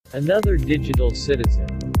Another digital citizen.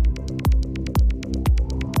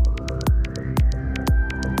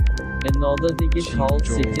 Another digital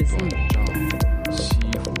轻舟 citizen. 短丈西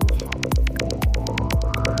湖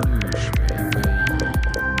好，绿水逶迤，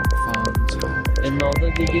芳草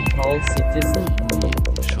Another digital citizen. 隐隐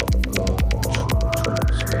笙歌处处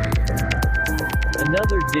催。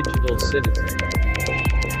 Another digital citizen.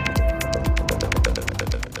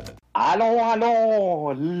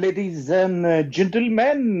 Hello, ladies and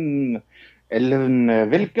gentlemen, and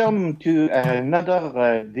welcome to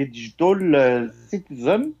another digital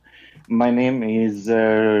citizen. My name is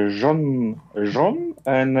Jean,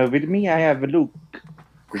 and with me I have Luke.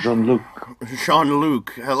 Jean-Luc.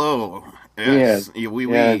 Jean-Luc, hello. Yes, Yes, oui,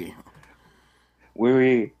 yes. oui.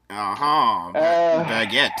 Oui. Aha, Uh,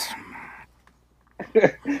 baguette.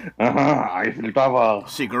 Eiffel Tower.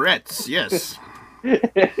 Cigarettes, yes.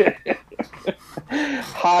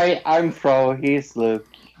 Hi, I'm Fro. He's Luke.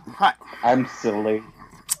 Hi. I'm silly.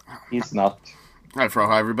 He's not. Hi, Fro.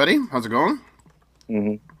 Hi, everybody. How's it going?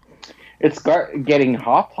 Mhm. It's getting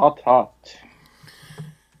hot.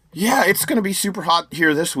 Yeah, it's going to be super hot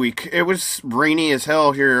here this week. It was rainy as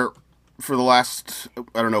hell here for the last,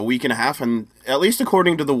 week and a half, and at least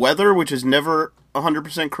according to the weather, which is never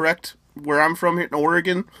 100% correct where I'm from here in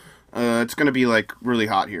Oregon, it's going to be, really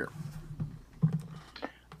hot here.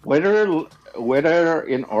 Weather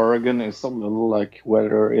in Oregon is a little like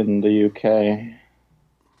weather in the UK.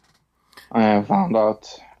 I have found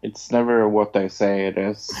out it's never what they say it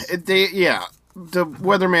is. The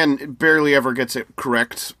weatherman barely ever gets it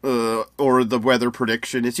correct, or the weather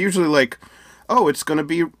prediction. It's usually like, oh, it's going to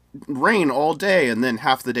be rain all day, and then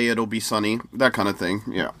half the day it'll be sunny, that kind of thing,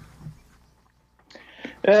 yeah.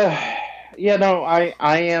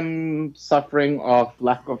 I am suffering of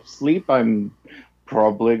lack of sleep. I'm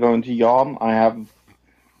probably going to yawn. I have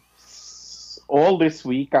all this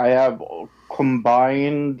week. I have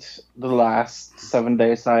combined the last 7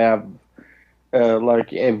 days. I have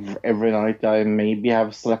every night. I maybe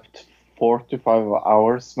have slept 4 to 5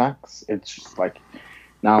 hours max. It's just like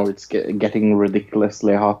now it's getting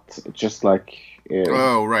ridiculously hot. It's just like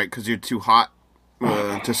Oh, right, because you're too hot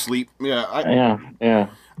to sleep. Yeah, yeah.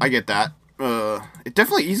 I get that. It's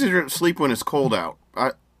definitely easier to sleep when it's cold out.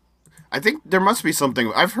 I think there must be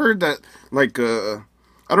something. I've heard that, I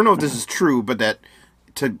don't know if this is true, but that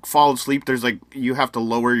to fall asleep, there's you have to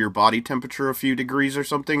lower your body temperature a few degrees or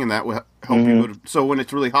something, and that will help you. So when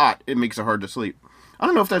it's really hot, it makes it hard to sleep. I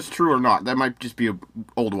don't know if that's true or not. That might just be an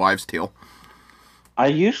old wives' tale. I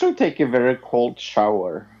usually take a very cold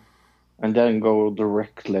shower and then go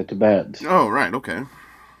directly to bed. Oh, right, okay.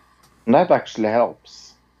 And that actually helps.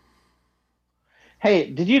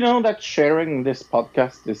 Hey, did you know that sharing this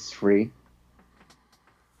podcast is free?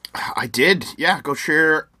 I did. Yeah, go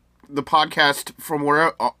share the podcast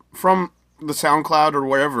from the SoundCloud or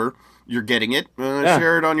wherever you're getting it.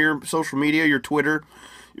 Share it on your social media, your Twitter,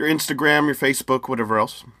 your Instagram, your Facebook, whatever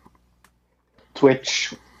else.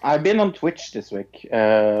 Twitch. I've been on Twitch this week,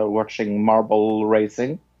 watching marble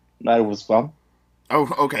racing. That was fun. Oh,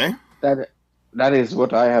 okay. That is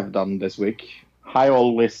what I have done this week. Hi,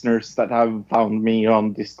 all listeners that have found me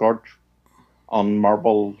on Discord on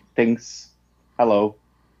marble things. Hello.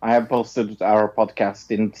 I have posted our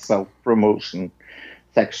podcast in the self-promotion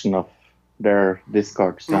section of their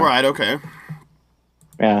Discord. So. Right, okay.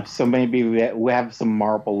 Yeah, so maybe we have some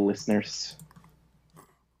marble listeners.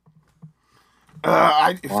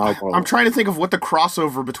 I'm trying to think of what the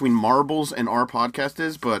crossover between marbles and our podcast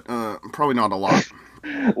is, but probably not a lot.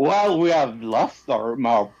 Well, we have lost our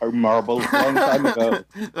marbles a long time ago.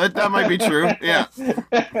 that might be true, yeah.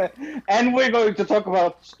 And we're going to talk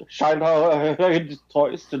about childhood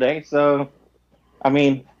toys today, so, I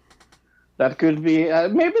mean, that could be,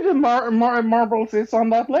 maybe the marbles is on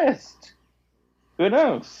that list. Who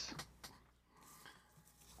knows?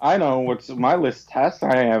 I know what my list has.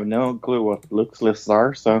 I have no clue what Luke's lists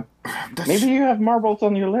are, so maybe you have marbles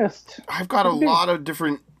on your list. I've got a lot of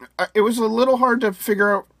different... it was a little hard to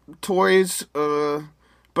figure out toys,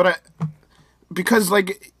 but because,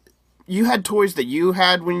 you had toys that you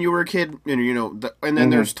had when you were a kid, and then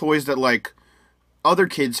there's toys that, other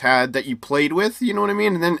kids had that you played with, you know what I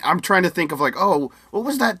mean? And then I'm trying to think of, what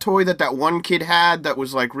was that toy that one kid had that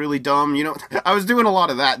was, really dumb, I was doing a lot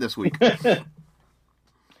of that this week.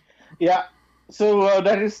 Yeah, so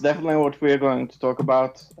that is definitely what we're going to talk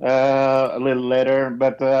about a little later.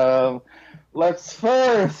 But let's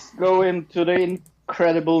first go into the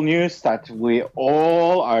incredible news that we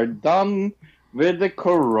all are done with the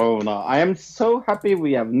corona. I am so happy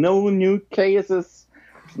we have no new cases,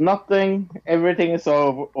 nothing. Everything is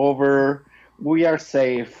over. We are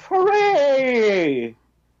safe. Hooray!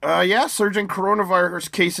 Yeah, surging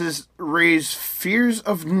coronavirus cases raise fears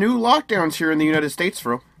of new lockdowns here in the United States,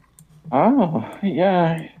 bro. Oh,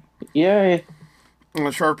 yeah, yeah.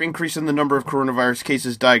 A sharp increase in the number of coronavirus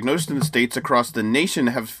cases diagnosed in the states across the nation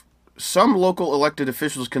have some local elected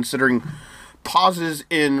officials considering pauses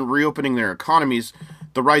in reopening their economies.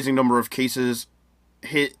 The rising number of cases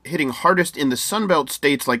hitting hardest in the Sunbelt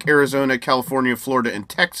states like Arizona, California, Florida, and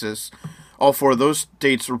Texas. All four of those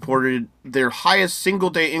states reported their highest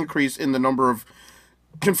single-day increase in the number of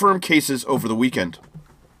confirmed cases over the weekend.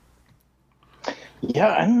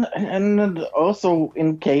 Yeah, and also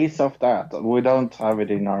in case of that, we don't have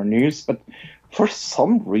it in our news, but for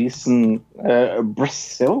some reason,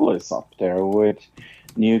 Brazil is up there with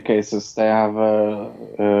new cases. They have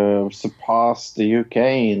surpassed the UK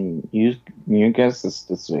in new cases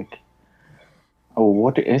this week. Oh,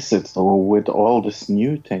 what is it though with all these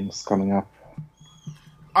new things coming up?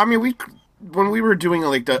 I mean, when we were doing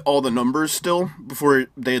like all the numbers still before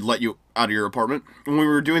they had let you out of your apartment, when we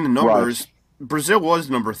were doing the numbers. Right. Brazil was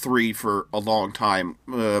number 3 for a long time,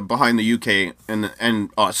 behind the UK and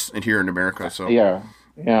us and here in America. So yeah.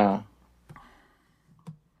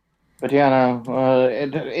 But yeah, no,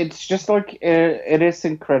 it's just like it is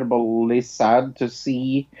incredibly sad to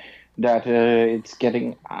see that it's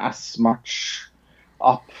getting as much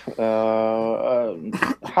up.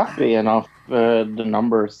 Happy enough, the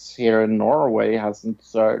numbers here in Norway hasn't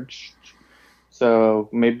surged, so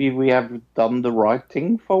maybe we have done the right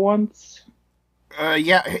thing for once.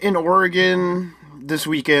 Yeah, in Oregon this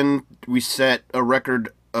weekend, we set a record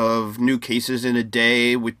of new cases in a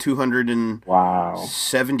day with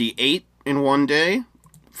 278 in one day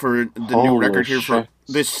for the new record here for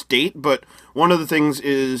this state. But one of the things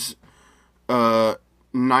is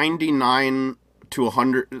 99 to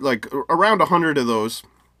 100, like around 100 of those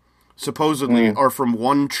supposedly are from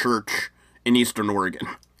one church in Eastern Oregon.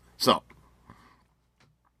 So,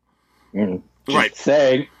 right.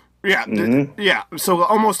 Saying. Yeah, yeah. So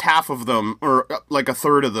almost half of them, or like a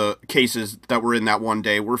third of the cases that were in that one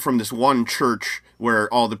day, were from this one church where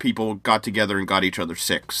all the people got together and got each other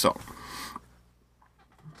sick. So,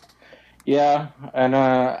 yeah, and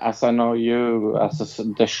as I know you, as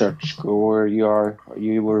the church goer,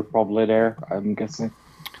 you were probably there. I'm guessing.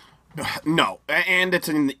 No, and it's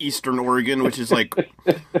in Eastern Oregon, which is like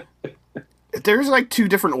there's like 2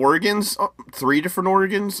 different Oregons, 3 different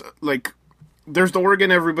Oregons, like. There's the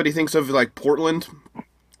Oregon everybody thinks of like Portland,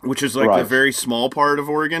 which is like a very small part of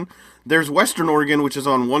Oregon. There's Western Oregon, which is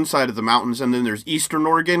on one side of the mountains, and then there's Eastern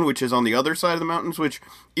Oregon, which is on the other side of the mountains, which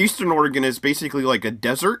Eastern Oregon is basically like a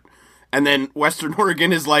desert, and then Western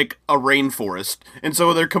Oregon is like a rainforest. And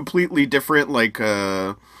so they're completely different, like,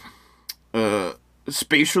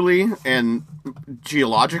 spatially and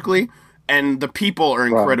geologically, and the people are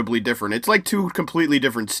incredibly different. It's like 2 completely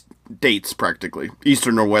different states, practically,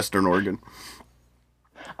 Eastern or Western Oregon.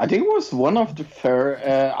 I think it was one of the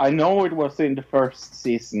I know it was in the first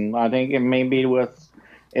season. I think maybe it was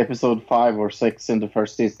episode 5 or 6 in the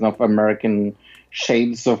first season of American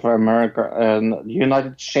Shades of America,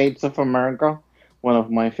 United Shades of America, one of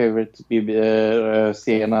my favorite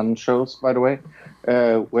CNN shows, by the way,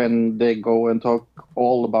 when they go and talk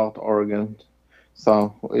all about Oregon.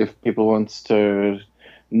 So if people want to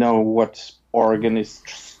know what Oregon is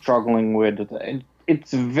struggling with,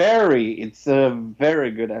 it's a very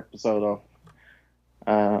good episode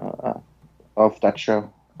of that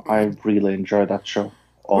show. I really enjoy that show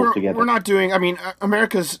altogether. We're not doing. I mean,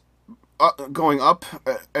 America's going up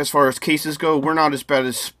as far as cases go. We're not as bad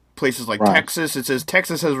as places like Texas. It says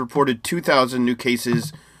Texas has reported 2,000 new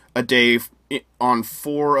cases a day on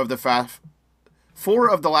 4 of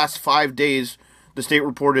the last 5 days. The state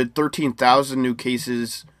reported 13,000 new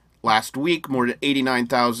cases last week. More than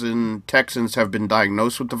 89,000 Texans have been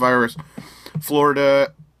diagnosed with the virus.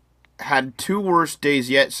 Florida had 2 worst days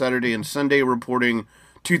yet, Saturday and Sunday, reporting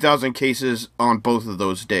 2,000 cases on both of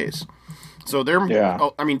those days. So they're,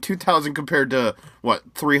 I mean, 2,000 compared to,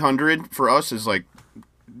 300 for us is like,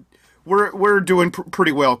 we're doing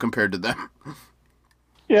pretty well compared to them.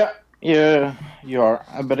 Yeah, you are.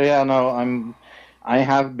 But yeah, no, I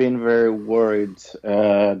have been very worried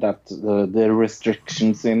that the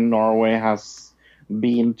restrictions in Norway has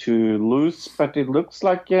been too loose, but it looks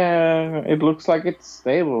like it's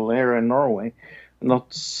stable here in Norway,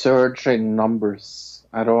 not surging numbers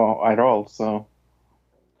at all. So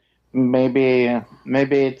maybe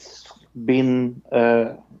it's been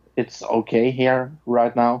it's okay here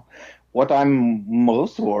right now. What I'm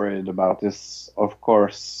most worried about is, of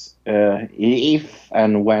course, if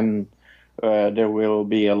and when there will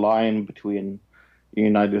be a line between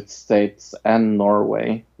United States and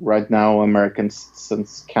Norway. Right now, American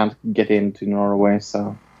citizens can't get into Norway,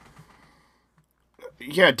 so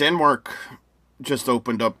Yeah, Denmark just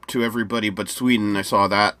opened up to everybody but Sweden. I saw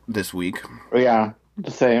that this week. yeah,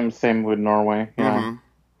 the same with Norway. Yeah. Mhm.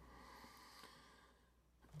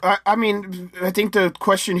 I mean, I think the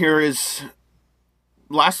question here is,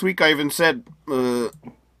 last week I even said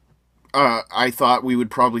I thought we would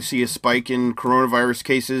probably see a spike in coronavirus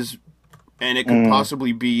cases, and it could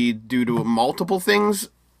possibly be due to multiple things.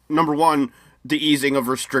 Number one, the easing of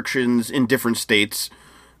restrictions in different states.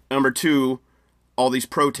 Number two, all these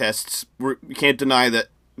protests. We can't deny that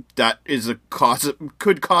is a cause,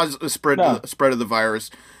 could cause a spread of the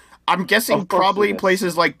virus. I'm guessing Of course probably it is.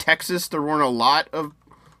 places like Texas, there weren't a lot of,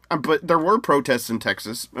 but there were protests in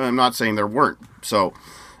Texas. I'm not saying there weren't. So,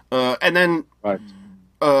 and then Right.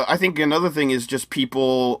 I think another thing is just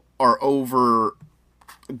people are over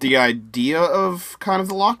the idea of kind of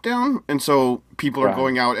the lockdown, and so people are Right.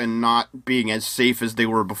 going out and not being as safe as they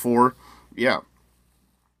were before. Yeah.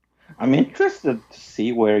 I'm interested to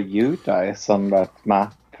see where Utah is on that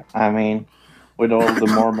map. I mean, with all the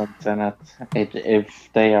Mormons in it, if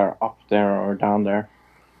they are up there or down there.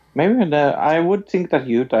 Maybe I would think that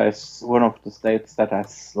Utah is one of the states that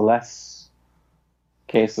has less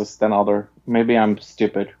cases than other. Maybe I'm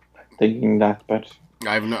stupid thinking that, but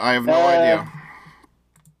I have no idea.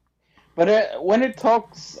 But when it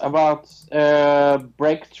talks about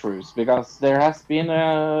breakthroughs, because there has been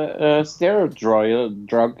a steroid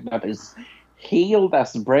drug that is hailed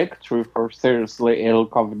as a breakthrough for seriously ill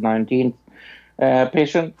COVID-19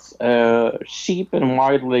 patients, cheap and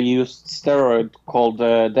widely used steroid called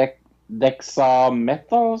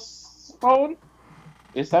dexamethasone.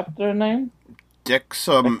 Is that their name?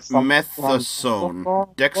 Dexamethasone.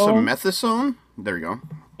 Dexamethasone? There you go.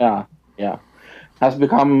 Yeah. Has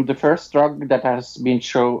become the first drug that has been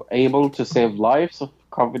able to save lives of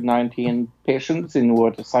COVID-19 patients in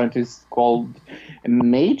what the scientists called a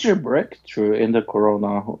major breakthrough in the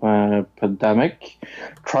corona pandemic.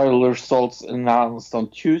 Trial results announced on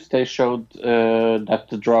Tuesday showed that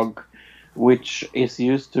the drug, which is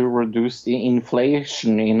used to reduce the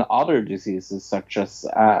inflation in other diseases such as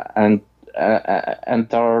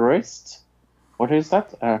anthracis. What is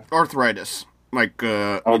that? Arthritis. Like,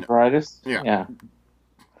 Arthritis? Yeah.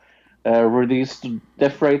 Reduced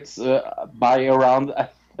death rates by around a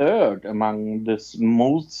third among the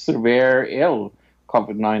most severe ill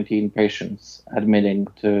COVID-19 patients admitting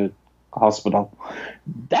to hospital.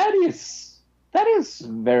 That is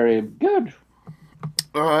very good.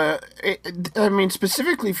 I mean,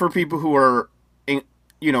 specifically for people who are,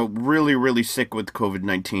 really, really sick with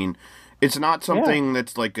COVID-19, it's not something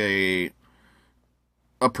that's like a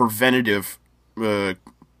preventative cure.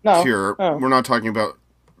 No. We're not talking about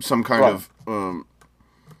some kind Right. of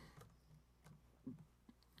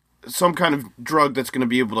some kind of drug that's going to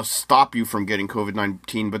be able to stop you from getting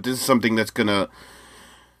COVID-19, but this is something that's going to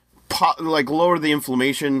lower the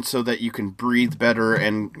inflammation so that you can breathe better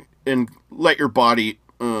and let your body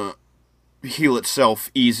heal itself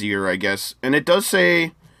easier, I guess. And it does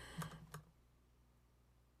say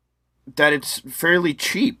that it's fairly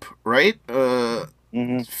cheap, right?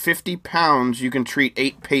 50 pounds, you can treat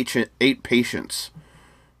eight patients.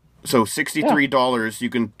 So $63, you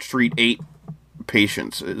can treat 8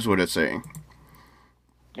 patients, is what it's saying.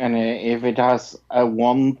 And if it has a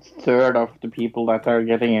 1/3 of the people that are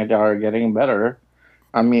getting it are getting better,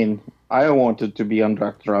 I mean, I wanted to be on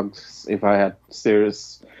drugs if I had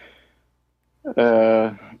serious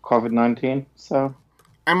COVID-19. So,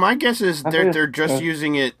 And my guess is I they're think- just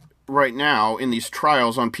using it right now in these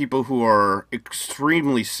trials on people who are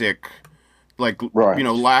extremely sick, like Right.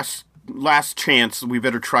 last chance, we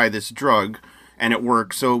better try this drug, and it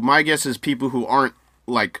works. So my guess is people who aren't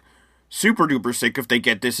like super duper sick, if they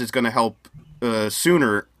get this, is going to help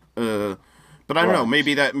sooner. But I don't know.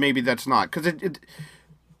 Maybe that's not, because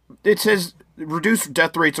it says reduce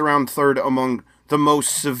death rates around third among the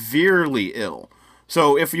most severely ill.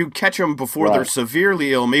 So if you catch them before they're Right.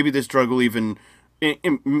 severely ill, maybe this drug will even.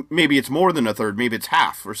 Maybe it's more than a third. Maybe it's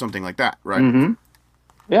half or something like that, right?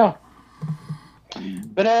 yeah.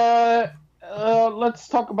 But let's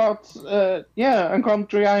talk about and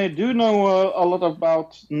country. I do know a lot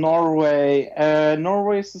about Norway.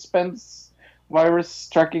 Norway suspends virus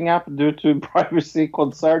tracking app due to privacy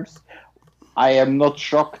concerns. I am not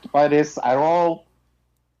shocked by this at all.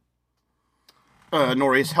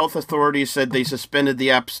 Norway's health authorities said they suspended the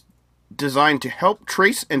apps designed to help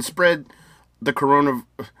trace and spread the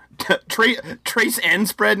Trace and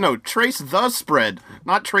spread? No, trace the spread,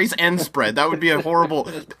 not trace and spread. That would be a horrible.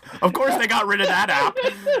 Of course, they got rid of that app.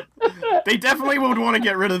 They definitely would want to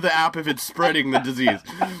get rid of the app if it's spreading the disease.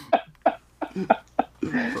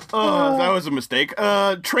 That was a mistake.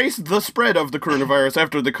 Trace the spread of the coronavirus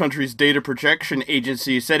after the country's data protection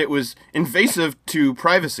agency said it was invasive to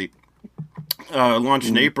privacy. Launched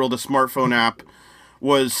in April, the smartphone app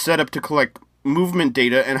was set up to collect movement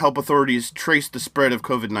data and help authorities trace the spread of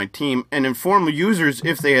COVID-19 and inform users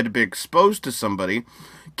if they had been exposed to somebody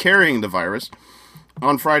carrying the virus.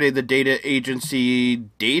 On Friday, the data agency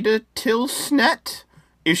Datatilsnet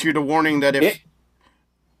issued a warning that if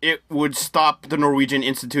it would stop the Norwegian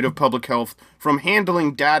Institute of Public Health from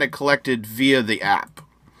handling data collected via the app.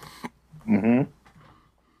 Mm-hmm.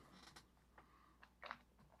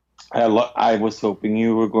 I was hoping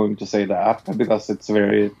you were going to say the app because it's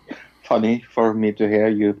very funny for me to hear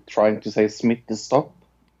you trying to say Smittestop,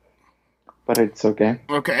 but it's okay.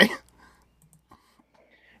 Okay.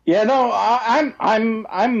 Yeah, no, I'm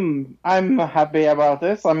happy about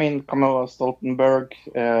this. I mean, Camilla Stoltenberg,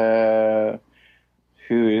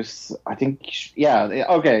 who is, I think,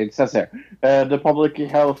 okay, it says here. The Public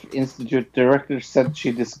Health Institute director said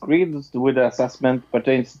she disagreed with the assessment, but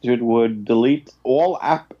the institute would delete all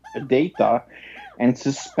app data and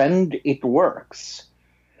suspend its works.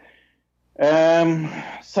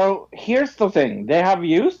 So here's the thing. They have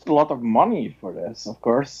used a lot of money for this, of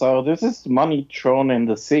course. So this is money thrown in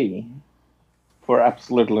the sea for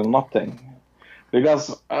absolutely nothing.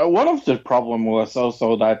 Because one of the problem was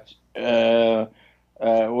also that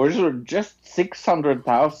were just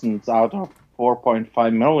 600,000 out of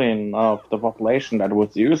 4.5 million of the population that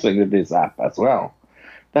was using this app as well.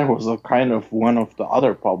 That was a kind of one of the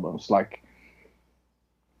other problems. Like,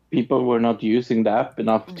 people were not using the app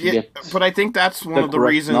enough to get. But I think that's one of the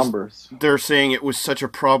reasons numbers. They're saying it was such a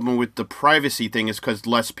problem with the privacy thing is because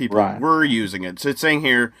less people were using it. So it's saying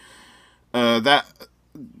here that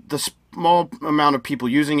the small amount of people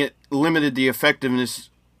using it limited the effectiveness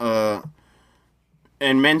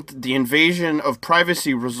and meant the invasion of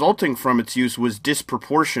privacy resulting from its use was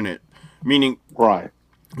disproportionate. Meaning,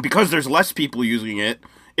 because there's less people using it,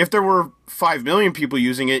 if there were 5 million people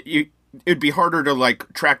using it, it'd be harder to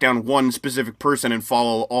like track down one specific person and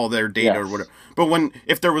follow all their data or whatever. But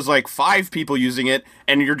if there was like 5 people using it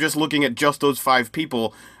and you're just looking at just those 5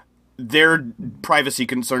 people, their privacy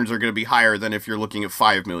concerns are going to be higher than if you're looking at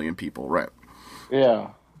 5 million people, right?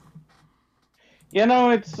 Yeah. You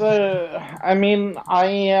know, it's. I mean,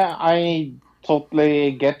 I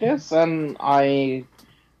totally get this, and I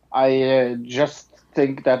just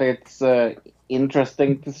think that it's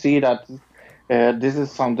interesting to see that. This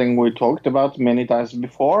is something we talked about many times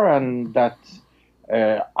before, and that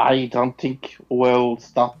I don't think will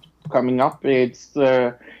stop coming up. It's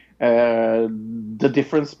the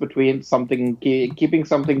difference between something keeping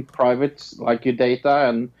something private, like your data,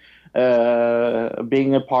 and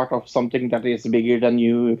being a part of something that is bigger than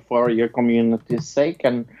you for your community's sake,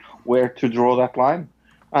 and where to draw that line.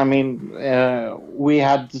 I mean, we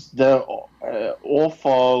had the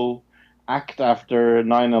awful act after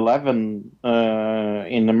 9/11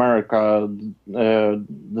 in America,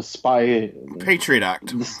 the spy... Patriot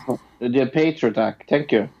Act. The Patriot Act,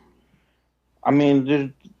 thank you. I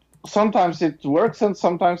mean, sometimes it works and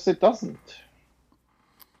sometimes it doesn't.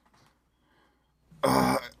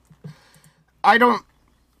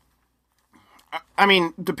 I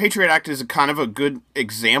mean, the Patriot Act is a kind of a good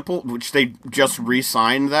example, which they just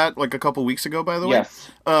re-signed that like a couple weeks ago, by the way.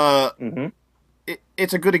 Yes.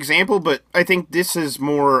 It's a good example, but I think this is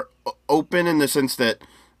more open in the sense that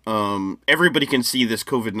everybody can see this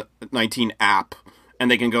COVID-19 app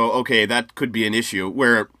and they can go, okay, that could be an issue.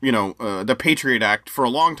 Where, the Patriot Act, for a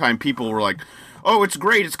long time, people were like, oh, it's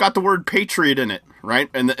great, it's got the word Patriot in it, right?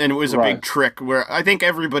 And it was a big trick where I think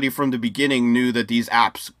everybody from the beginning knew that these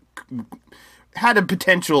apps had a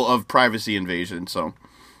potential of privacy invasion, so.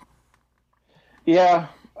 Yeah,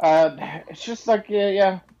 it's just like,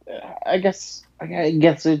 I guess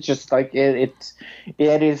it's just like it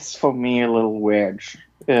is for me a little weird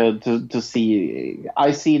to see.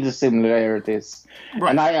 I see the similarities,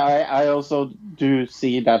 and I also do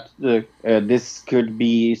see that this could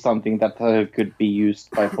be something that could be used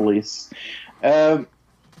by police.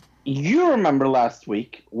 You remember last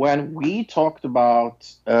week when we talked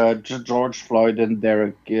about George Floyd and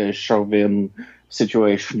Derek Chauvin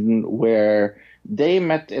situation, where they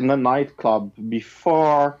met in a nightclub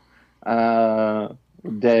before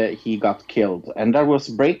he got killed, and that was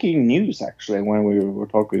breaking news actually when we were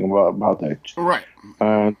talking about it. Right.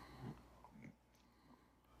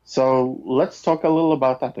 So let's talk a little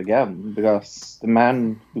about that again, because the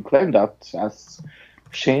man who claimed that has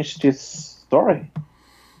changed his story.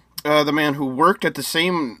 The man who worked at the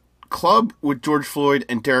same club with George Floyd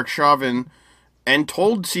and Derek Chauvin and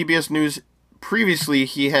told CBS News previously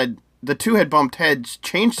the two had bumped heads,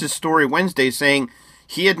 changed his story Wednesday, saying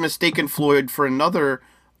he had mistaken Floyd for another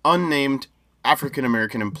unnamed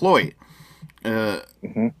African-American employee. The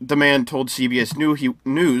man told CBS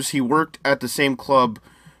News he worked at the same club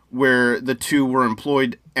where the two were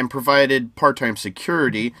employed and provided part-time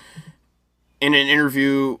security. In an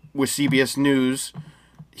interview with CBS News,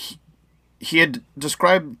 he had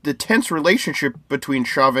described the tense relationship between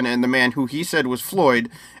Chauvin and the man who he said was Floyd,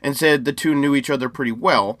 and said the two knew each other pretty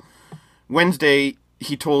well. Wednesday,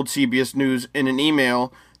 he told CBS News in an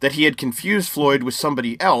email that he had confused Floyd with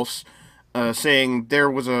somebody else, saying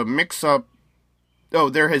there was a mix-up. Oh,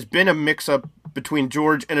 there has been a mix-up between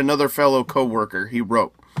George and another fellow co-worker, he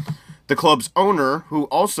wrote. The club's owner, who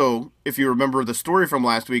also, if you remember the story from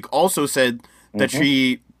last week, also said that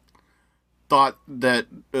she thought that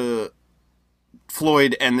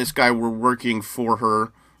Floyd and this guy were working for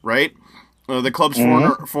her, right? The club's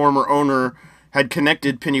former owner had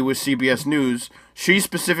connected Penny with CBS News. She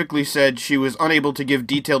specifically said she was unable to give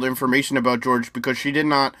detailed information about George because she did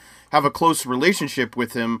not have a close relationship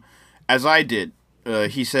with him, as I did.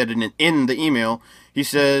 He said in the email, he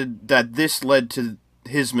said that this led to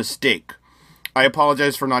his mistake. I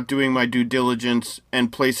apologize for not doing my due diligence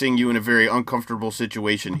and placing you in a very uncomfortable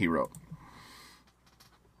situation, he wrote.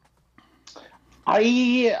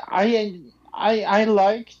 I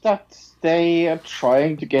like that they are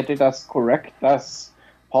trying to get it as correct as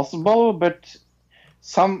possible, but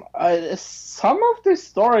some of this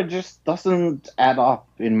story just doesn't add up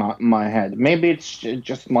in my head. Maybe it's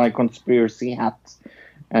just my conspiracy hat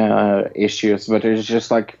issues, but it's just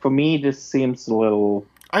like, for me, this seems a little...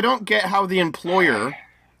 I don't get how the employer,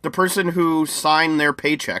 the person who signed their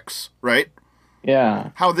paychecks, right?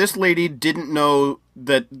 Yeah. How this lady didn't know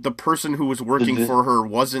that the person who was working for her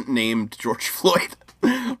wasn't named George Floyd.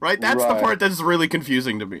 Right? That's the part that's really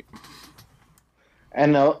confusing to me.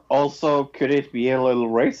 And also, could it be a little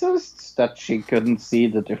racist that she couldn't see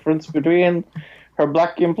the difference between her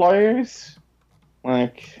black employers?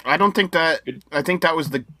 Like, I don't think that. I think that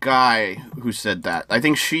was the guy who said that. I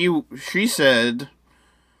think she said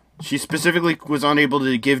she specifically was unable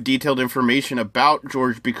to give detailed information about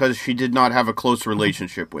George because she did not have a close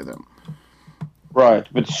relationship with him. Right,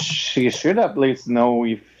 but she should at least know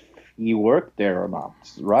if he worked there or not,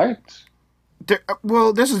 right?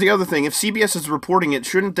 Well, this is the other thing. If CBS is reporting it,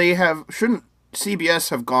 shouldn't CBS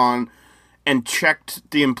have gone and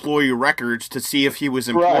checked the employee records to see if he was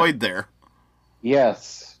employed there?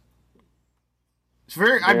 Yes. It's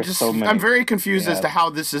very. I'm very confused as to how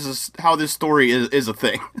this story is a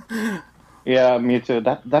thing. Yeah, me too.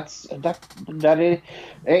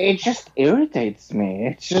 It just irritates me.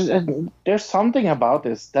 It's just there's something about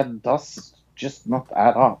this that does just not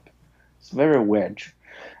add up. It's very weird.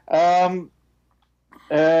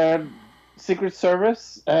 Secret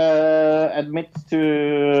Service admits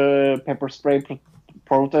to pepper spray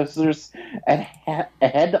protesters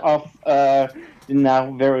ahead of the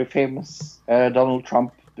now very famous Donald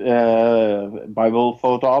Trump Bible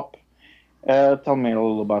photo op. Tell me a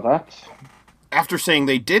little about that. After saying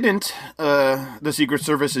they didn't, the Secret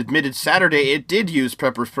Service admitted Saturday it did use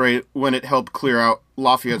pepper spray when it helped clear out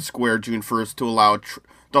Lafayette Square June 1st to allow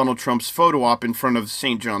Donald Trump's photo op in front of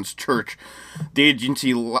St. John's Church. The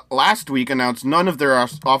agency last week announced none of their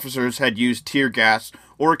officers had used tear gas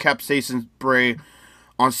or capsaicin spray.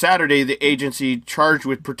 On Saturday, the agency charged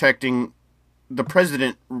with protecting the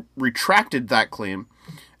president retracted that claim.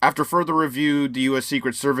 After further review, the U.S.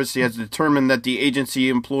 Secret Service has determined that the agency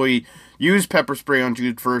employee used pepper spray on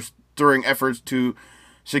June 1st during efforts to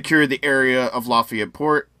secure the area of Lafayette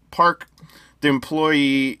Park. The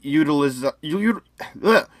employee utilized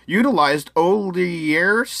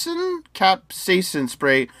Olierson capsaicin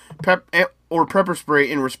spray or pepper spray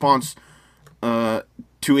in response to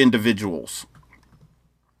individuals.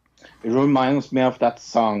 It reminds me of that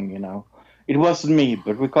song, you know. It wasn't me,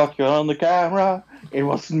 but we caught you on the camera. It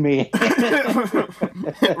wasn't me.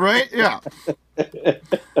 Right? Yeah.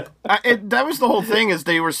 That was the whole thing, is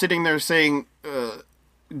they were sitting there saying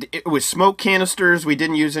it was smoke canisters. We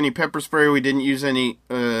didn't use any pepper spray. We didn't use any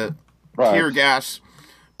tear gas.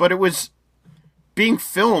 But it was being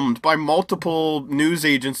filmed by multiple news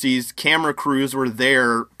agencies. Camera crews were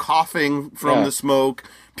there coughing from the smoke.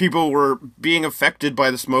 People were being affected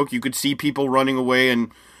by the smoke. You could see people running away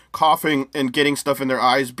and coughing and getting stuff in their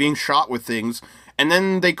eyes, being shot with things. And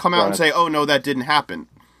then they come out and say, oh, no, that didn't happen.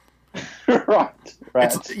 Right.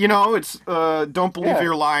 Right. It's don't believe Yeah,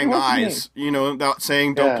 your lying what do you eyes. That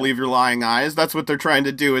saying, don't Yeah. believe your lying eyes. That's what they're trying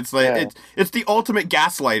to do. It's like Yeah. it's the ultimate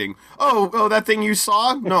gaslighting. Oh, that thing you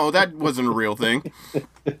saw? No, that wasn't a real thing.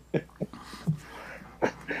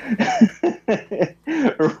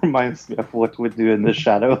 It reminds me of what we do in the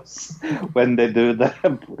shadows when they do the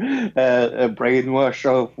brainwash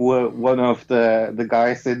of one of the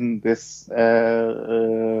guys in this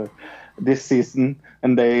season,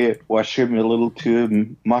 and they wash him a little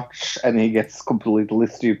too much, and he gets completely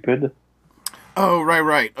stupid. Oh,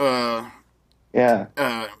 right.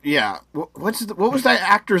 Yeah, Yeah. What was that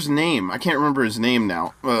actor's name? I can't remember his name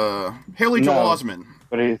now. Haley Joel No. Osment.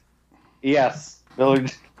 but yes, Billy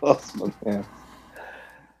Osmond. Yeah.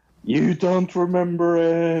 You don't remember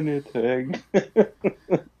anything.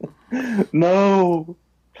 No,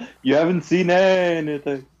 you haven't seen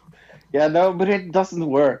anything. Yeah, no, but it doesn't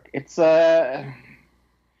work. It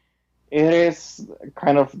is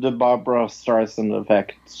kind of the Barbara Streisand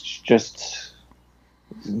effect. It's just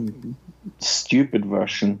stupid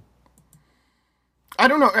version. I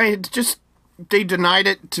don't know. It's just they denied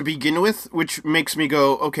it to begin with, which makes me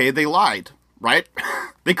go, okay, they lied, right?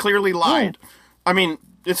 They clearly lied. I mean,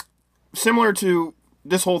 it's similar to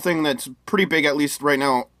this whole thing that's pretty big, at least right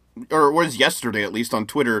now, or it was yesterday, at least on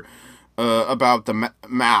Twitter, about the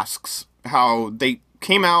masks. How they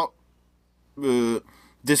came out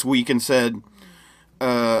this week and said,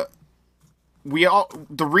 the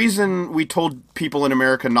reason we told people in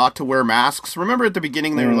America not to wear masks. Remember at the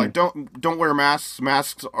beginning they were like, don't wear masks.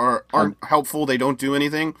 Masks aren't helpful. They don't do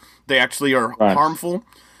anything. They actually are harmful.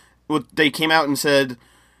 Well, they came out and said,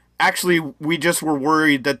 actually, we just were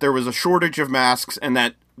worried that there was a shortage of masks and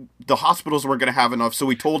that the hospitals weren't going to have enough, so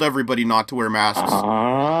we told everybody not to wear masks.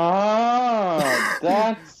 Ah,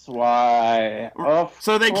 that's why.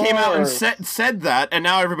 So they came out and said that, and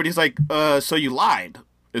now everybody's like, so you lied,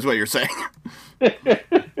 is what you're saying.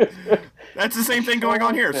 That's the same thing going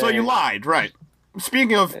on here. So you lied, right.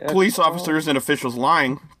 Speaking of police officers and officials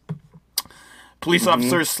lying, police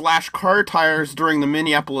officers slashed car tires during the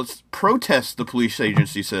Minneapolis protest, the police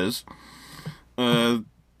agency says.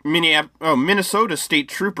 Minnesota state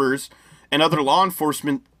troopers and other law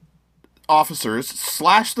enforcement officers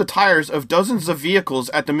slashed the tires of dozens of vehicles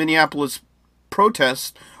at the Minneapolis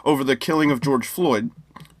protest over the killing of George Floyd,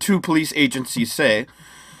 two police agencies say.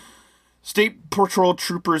 State patrol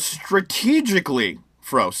troopers strategically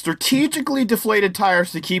deflated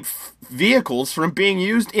tires to keep vehicles from being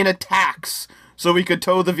used in attacks so we could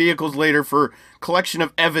tow the vehicles later for collection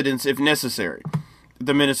of evidence if necessary,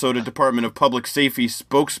 the Minnesota Department of Public Safety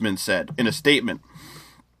spokesman said in a statement.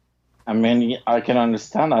 I mean, I can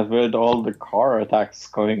understand that with all the car attacks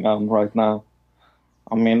going on right now.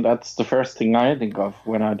 I mean, that's the first thing I think of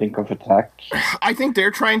when I think of attack. I think they're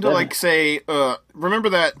trying to, say, remember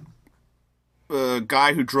that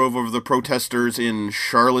guy who drove over the protesters in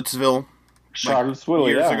Charlottesville?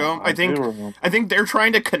 Years ago? I think they're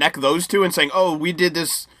trying to connect those two and saying, oh, we did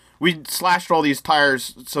this, we slashed all these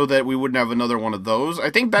tires so that we wouldn't have another one of those. I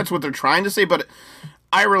think that's what they're trying to say, but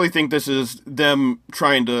I really think this is them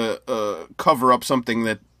trying to cover up something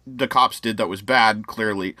that the cops did that was bad,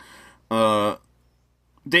 clearly. The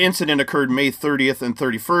incident occurred May 30th and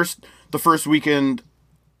 31st, the first weekend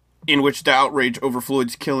in which the outrage over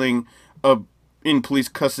Floyd's killing in police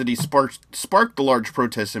custody sparked the large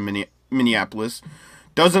protests in Minneapolis.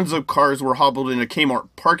 Dozens of cars were hobbled in a Kmart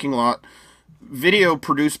parking lot. Video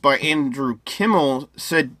produced by Andrew Kimmel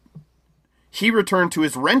said he returned to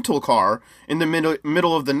his rental car in the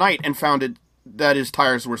middle of the night and found that his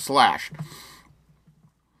tires were slashed.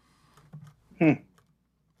 Do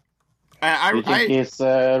you think he's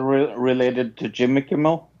related to Jimmy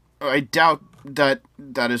Kimmel? I doubt that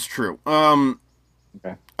is true.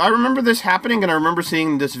 Okay. I remember this happening, and I remember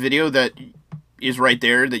seeing this video that is right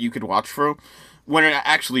there that you could watch for. When it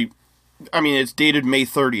actually, I mean, it's dated May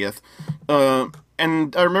 30th.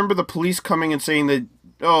 And I remember the police coming and saying that,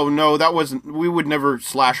 oh, no, that wasn't, we would never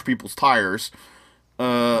slash people's tires.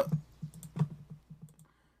 But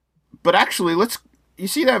actually, you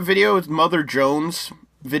see that video? It's Mother Jones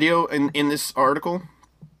video in this article?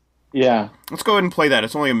 Yeah. Let's go ahead and play that.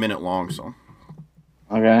 It's only a minute long, so.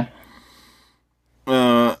 Okay.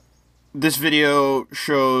 This video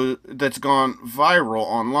that's gone viral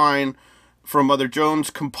online from Mother Jones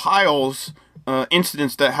compiles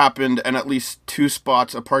incidents that happened in at least two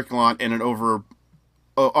spots, a parking lot, and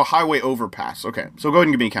a highway overpass. Okay, so go ahead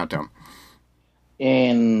and give me a countdown.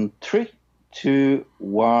 In 3, 2,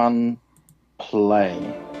 1,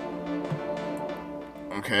 play.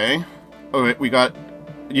 Okay. Oh, wait,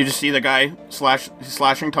 you just see the guy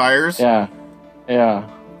slashing tires? Yeah.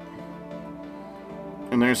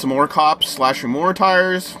 And there's some more cops slashing more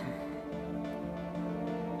tires.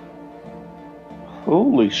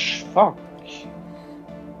 Holy fuck.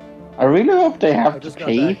 I really hope they I have to just got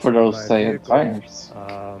pay back for to those my vehicle, tires.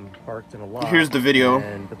 Parked in a lot. Here's the video.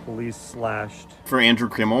 And the police slashed For Andrew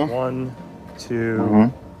Kimmel. 1, 2,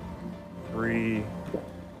 Mhm. 3,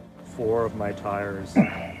 4 of my tires.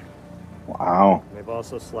 Wow. They've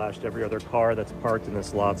also slashed every other car that's parked in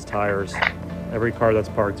this lot's tires. Every car that's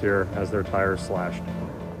parked here has their tires slashed.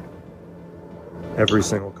 Every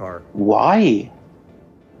single car. Why?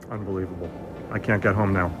 Unbelievable. I can't get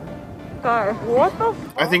home now. What the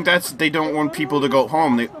I think they don't want people to go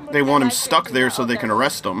home. They want them stuck there so they can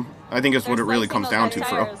arrest them. I think that's what it really comes down to,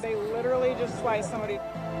 Fro. They literally just sliced somebody.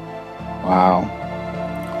 Wow.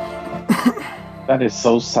 That is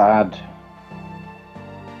so sad.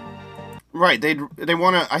 Right, they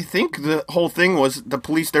want to. I think the whole thing was the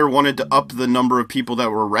police there wanted to up the number of people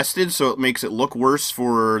that were arrested, so it makes it look worse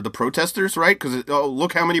for the protesters, right? Because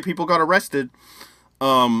look how many people got arrested.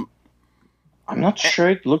 I'm not sure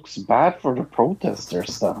it looks bad for the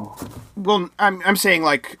protesters, though. Well, I'm saying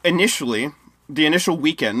like initially, the initial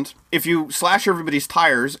weekend, if you slash everybody's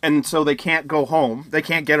tires and so they can't go home, they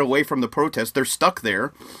can't get away from the protest, they're stuck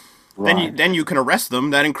there. Right. Then you can arrest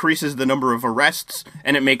them. That increases the number of arrests,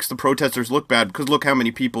 and it makes the protesters look bad because look how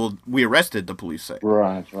many people we arrested. The police say.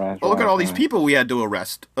 Right. Well, look at all these people we had to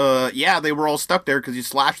arrest. Yeah, they were all stuck there because you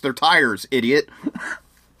slashed their tires, idiot.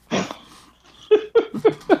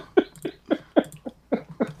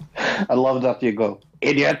 I love that you go,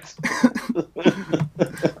 idiot.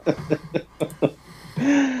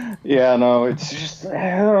 Yeah, no, it's just.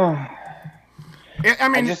 I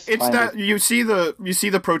mean, just it's find that you see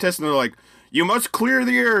the protest and they're like, you must clear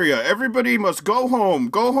the area. Everybody must go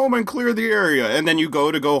home and clear the area. And then you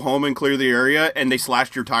go home and clear the area, and they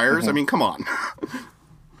slashed your tires. I mean, come on.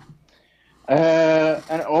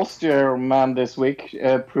 An Austrian man this week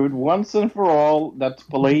proved once and for all that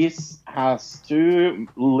police has too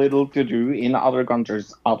little to do in other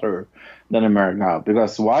countries other than America.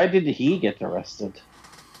 Because why did he get arrested?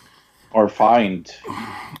 Or fined?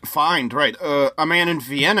 Fined, right. A man in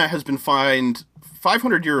Vienna has been fined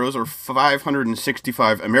 500 euros or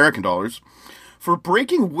 565 American dollars for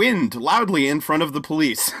breaking wind loudly in front of the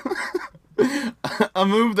police. A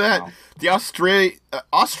move that the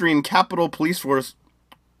Austrian Capital Police Force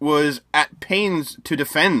was at pains to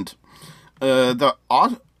defend. The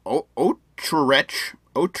Ostrich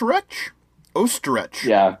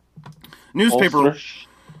Yeah. newspaper Ostrich.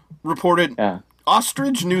 reported. Yeah.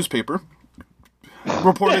 Ostrich newspaper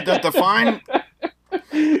reported that the fine.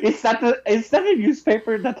 Is that a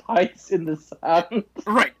newspaper that hides in the sand?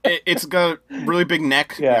 Right, it's got a really big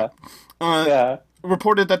neck. Yeah. Yeah.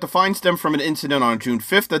 Reported that the fine stemmed from an incident on June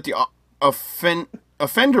 5th that the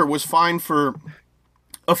offender was fined for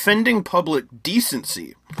offending public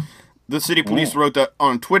decency. The city police wrote that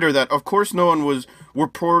on Twitter that, of course, no one was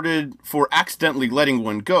reported for accidentally letting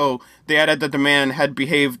one go. They added that the man had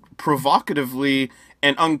behaved provocatively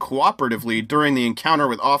and uncooperatively during the encounter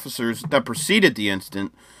with officers that preceded the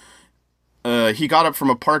incident. He got up from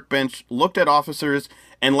a park bench, looked at officers,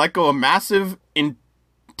 and let go a massive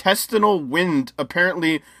intestinal wind,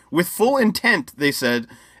 apparently with full intent, they said,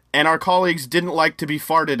 and our colleagues didn't like to be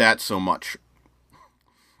farted at so much.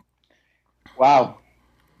 Wow.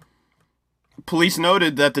 Police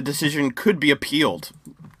noted that the decision could be appealed.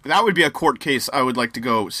 That would be a court case I would like to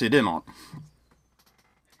go sit in on.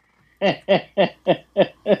 It's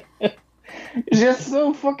just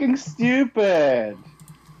so fucking stupid.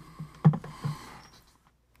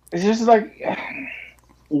 It's just like,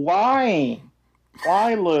 why?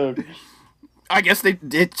 Why, Luke? I guess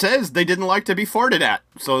it says they didn't like to be farted at,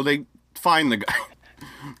 so they fined the guy.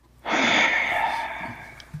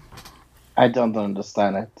 I don't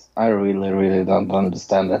understand it. I really, really don't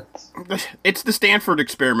understand it. It's the Stanford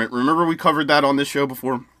experiment. Remember we covered that on this show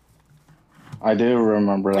before? I do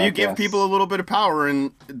remember that. You give yes. people a little bit of power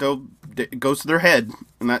and it goes to their head.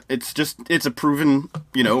 And that it's a proven,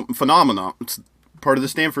 phenomenon. It's part of the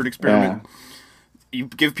Stanford experiment. Yeah. You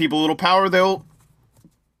give people a little power, they'll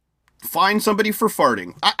find somebody for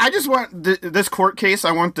farting. I just want this court case,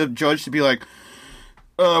 I want the judge to be like,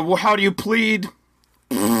 well, how do you plead?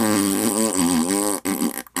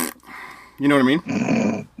 You know what I mean?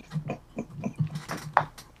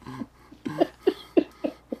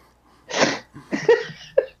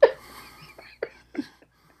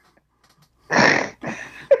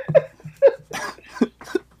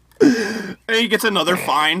 And he gets another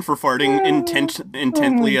fine for farting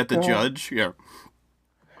intently at the judge. Yeah.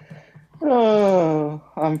 Oh,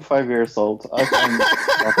 I'm 5 years old. I find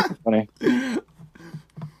that funny.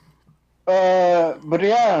 But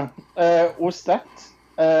yeah, was that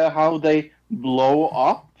how they blow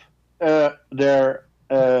up their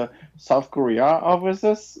South Korea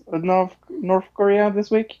offices in North Korea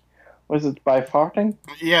this week? Was it by farting?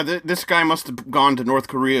 Yeah, this guy must have gone to North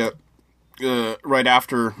Korea right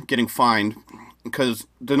after getting fined, because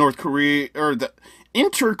the North Korea or the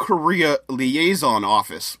Inter-Korea Liaison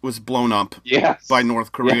Office was blown up Yes. by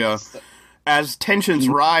North Korea Yes. as tensions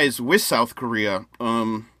rise with South Korea.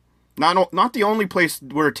 Not the only place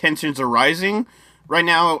where tensions are rising right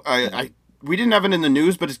now. We didn't have it in the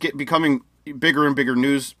news, but it's becoming bigger and bigger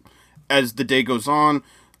news as the day goes on.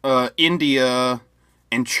 India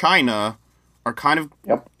and China are kind of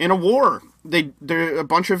in a war. They're a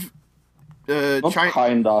bunch of Not China.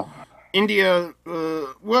 kinda. India,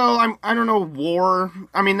 I don't know, war.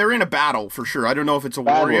 I mean, they're in a battle for sure. I don't know if it's a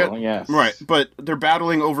war Battle, yet. yes. Right, but they're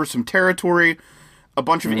battling over some territory. A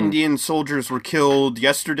bunch of Indian soldiers were killed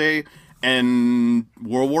yesterday, and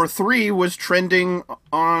World War III was trending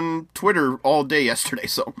on Twitter all day yesterday,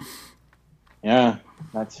 so. Yeah,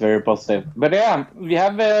 that's very positive. But yeah, we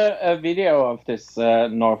have a video of this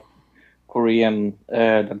North Korean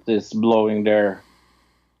that is blowing their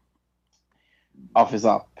office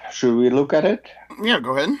up. Should we look at it? Yeah,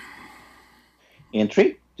 go ahead. In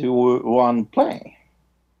 3, 2, 1, play.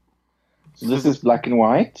 So this is black and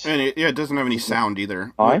white. And it doesn't have any sound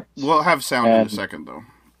either. Right. We'll have sound in a And- second, though.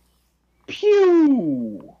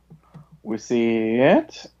 Pew! We see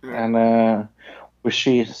it, and we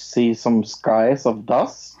see some skies of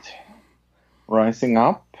dust rising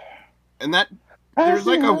up. And there's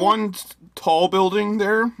like a one tall building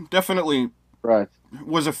there. Definitely Right.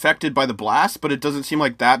 was affected by the blast, but it doesn't seem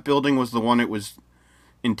like that building was the one it was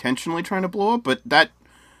intentionally trying to blow up. But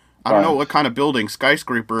I don't know Right. what kind of building,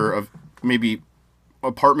 skyscraper of maybe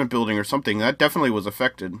apartment building or something. That definitely was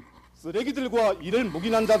affected. 쓰레기들과 이를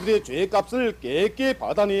묵인한 자들의 죄값을 깨끗이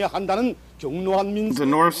받아내야 한다는 경로한 민심. The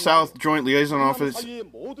North-South Joint Liaison Office,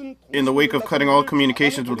 in the wake of cutting all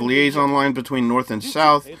communications with the liaison line between North and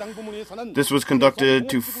South, this was conducted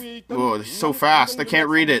to... Oh, it's so fast, I can't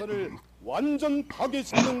read it. 완전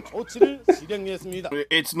파괴시키는 조치를 실행했습니다.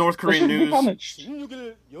 It's North Korean news.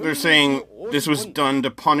 They're saying this was done to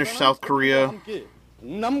punish South Korea.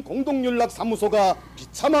 동남 공동연락사무소가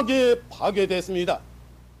비참하게 파괴됐습니다.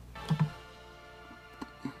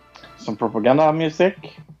 Some propaganda music.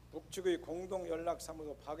 북측의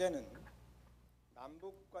공동연락사무소 파괴는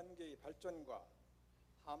남북 관계의 발전과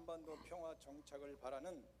한반도 평화 정착을 바라는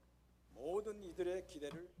모든 이들의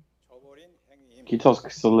기대를 저버린 행위입니다. He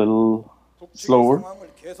talks a little slower. 상황을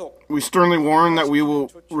계속 We sternly warn that we will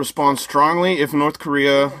respond strongly if North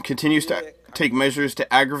Korea continues to take measures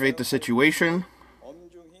to aggravate the situation.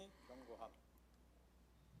 엄중히 경고함.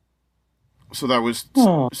 So that was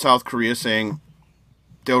South Korea saying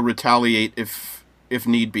they'll retaliate if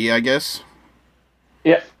need be, I guess.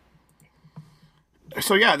 Yeah.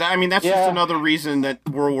 So yeah, that's just another reason that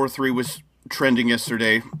World War III was trending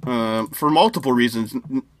yesterday, for multiple reasons.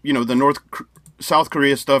 You know, the South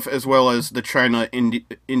Korea stuff as well as the China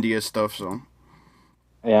India stuff. So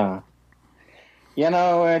Yeah. You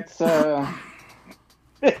know, it's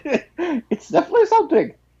it's definitely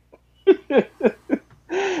something.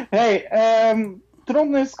 Hey,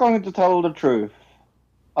 Trond is going to tell the truth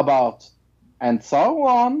about and so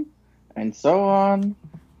on, and so on,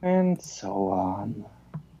 and so on.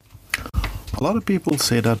 A lot of people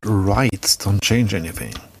say that rights don't change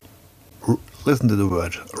anything. Listen to the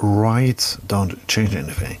word, rights don't change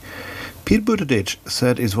anything. Pete Buttigieg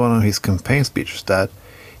said in one of his campaign speeches that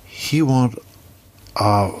he wants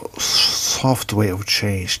a soft way of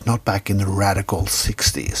change, not back in the radical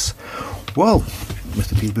 60s. Well,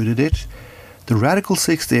 Mr. Pete Buttigieg, the radical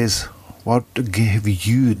 60s, what gave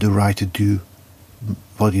you the right to do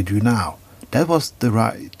what you do now? That was the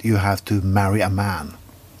right you have to marry a man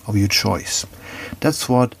of your choice. That's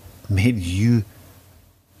what made you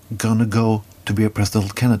gonna go to be a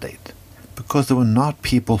presidential candidate. Because there were not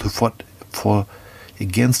people who fought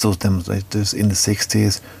against those demonstrators in the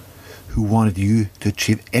 60s who wanted you to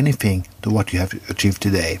achieve anything to what you have achieved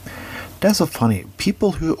today. That's so funny.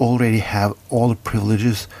 People who already have all the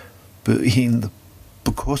privileges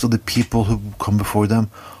because of the people who come before them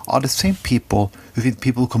are the same people who think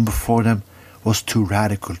people who come before them was too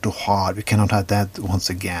radical, too hard. We cannot have that once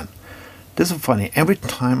again. That's so funny. Every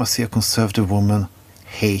time I see a conservative woman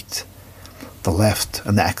hate the left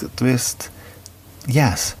and the activist,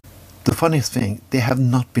 yes, the funniest thing, they have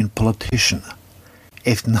not been politicians.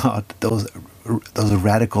 If not, those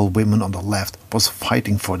radical women on the left was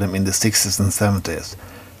fighting for them in the 60s and 70s.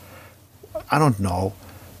 I don't know.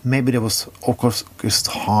 Maybe there was, of course, it's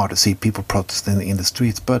hard to see people protesting in the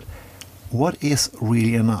streets, but what is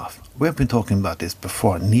really enough? We've been talking about this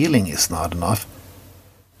before. Kneeling is not enough.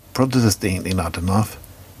 Protesting is not enough.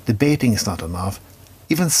 Debating is not enough.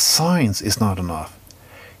 Even science is not enough.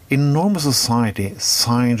 In normal society,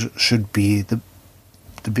 science should be the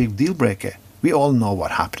big deal breaker. We all know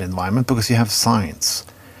what happened in the environment because you have science.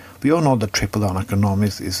 We all know that trickle-down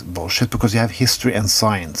economics is bullshit because you have history and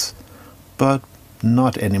science. But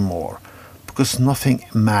not anymore, because nothing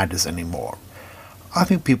matters anymore. I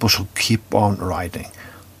think people should keep on writing,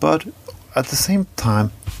 but at the same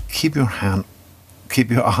time, keep your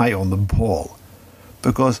eye on the ball,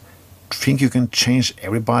 because think you can change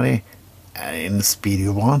everybody in the speed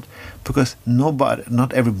you want, because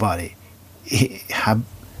not everybody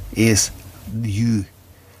is you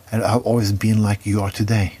and have always been like you are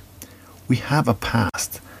today. We have a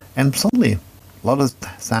past, and suddenly a lot of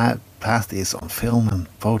sad past is on film and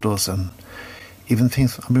photos and even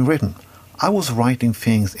things have been written. I was writing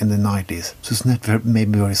things in the 90s, so it's not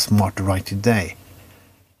maybe very smart to write today.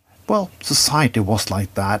 Well, society was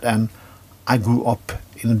like that, and I grew up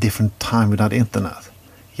in a different time without internet.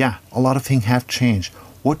 Yeah, a lot of things have changed.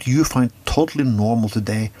 What you find totally normal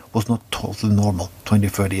today was not totally normal 20,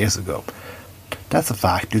 30 years ago. That's a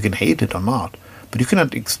fact. You can hate it or not, but you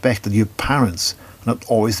cannot expect that your parents not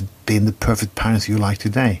always been the perfect parents you like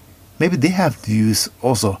today. Maybe they have views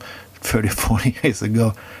also 30, 40 years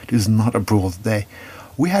ago that is not appropriate today.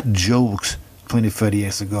 We had jokes 20, 30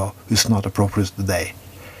 years ago who's not appropriate today.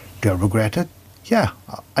 Do I regret it? Yeah,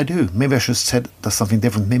 I do. Maybe I should have said something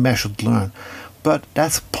different. Maybe I should learn. But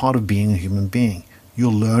that's part of being a human being. You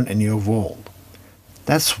learn and you evolve.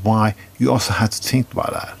 That's why you also have to think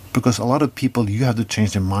about that. Because a lot of people you have to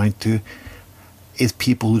change their mind to is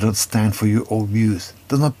people who don't stand for your old views.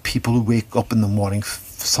 They're not people who wake up in the morning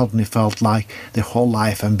suddenly felt like their whole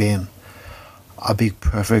life have been a big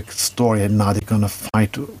perfect story and now they're gonna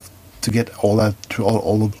fight to get all that to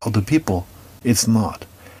all of other people. It's not.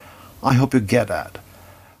 I hope you get that.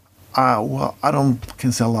 Well, I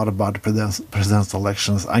can say a lot about the presidential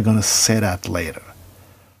elections. I'm gonna say that later.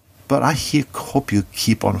 But I hope you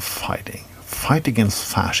keep on fighting. Fight against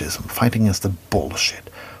fascism. Fight against the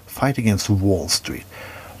bullshit. Fight against Wall Street.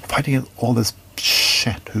 Fight against all this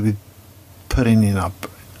shit who we putting it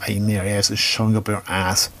up in their ears and showing up your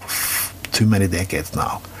ass for too many decades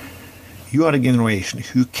now. You are the generation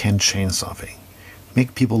who can change something.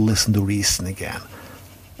 Make people listen to reason again.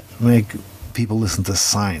 Make people listen to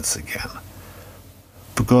science again.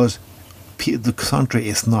 Because the country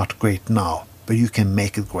is not great now, but you can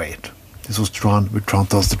make it great. This was Tron, where Tron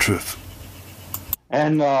tells the truth.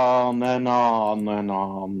 And on and on and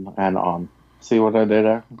on and on. See what I did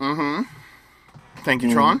there? Mm-hmm. Thank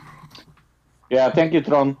you, Tron. Yeah, thank you,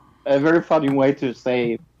 Tron. A very funny way to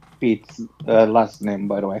say Pete's last name,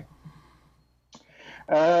 by the way.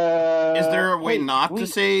 Is there a way to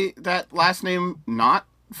say that last name not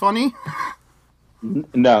funny?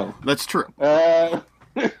 No. That's true. Hey,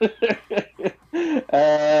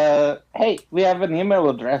 we have an email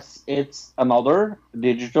address. It's another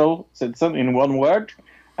digital citizen in one word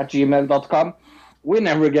at gmail.com. We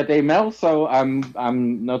never get email, so I'm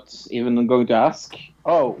not even going to ask.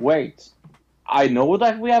 Oh, wait. I know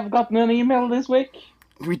that we have gotten an email this week.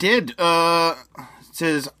 We did. It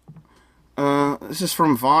says, this is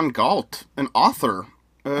from Von Galt, an author.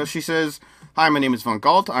 She says, "Hi, my name is Von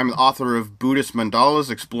Galt. I'm the author of Buddhist Mandalas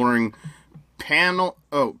Exploring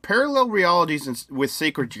Parallel Realities with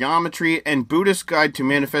Sacred Geometry and Buddhist Guide to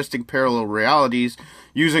Manifesting Parallel Realities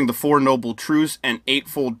Using the Four Noble Truths and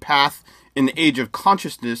Eightfold Path in the Age of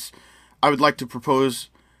Consciousness. I would like to propose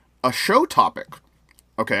a show topic."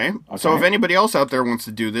 Okay. So if anybody else out there wants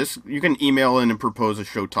to do this, you can email in and propose a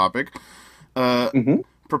show topic.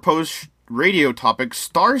 Propose radio topic,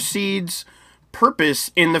 Starseeds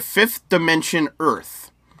Purpose in the Fifth Dimension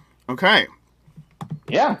Earth. Okay.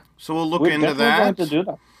 Yeah. So we'll look into that. Going to do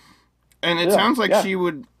that. And it sounds like she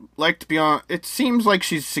would like to be on... It seems like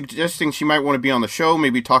she's suggesting she might want to be on the show,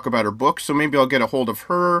 maybe talk about her book, so maybe I'll get a hold of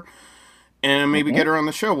her and maybe get her on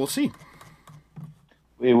the show. We'll see.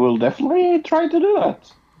 We will definitely try to do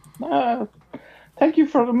that. Thank you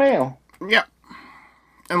for the mail. Yeah.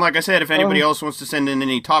 And like I said, if anybody else wants to send in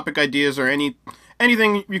any topic ideas or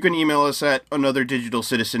anything, you can email us at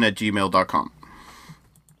anotherdigitalcitizen@gmail.com.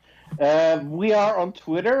 We are on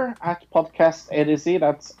Twitter at PodcastADC.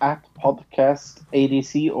 That's at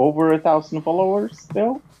PodcastADC. Over 1,000 followers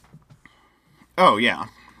still. Oh, yeah.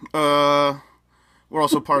 We're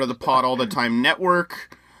also part of the Pod All the Time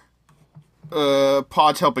Network.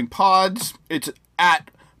 Pods Helping Pods. It's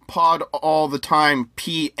at Pod All the Time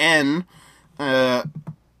PN.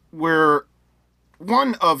 We're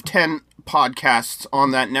one of 10 podcasts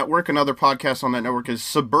on that network. Another podcast on that network is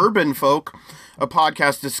Suburban Folk, a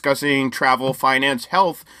podcast discussing travel, finance,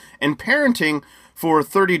 health, and parenting for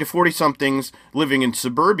 30 to 40-somethings living in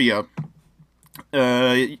suburbia.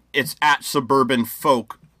 It's at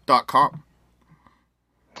suburbanfolk.com.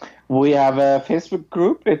 We have a Facebook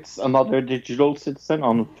group. It's Another Digital Citizen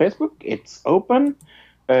on Facebook. It's open.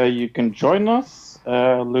 You can join us.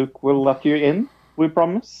 Luke will let you in, we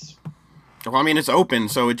promise. Well, I mean, it's open,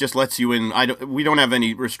 so it just lets you in. We don't have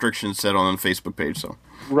any restrictions set on the Facebook page, so.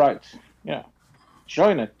 Right. Yeah.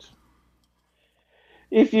 Join it.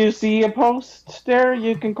 If you see a post there,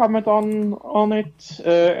 you can comment on it,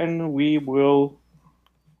 and we will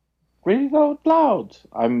read it out loud.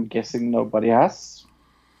 I'm guessing nobody has.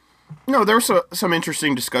 No, there was some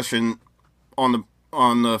interesting discussion on the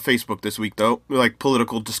Facebook this week, though, like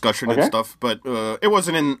political discussion and stuff. But it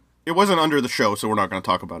wasn't under the show, so we're not going to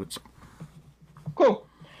talk about it. So. Cool.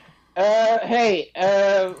 Hey,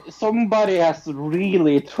 somebody has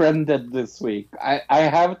really trended this week. I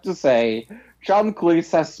have to say, John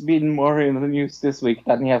Cleese has been more in the news this week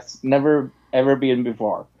than he has never ever been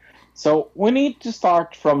before. So we need to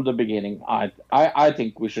start from the beginning. I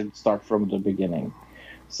think we should start from the beginning.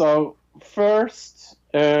 So first,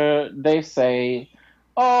 they say,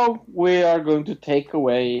 "Oh, we are going to take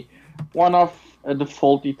away one of the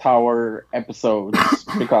Fawlty Tower episodes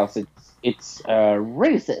because it's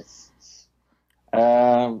racist."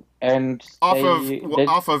 And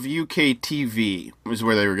off of UK TV is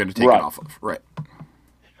where they were going to take it off of, right?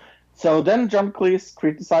 So then John Cleese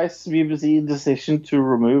criticized BBC's decision to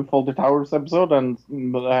remove Fawlty Towers episode, and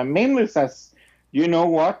mainly says, "You know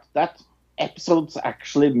what? That episode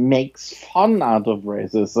actually makes fun out of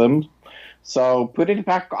racism, so put it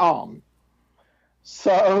back on."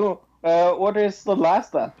 So, what is the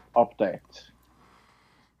last update?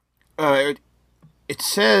 It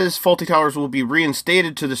says Fawlty Towers will be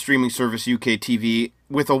reinstated to the streaming service UK TV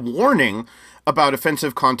with a warning about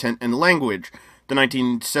offensive content and language. The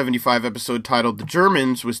 1975 episode titled "The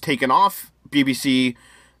Germans" was taken off BBC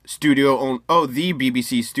the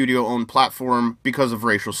BBC studio-owned platform because of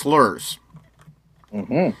racial slurs.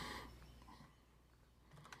 Mm-hmm.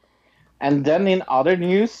 And then in other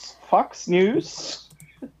news, Fox News,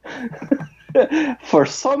 for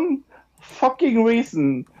some fucking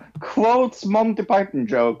reason, quotes Monty Python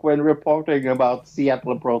joke when reporting about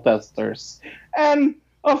Seattle protesters. And,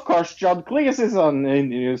 of course, John Cleese is in the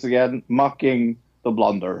news again, mocking the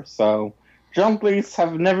blunder. So, John Cleese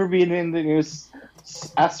have never been in the news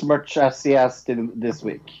as much as he has this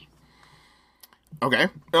week. Okay.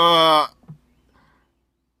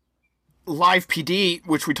 Live PD,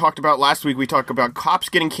 which we talked about last week, we talked about Cops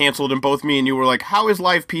getting canceled, and both me and you were like, how is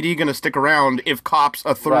Live PD going to stick around if Cops,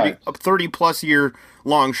 a 30-plus year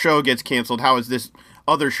long show, gets canceled? How is this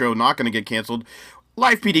other show not going to get canceled?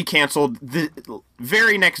 Live PD canceled the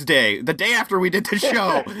very next day, the day after we did the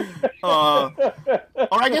show. Or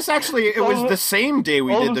I guess actually it was the same day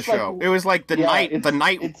we did the show. It was like the night of.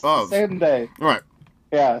 The same day. Right.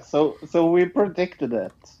 Yeah, so we predicted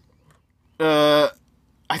it.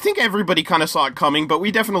 I think everybody kind of saw it coming, but we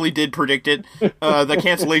definitely did predict it. The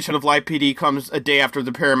cancellation of Live PD comes a day after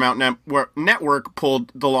the Paramount Network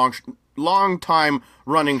pulled the long time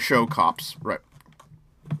running show Cops. Right.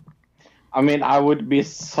 I mean, I would be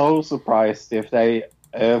so surprised if they,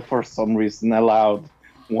 for some reason, allowed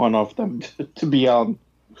one of them to be on.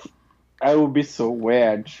 I would be so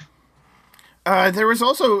weird. There was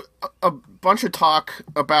also a bunch of talk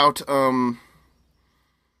about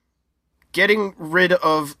getting rid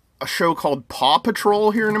of a show called Paw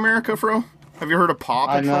Patrol here in America, Fro. Have you heard of Paw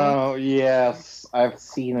Patrol? I know, yes. I've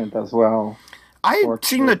seen it as well. I've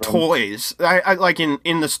seen the toys. I like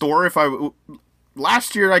in the store.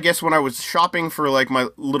 Last year, I guess, when I was shopping for like my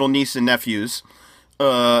little niece and nephews,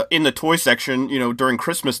 in the toy section, during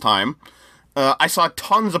Christmas time, I saw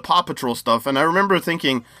tons of Paw Patrol stuff, and I remember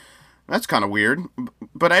thinking, that's kind of weird,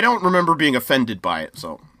 but I don't remember being offended by it.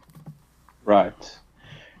 So, right.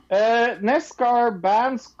 NASCAR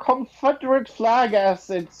bans Confederate flag as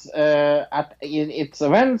its at its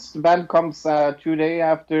events. The ban comes 2 days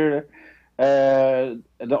after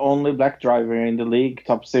the only black driver in the league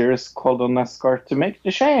top series called on NASCAR to make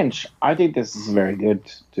the change. I think this is very good,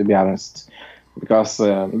 to be honest, because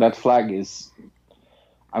that flag is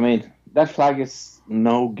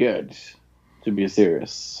no good, to be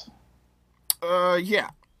serious. Yeah,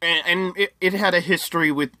 and it had a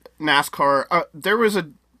history with NASCAR. There was a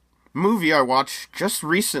movie I watched just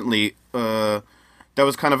recently that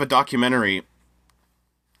was kind of a documentary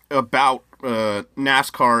about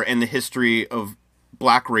NASCAR and the history of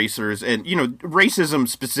black racers and, you know, racism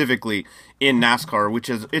specifically in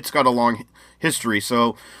NASCAR, it's got a long history.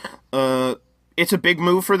 So, it's a big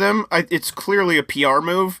move for them. It's clearly a PR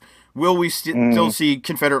move. Will we still see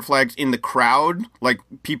Confederate flags in the crowd, like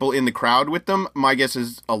people in the crowd with them? My guess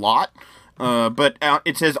is a lot. But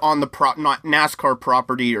it says on the not NASCAR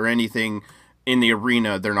property or anything in the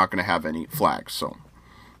arena, they're not going to have any flags. So,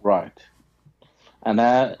 right. And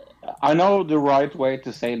I know the right way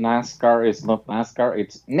to say NASCAR is not NASCAR;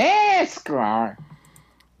 it's NASCAR.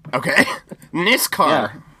 Okay,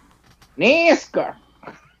 NASCAR. Yeah. NASCAR.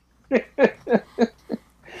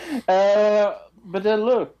 But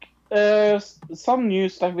look, some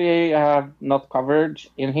news that we have not covered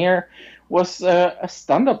in here was a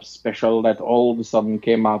stand-up special that all of a sudden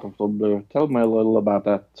came out of the blue. Tell me a little about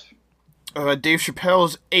that. Dave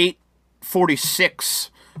Chappelle's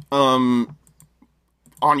 846 on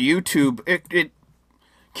YouTube. It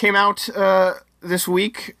came out this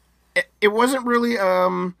week. It wasn't really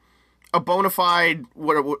a bona fide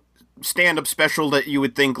stand-up special that you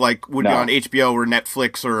would think like would be on HBO or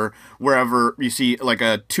Netflix or wherever you see like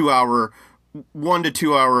a 1 to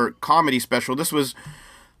 2 hour comedy special. This was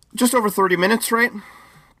just over 30 minutes, right?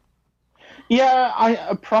 Yeah,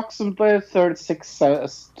 approximately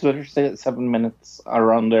 37 minutes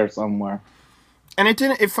around there somewhere. And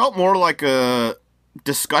it felt more like a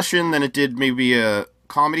discussion than it did maybe a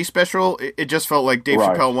comedy special. It just felt like Dave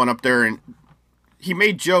Chappelle went up there and he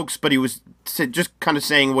made jokes, but he was just kind of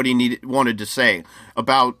saying what he wanted to say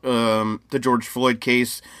about the George Floyd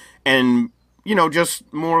case and, you know,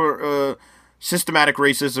 just more systematic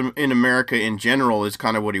racism in America in general is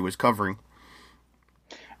kind of what he was covering.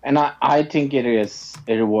 And I think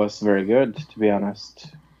it was very good, to be honest.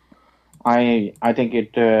 I think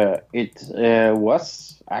it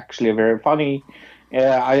was actually very funny.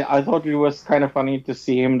 I thought it was kind of funny to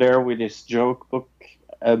see him there with his joke book,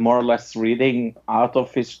 more or less reading out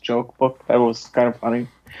of his joke book. That was kind of funny.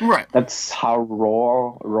 Right. That's how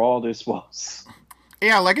raw this was.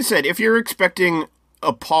 Yeah, like I said, if you're expecting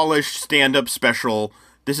a polished stand-up special,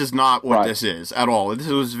 this is not what this is at all. This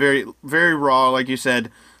was very, very raw, like you said.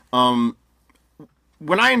 When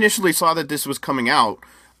I initially saw that this was coming out,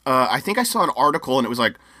 I think I saw an article and it was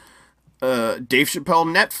like, Dave Chappelle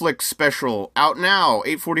Netflix special out now,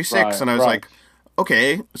 846. And I was like,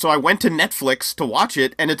 okay. So I went to Netflix to watch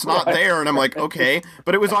it and it's not there. And I'm like, okay.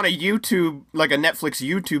 But it was on a YouTube, like a Netflix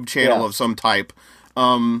YouTube channel of some type.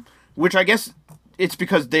 Which I guess it's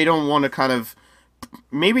because they don't want to kind of,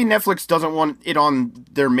 maybe Netflix doesn't want it on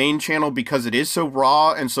their main channel because it is so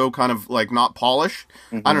raw and so kind of like not polished.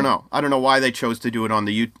 Mm-hmm. I don't know. I don't know why they chose to do it on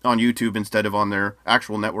YouTube instead of on their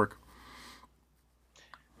actual network.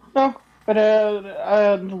 No, but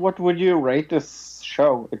what would you rate this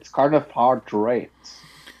show? It's kind of hard to rate.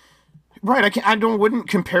 Right. Wouldn't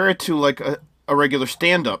compare it to like a regular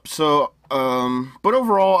stand-up. So, but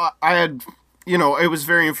overall, I had, you know, it was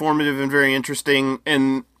very informative and very interesting.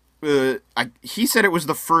 And he said it was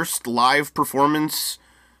the first live performance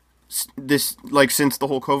since the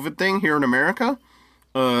whole COVID thing here in America.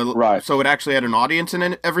 Right. So it actually had an audience in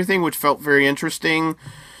it, everything, which felt very interesting.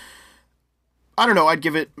 I don't know. I'd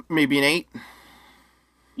give it maybe an 8.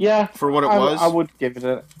 Yeah, for what it was. I would give it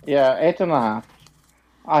 8.5.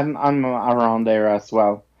 I'm around there as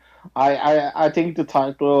well. I think the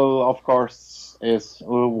title, of course, is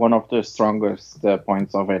one of the strongest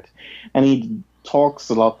points of it, and he talks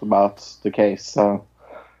a lot about the case. So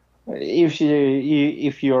if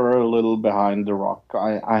you're a little behind the rock,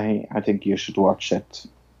 I think you should watch it.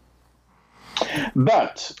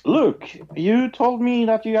 But Luke, you told me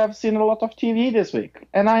that you have seen a lot of TV this week,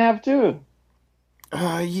 and I have too.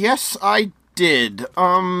 Yes, I did.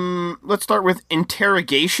 Let's start with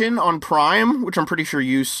Interrogation on Prime, which I'm pretty sure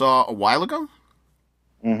you saw a while ago.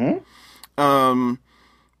 Mm-hmm.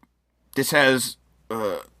 This has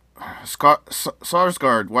Scott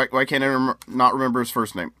Sarsgaard. Why can't I not remember his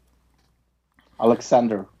first name?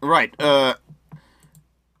 Alexander. Right.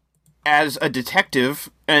 As a detective,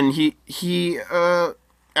 and he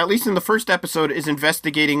at least in the first episode is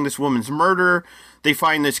investigating this woman's murder. They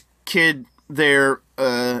find this kid there,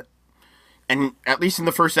 and at least in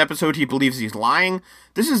the first episode, he believes he's lying.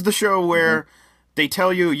 This is the show where they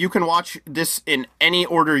tell you can watch this in any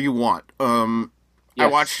order you want. Yes. I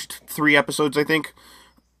watched 3 episodes, I think.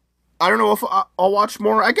 I don't know if I'll watch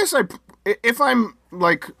more. I guess if I'm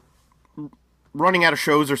like running out of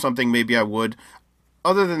shows or something, maybe I would.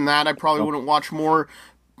 Other than that, I probably wouldn't watch more.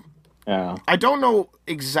 Yeah. I don't know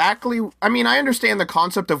exactly. I mean, I understand the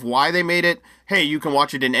concept of why they made it. Hey, you can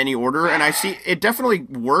watch it in any order, and I see it definitely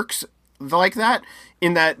works like that.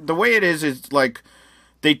 In that the way it is like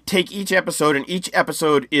they take each episode, and each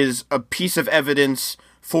episode is a piece of evidence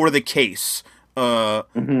for the case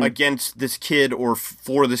against this kid or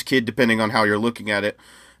for this kid, depending on how you're looking at it.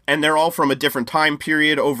 And they're all from a different time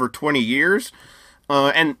period over 20 years.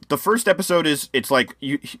 And the first episode it's like,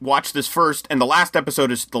 you watch this first, and the last episode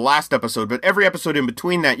is the last episode. But every episode in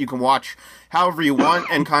between that, you can watch however you want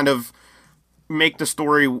and kind of make the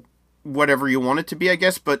story whatever you want it to be, I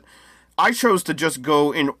guess. But I chose to just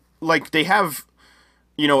go in, like, they have,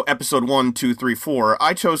 episode 1, 2, 3, 4.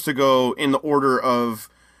 I chose to go in the order of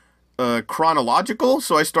chronological,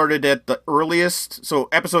 so I started at the earliest, so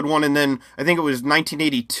episode 1, and then I think it was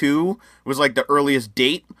 1982 was like the earliest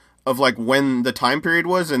date of like when the time period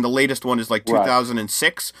was, and the latest one is like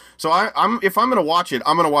 2006. Right. So if I'm gonna watch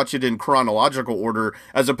it in chronological order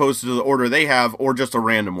as opposed to the order they have, or just a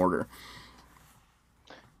random order.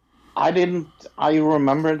 I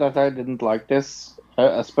remember that I didn't like this,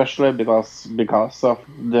 especially because of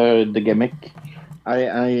the gimmick.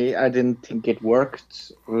 I didn't think it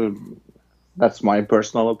worked. That's my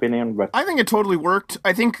personal opinion, but I think it totally worked.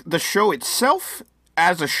 I think the show itself,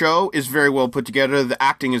 as a show, is very well put together. The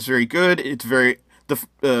acting is very good. It's very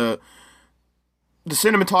the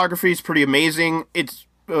cinematography is pretty amazing. It's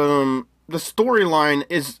the storyline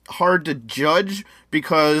is hard to judge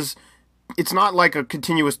because it's not like a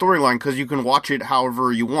continuous storyline because you can watch it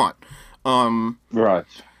however you want. Right.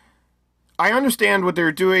 I understand what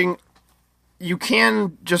they're doing. You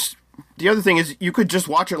can just... The other thing is, you could just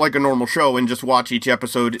watch it like a normal show and just watch each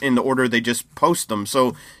episode in the order they just post them.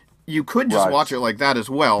 So you could just watch it like that as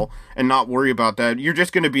well and not worry about that. You're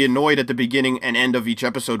just going to be annoyed at the beginning and end of each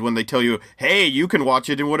episode when they tell you, hey, you can watch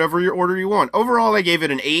it in whatever your order you want. Overall, I gave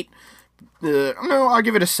it an 8. No, I'll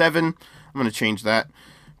give it a 7. I'm going to change that.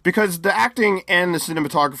 Because the acting and the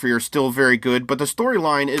cinematography are still very good, but the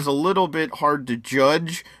storyline is a little bit hard to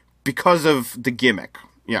judge because of the gimmick.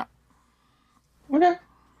 Yeah. Okay.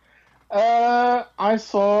 I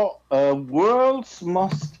saw World's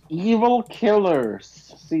Most Evil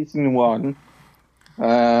Killers, Season 1.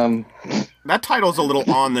 That title's a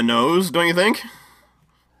little on the nose, don't you think?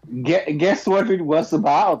 Guess what it was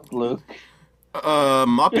about, Luke?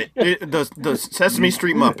 Muppet. The Sesame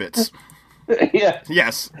Street Muppets. Yeah.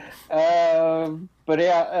 Yes. But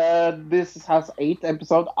yeah, this has 8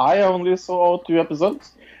 episodes. I only saw 2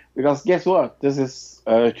 episodes. Because guess what? This is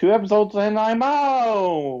 2 episodes and I'm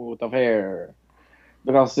out of here.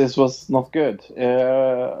 Because this was not good.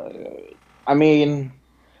 I mean,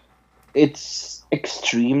 it's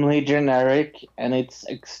extremely generic and it's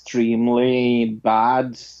extremely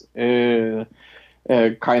bad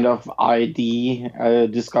kind of ID,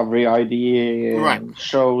 Discovery ID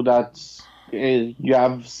show that you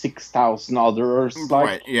have 6,000 others.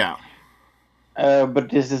 Right, yeah. But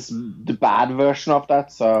this is the bad version of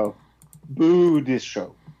that, so boo this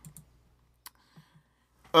show.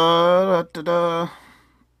 The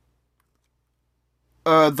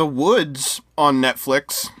Woods on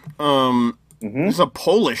Netflix. It's a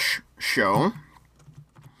Polish show.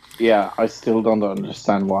 Yeah, I still don't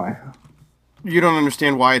understand why. You don't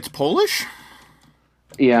understand why it's Polish?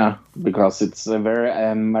 Yeah, because it's a very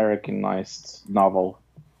Americanized novel.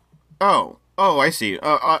 Oh, I see.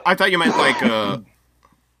 I thought you meant like...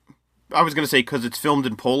 I was going to say because it's filmed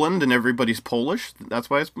in Poland and everybody's Polish. That's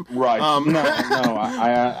why it's... Right. No,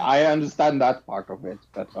 I understand that part of it,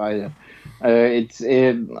 but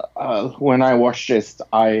when I watched this,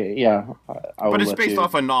 But it's based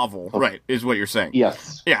off a novel, right, is what you're saying.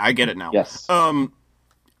 Yes. Yeah, I get it now. Yes.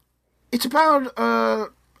 It's about a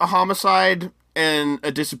homicide and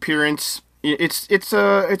a disappearance. It's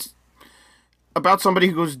about somebody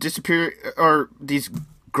who goes disappear, or these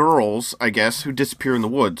girls, I guess, who disappear in the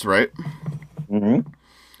woods, right? Mm-hmm.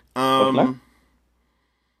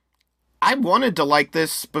 I wanted to like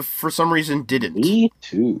this, but for some reason didn't. Me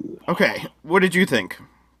too. Okay, what did you think?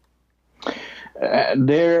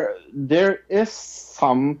 There is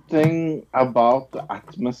something about the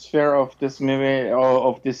atmosphere of this movie,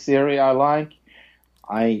 of this series I like.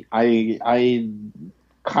 I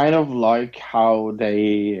kind of like how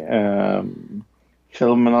they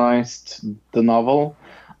filmanized the novel.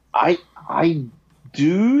 I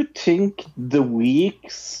do think the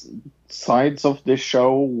weak sides of the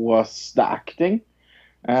show was the acting,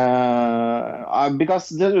 because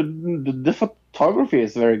the photography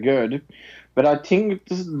is very good, but I think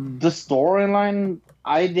the storyline,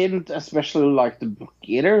 I didn't especially like the book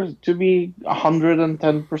either, to be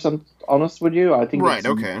 110% honest with you. I think right,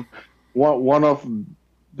 okay. One of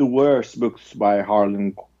the worst books by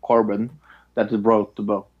Harlan Coben that wrote the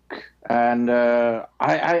book. And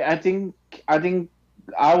I think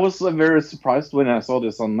I was very surprised when I saw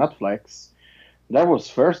this on Netflix, That was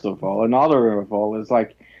first of all. Another of all is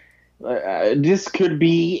like this could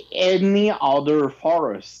be any other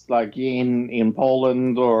forest, like in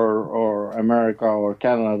Poland or America or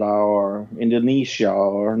Canada or Indonesia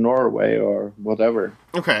or Norway or whatever.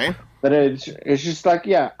 Okay. But it's just like,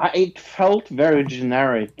 yeah, it felt very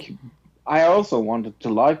generic. I also wanted to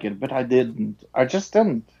like it, but I didn't. I just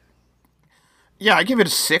didn't. Yeah, I give it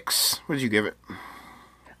a 6. What did you give it?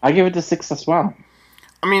 I give it a 6 as well.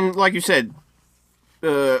 I mean, like you said,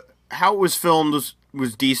 how it was filmed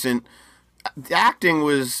was decent. The acting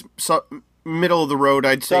was middle of the road,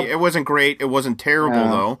 I'd say. It wasn't great. It wasn't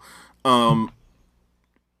terrible, though.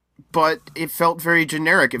 But it felt very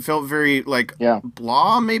generic. It felt very, like,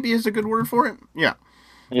 blah, maybe is a good word for it. Yeah.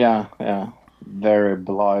 Yeah. Very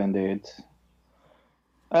blah indeed.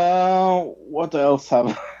 What else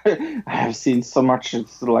have I have seen so much?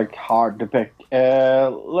 It's like hard to pick.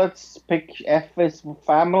 Let's pick F is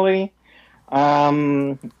Family.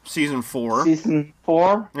 Season 4. Season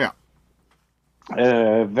 4. Yeah.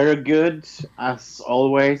 Very good as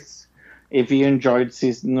always. If you enjoyed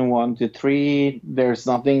season 1 to 3, there's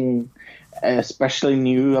nothing especially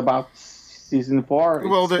new about season 4.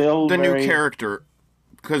 Well, the new character.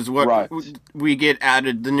 Because what we get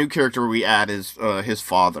added, the new character we add is his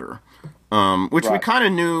father, which we kind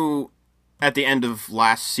of knew at the end of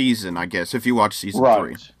last season, I guess, if you watch season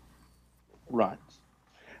 3. Right.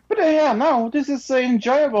 But no, this is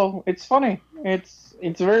enjoyable. It's funny. It's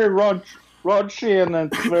very raunchy and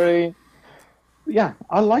it's very... Yeah,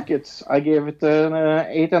 I like it. I gave it an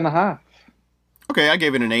 8.5. Okay, I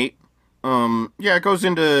gave it an 8. Yeah, it goes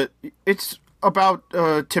into... It's about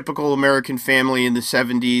a typical American family in the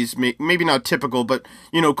 70s. Maybe not typical, but,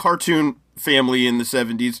 cartoon family in the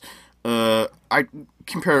 70s. I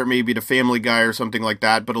compare it maybe to Family Guy or something like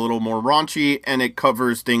that, but a little more raunchy, and it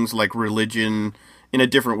covers things like religion in a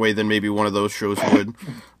different way than maybe one of those shows would.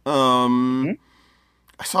 I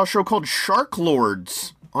saw a show called Shark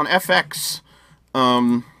Lords on FX.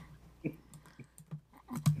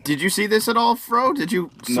 Did you see this at all, Fro? Did you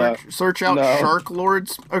search out Shark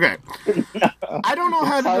Lords? Okay. I don't know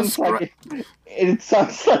how to describe... It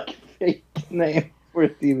sounds like a fake name for a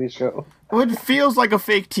TV show. Well, it feels like a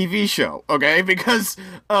fake TV show, okay? Because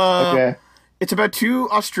it's about 2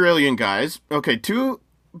 Australian guys. Okay, 2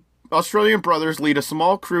 Australian brothers lead a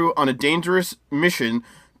small crew on a dangerous mission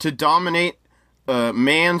to dominate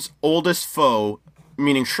man's oldest foe,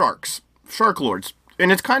 meaning sharks. Shark Lords.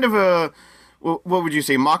 And it's kind of a... What would you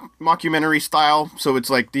say, mockumentary style? So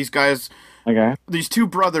it's like these guys, these 2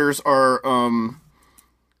 brothers are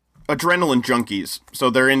adrenaline junkies.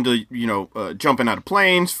 So they're into, jumping out of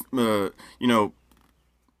planes, whatever,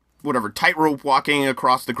 tightrope walking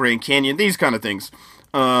across the Grand Canyon, these kind of things.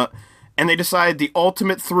 And they decide the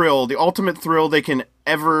ultimate thrill they can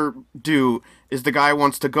ever do is the guy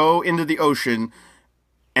wants to go into the ocean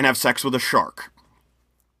and have sex with a shark.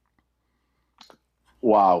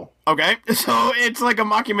 Wow. Okay, so it's like a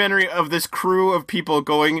mockumentary of this crew of people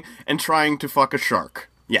going and trying to fuck a shark.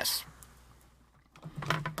 Yes.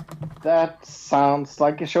 That sounds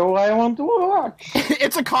like a show I want to watch.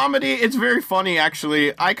 It's a comedy. It's very funny,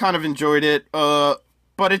 actually. I kind of enjoyed it, but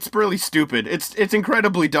it's really stupid. It's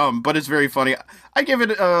incredibly dumb, but it's very funny. I give it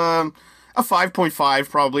a 5.5,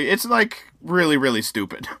 probably. It's, like, really, really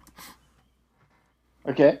stupid.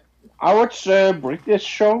 Okay. I watched a British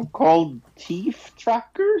show called Thief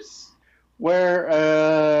Trackers,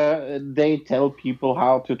 where they tell people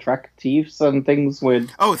how to track thieves and things with...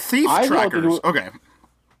 Oh, Thief Trackers. Okay.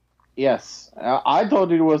 Yes. I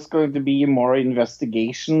thought it was going to be more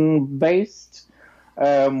investigation-based.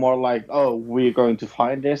 More like, we're going to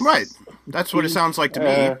find this. Right. That's what it sounds like to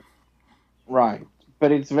me. Right.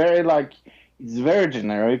 But it's very, it's very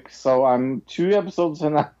generic, so I'm 2 episodes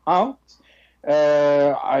and a half.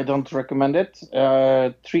 I don't recommend it.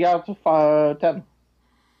 3 out of 10.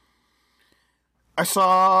 I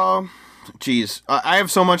saw... Jeez. I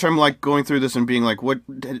have so much I'm going through this and being like, what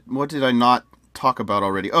did I not talk about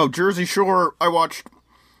already? Oh, Jersey Shore. I watched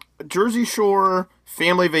Jersey Shore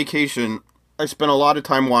Family Vacation. I spent a lot of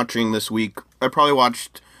time watching this week. I probably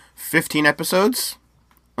watched 15 episodes.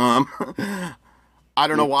 I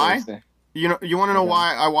don't know why. You want to know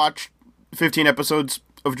why I watched 15 episodes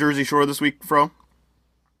of Jersey Shore this week, Fro?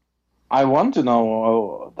 I want to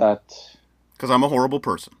know that. Because I'm a horrible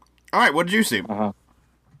person. All right, what did you see?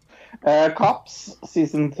 Cops,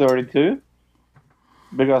 season 32.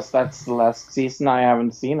 Because that's the last season I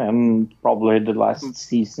haven't seen, and probably the last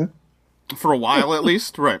season. For a while, at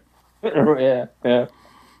least? Right. Yeah.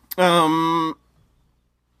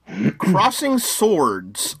 Crossing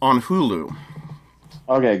Swords on Hulu.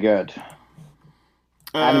 Okay, good.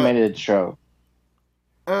 Animated show.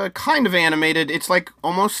 kind of animated. It's like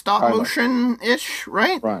almost stop Kind of. motion-ish,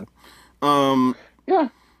 right? Right. Um, Yeah.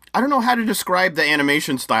 I don't know how to describe the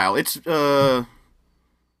animation style. It's I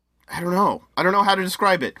don't know. I don't know how to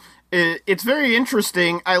describe it. It's very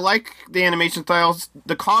interesting. I like the animation styles.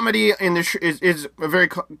 The comedy in this is a very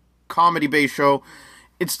comedy-based show.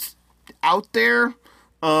 It's out there.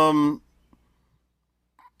 I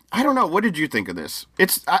don't know. What did you think of this?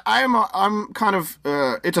 I'm kind of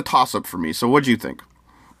it's a toss-up for me. So what do you think?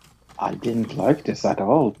 I didn't like this at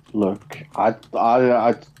all. Look, I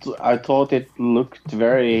thought it looked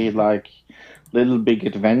very like Little Big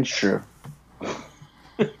Adventure,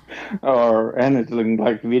 or anything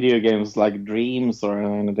like video games like Dreams or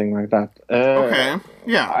anything like that. Okay.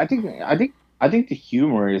 Yeah. I think the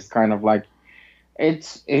humor is kind of like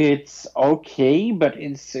it's okay, but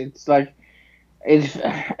it's like it's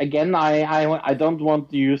again. I don't want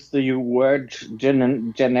to use the word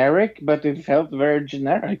generic, but it felt very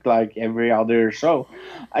generic, like every other show.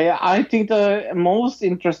 I think the most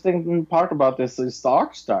interesting part about this is the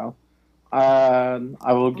art style.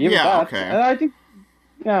 I will give it that, okay. and I think,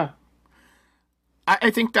 yeah. I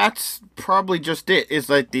think that's probably just it. Is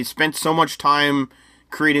like they spent so much time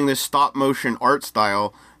creating this stop motion art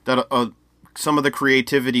style that some of the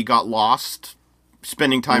creativity got lost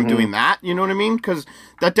spending time doing that. You know what I mean? Because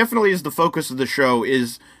that definitely is the focus of the show.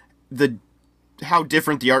 Is how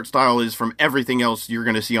different the art style is from everything else you're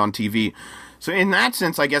going to see on TV. So in that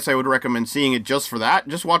sense, I guess I would recommend seeing it just for that.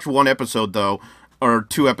 Just watch one episode though, or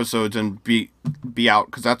 2 episodes, and be out,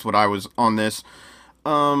 because that's what I was on this.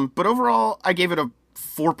 But overall, I gave it a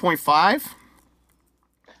 4.5.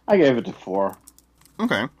 I gave it a 4.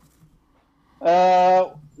 Okay.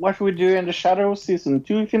 What we do in the Shadows season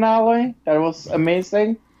 2 finale? That was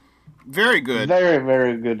amazing. Very good. Very,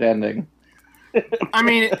 very good ending. I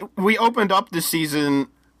mean, we opened up this season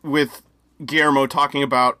with Guillermo talking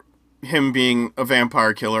about him being a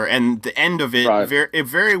vampire killer, and the end of it, Right. it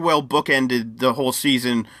very well bookended the whole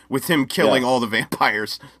season with him killing Yes. all the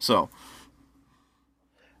vampires. So,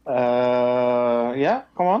 Yeah,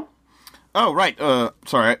 come on. oh right,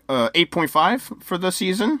 sorry, 8.5 for the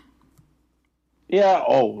season. Yeah,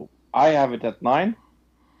 I have it at 9.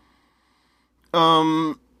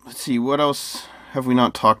 Let's see, what else have we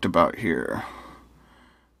not talked about here?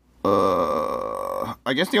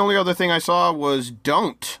 I guess the only other thing I saw was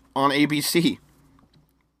Don't on ABC.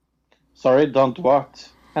 Sorry, don't what?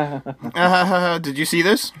 Did you see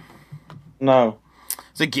this? No.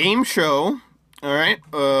 It's a game show. All right.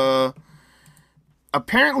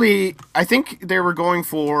 Apparently, I think they were going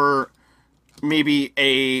for maybe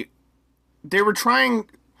they were trying.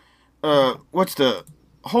 What's the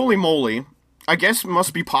Holy Moly? I guess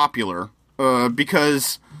must be popular.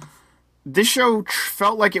 Because this show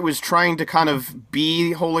felt like it was trying to kind of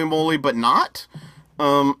be Holy Moly, but not.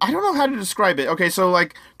 I don't know how to describe it. Okay, so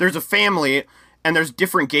like there's a family and there's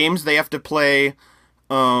different games they have to play.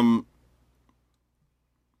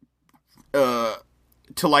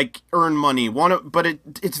 To like earn money. But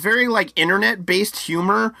it's very like internet based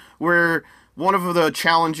humor, where one of the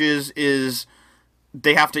challenges is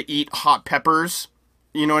they have to eat hot peppers.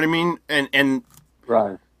 You know what I mean? And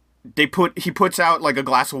Right. he puts out like a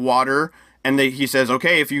glass of water, and he says,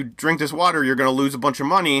 okay, if you drink this water, you're gonna lose a bunch of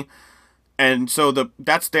money. And so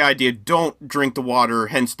that's the idea. Don't drink the water,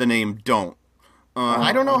 hence the name Don't.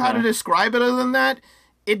 I don't know how to describe it other than that.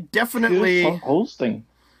 It definitely. Who's hosting?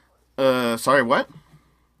 Sorry, what?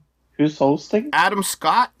 Who's hosting? Adam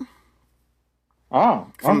Scott. Oh,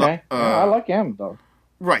 From okay. the, Yeah, I like him, though.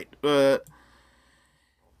 Right.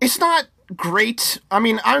 It's not great. I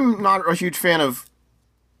mean, I'm not a huge fan of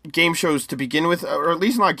game shows to begin with, or at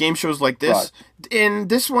least not game shows like this. Right. In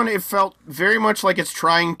this one, it felt very much like it's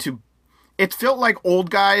trying to. It felt like old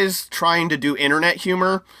guys trying to do internet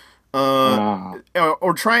humor, or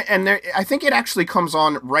try. And I think it actually comes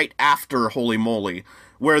on right after Holy Moly,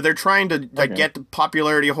 where they're trying to get the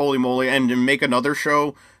popularity of Holy Moly and to make another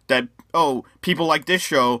show that people like this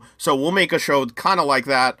show, so we'll make a show kind of like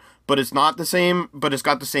that. But it's not the same, but it's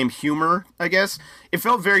got the same humor, I guess. It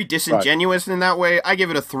felt very disingenuous in that way. I give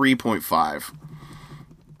it a 3.5.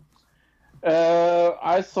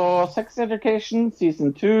 I saw Sex Education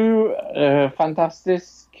Season 2, fantastic,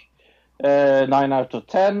 9 out of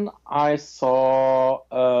 10. I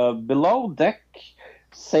saw Below Deck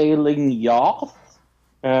Sailing Yacht,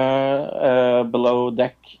 Below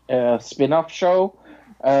Deck spin-off show.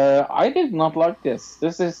 I did not like this.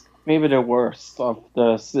 This is maybe the worst of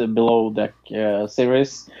the Below Deck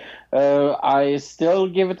series. I still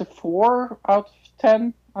give it a 4 out of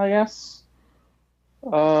 10, I guess.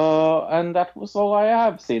 And that was all I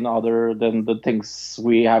have seen other than the things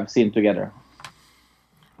we have seen together.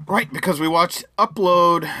 Right, because we watched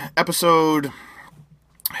Upload episode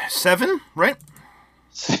 7, right?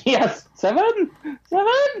 Yes, 7?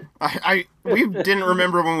 We didn't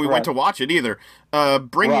remember when we went to watch it either.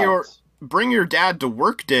 Bring your dad to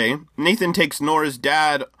work day. Nathan takes Nora's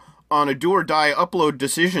dad on a do or die Upload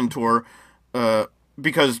decision tour,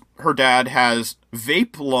 because her dad has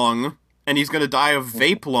vape lung, and he's going to die of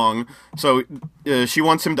vape lung. So she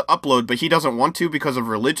wants him to upload, but he doesn't want to because of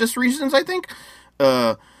religious reasons, I think.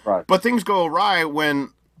 Right. But things go awry when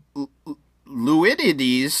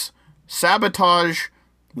Luidides sabotage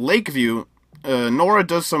Lakeview. Nora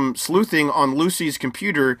does some sleuthing on Lucy's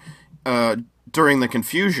computer during the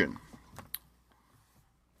confusion.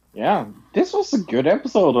 Yeah, this was a good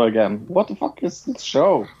episode again. What the fuck is this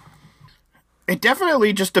show? It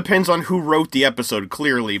definitely just depends on who wrote the episode,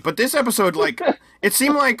 clearly. But this episode, like, it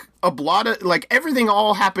seemed like a lot of, like, everything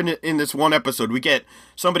all happened in this one episode. We get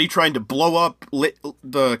somebody trying to blow up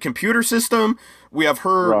the computer system. We have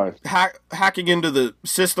her hacking into the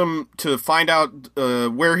system to find out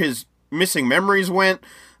where his missing memories went.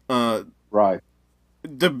 Right.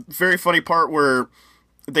 The very funny part where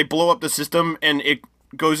they blow up the system and it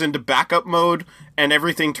goes into backup mode and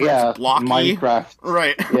everything turns blocky. Minecraft.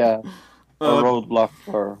 Right. Yeah. A roadblock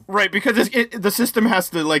for... Right, because the system has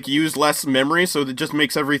to, like, use less memory, so it just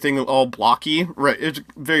makes everything all blocky. Right, it's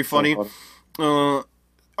very funny. So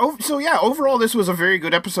overall, this was a very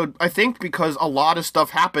good episode, I think, because a lot of stuff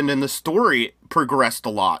happened and the story progressed a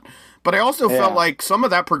lot. But I also felt like some of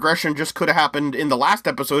that progression just could have happened in the last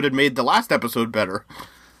episode and made the last episode better.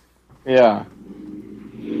 Yeah.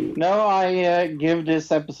 No, I give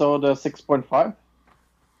this episode a 6.5.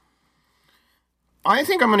 I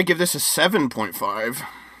think I'm going to give this a 7.5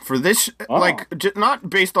 for this,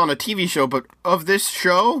 not based on a TV show, but of this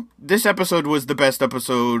show, this episode was the best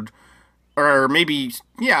episode, or maybe,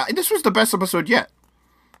 this was the best episode yet.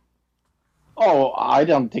 Oh, I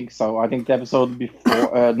don't think so. I think the episode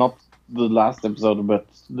before, not the last episode, but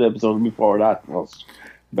the episode before that was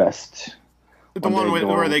best. The one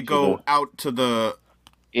where they go out to the...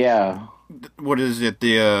 Yeah. What is it?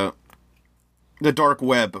 The dark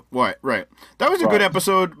web. Right. That was a good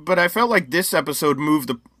episode, but I felt like this episode moved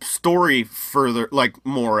the story further, like,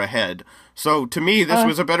 more ahead. So, to me, this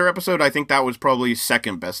was a better episode. I think that was probably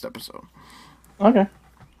second best episode. Okay.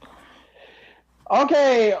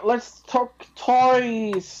 Okay, let's talk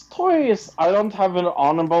toys. Toys. I don't have an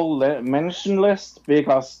honorable mention list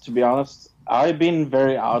because, to be honest, I've been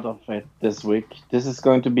very out of it this week. This is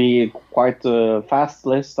going to be quite a fast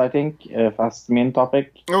list, I think. A fast main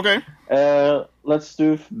topic. Okay. Let's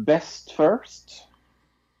do best first.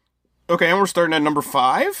 Okay, and we're starting at number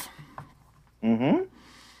 5.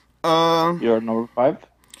 Mm-hmm. You're number 5.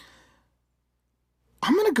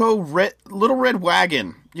 I'm gonna go Little Red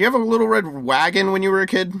Wagon. Do you have a Little Red Wagon when you were a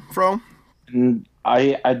kid, Fro?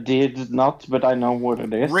 I did not, but I know what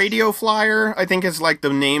it is. Radio Flyer, I think, is like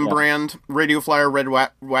the name brand. Radio Flyer Red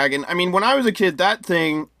Wagon. I mean, when I was a kid, that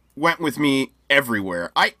thing went with me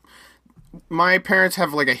everywhere. My parents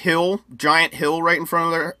have like a giant hill right in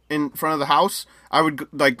front of the house. I would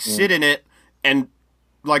sit in it and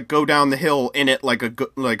like go down the hill in it not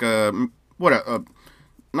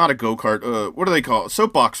a go-kart. What do they call it?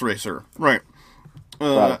 Soapbox racer, right?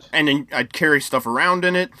 Right. And then I'd carry stuff around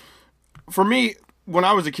in it. For me, when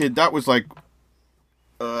I was a kid, that was like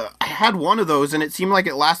I had one of those, and it seemed like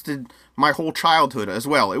it lasted my whole childhood as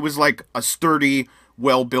well. It was like a sturdy,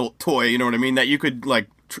 well-built toy. You know what I mean? That you could like.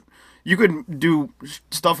 You could do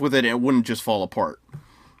stuff with it and it wouldn't just fall apart.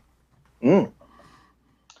 That's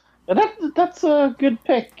a good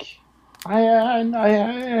pick. I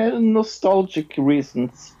nostalgic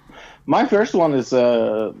reasons. My first one is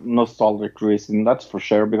a nostalgic reason, that's for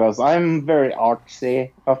sure, because I'm very artsy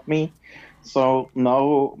of me. So,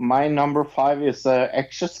 no, my number 5 is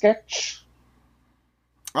Etch-a-Sketch.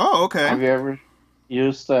 Oh, okay. Have you ever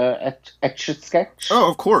used Etch-a-Sketch? Oh,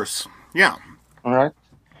 of course. Yeah. All right.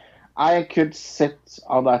 I could sit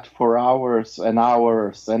on that for hours and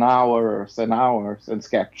hours and hours and hours and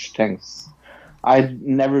sketch things. I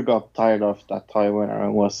never got tired of that toy when I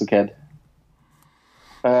was a kid.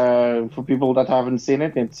 For people that haven't seen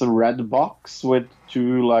it, it's a red box with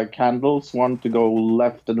 2 like handles, one to go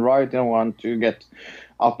left and right and one to get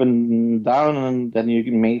up and down, and then you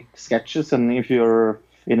can make sketches, and if you're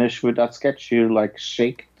finished with that sketch, you like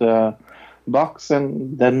shake the box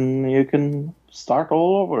and then you can start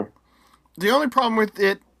all over. The only problem with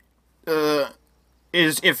it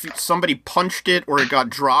is if somebody punched it or it got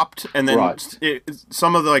dropped, and then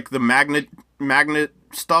some of the magnet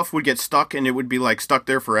stuff would get stuck, and it would be like stuck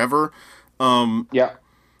there forever.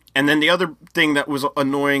 And then the other thing that was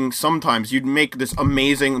annoying sometimes, you'd make this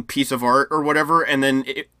amazing piece of art or whatever, and then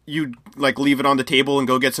you'd like leave it on the table and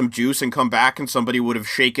go get some juice and come back, and somebody would have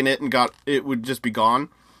shaken it and it would just be gone.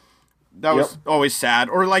 That was always sad.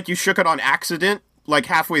 Or like you shook it on accident, like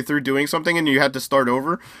halfway through doing something, and you had to start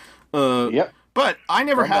over. But I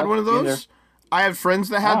never had one of those. Either. I have friends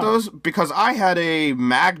that had those because I had a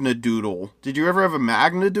Magnadoodle. Did you ever have a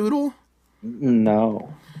Magnadoodle?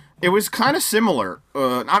 No. It was kind of similar.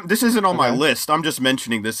 This isn't on my list. I'm just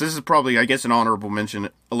mentioning this. This is probably, I guess, an honorable mention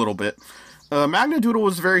a little bit. Magnadoodle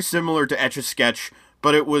was very similar to Etch-a-Sketch,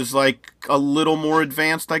 but it was like a little more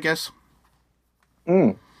advanced, I guess.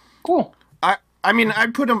 Cool. I mean,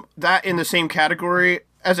 I'd put that in the same category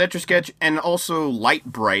as Etch-a-Sketch, and also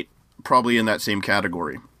Light-Bright probably in that same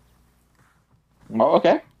category. Oh,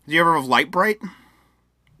 okay. Did you ever have Light-Bright?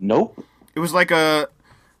 Nope. It was like a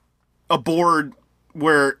board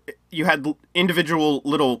where you had individual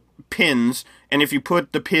little pins, and if you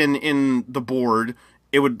put the pin in the board,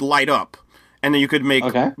 it would light up, and then you could make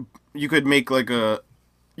you could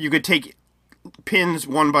take pins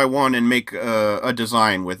one by one and make a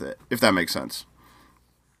design with it, if that makes sense.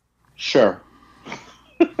 Sure.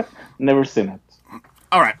 Never seen it.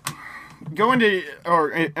 All right,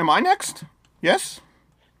 am I next? Yes.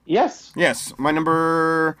 Yes. My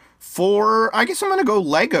number 4. I guess I'm gonna go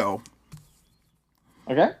Lego.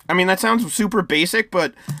 Okay. I mean, that sounds super basic,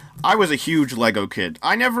 but I was a huge Lego kid.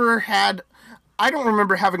 I don't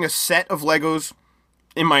remember having a set of Legos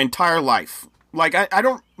in my entire life. Like, I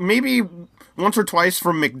don't, maybe once or twice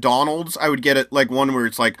from McDonald's, I would get it, like, one where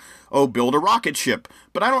it's like, oh, build a rocket ship.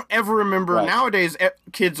 But I don't ever remember, nowadays,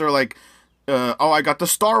 kids are like, I got the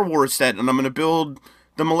Star Wars set, and I'm going to build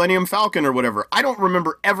the Millennium Falcon or whatever. I don't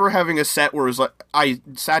remember ever having a set where it was like, I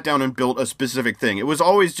sat down and built a specific thing. It was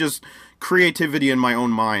always just creativity in my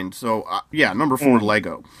own mind. So, number 4,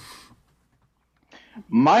 Lego.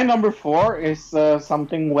 My number 4 is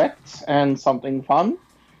something wet and something fun.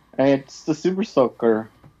 It's the Super Soaker.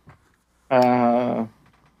 I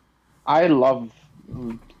love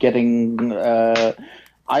getting...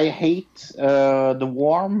 I hate the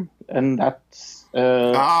warm, and that's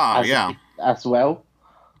as well.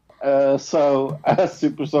 So a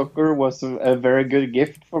Super Soaker was a very good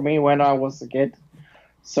gift for me when I was a kid.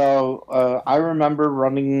 So I remember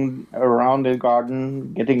running around the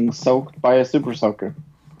garden getting soaked by a Super Soaker.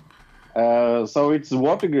 So it's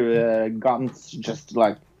water guns, just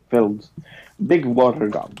like filled big water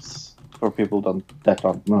guns for people that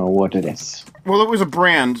don't know what it is. Well, it was a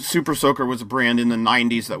brand. Super Soaker was a brand in the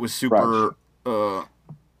 90s that was super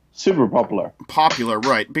super popular. Popular,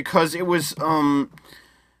 right? Because it was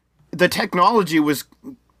the technology was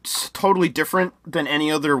totally different than any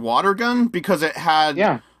other water gun because it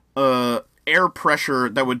had air pressure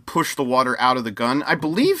that would push the water out of the gun. I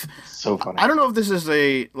believe. So funny. I don't know if this is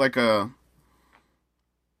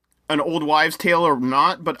an old wives' tale or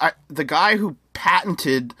not, but the guy who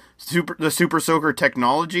patented the Super Soaker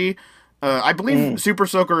technology, I believe Super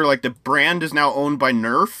Soaker, like the brand, is now owned by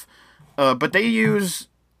Nerf, but they use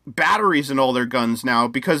batteries in all their guns now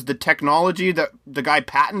because the technology that the guy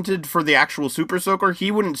patented for the actual Super Soaker, he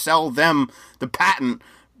wouldn't sell them the patent,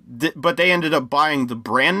 but they ended up buying the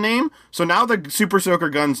brand name. So now the Super Soaker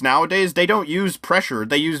guns nowadays, they don't use pressure,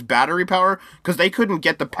 they use battery power because they couldn't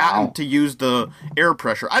get the patent to use the air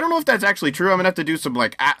pressure. I don't know if that's actually true. I'm gonna have to do some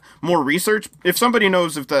more research. If somebody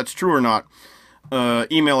knows if that's true or not,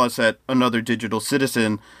 email us at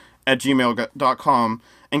anotherdigitalcitizen@gmail.com.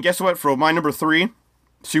 And guess what, Fro? My number 3,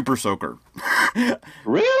 Super Soaker.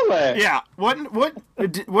 Really? Yeah. What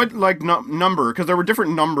like number? Because there were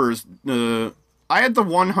different numbers. I had the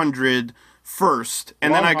 100 first,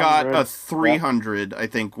 and then I got a 300. I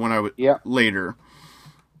think when I was later.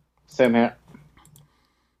 Same here.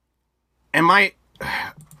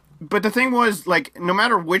 But the thing was, like, no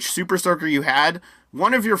matter which Super Soaker you had,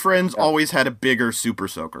 one of your friends always had a bigger Super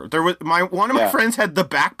Soaker. One of my friends had the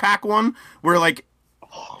backpack one, where like.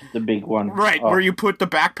 The big one. Right, where you put the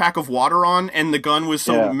backpack of water on, and the gun was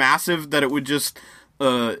so massive that it would just...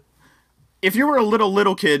 if you were a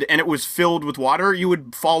little kid and it was filled with water, you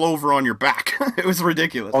would fall over on your back. It was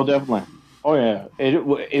ridiculous. Oh, definitely. Oh, yeah.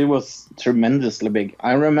 It was tremendously big.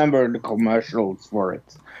 I remember the commercials for it.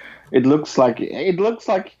 It looks like the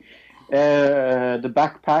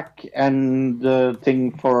backpack and the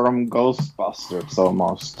thing from Ghostbusters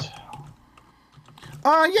almost.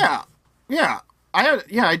 Yeah. I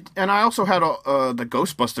also had the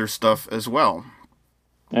Ghostbusters stuff as well.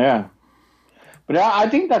 Yeah. But I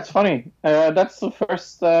think that's funny. That's the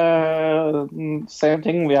first same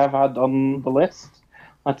thing we have had on the list.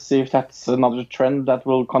 let's see if that's another trend that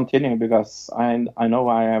will continue, because I know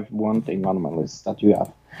I have one thing on my list that you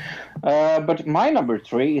have. But my number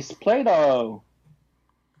 3 is Play-Doh.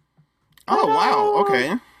 Oh, wow.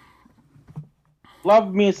 Okay.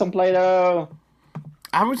 Love me some Play-Doh.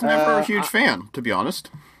 I was never a huge fan, to be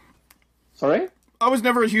honest. Sorry? I was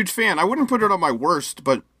never a huge fan. I wouldn't put it on my worst,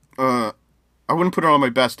 but I wouldn't put it on my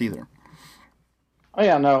best either. Oh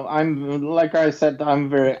yeah, no, I'm, like I said, I'm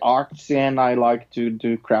very artsy and I like to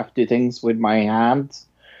do crafty things with my hands.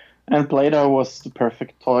 And Play-Doh was the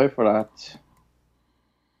perfect toy for that.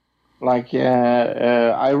 Like,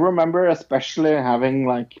 I remember especially having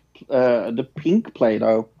like the pink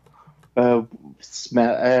Play-Doh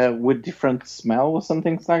smell with different smells and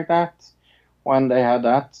things like that. When they had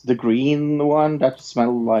that, the green one that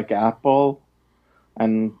smelled like apple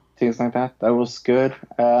and things like that, that was good.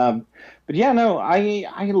 But yeah, no,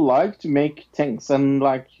 I like to make things, and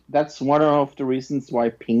like that's one of the reasons why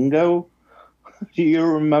Pingo. Do you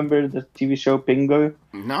remember the TV show Pingo?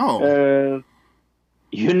 No.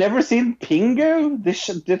 You never seen Pingo, the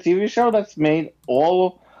TV show that's made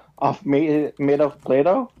of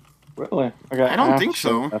Play-Doh? Really? Okay, I don't think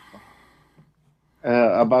so.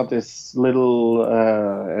 About this little,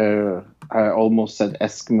 I almost said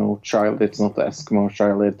Eskimo child. It's not the Eskimo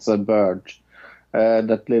child. It's a bird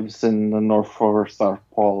that lives in the North or South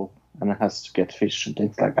Pole and has to get fish and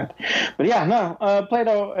things like that. But yeah, no,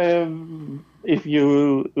 Play-Doh. If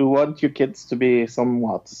you want your kids to be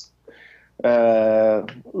somewhat, do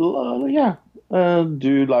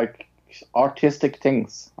like artistic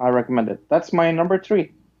things, I recommend it. That's my number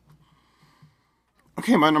 3.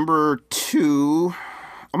 Okay, my number 2.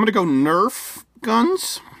 I'm gonna go Nerf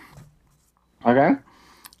guns. Okay.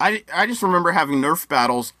 I just remember having Nerf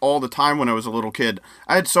battles all the time when I was a little kid.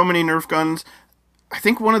 I had so many Nerf guns. I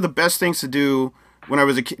think one of the best things to do when I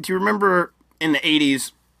was a kid... Do you remember in the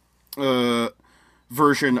 80s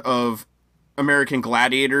version of American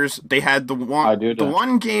Gladiators? They had the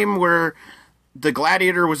one game where the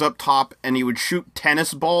gladiator was up top and he would shoot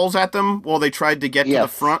tennis balls at them while they tried to get to the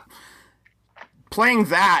front. Playing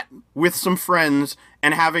that with some friends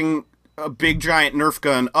and having a big giant Nerf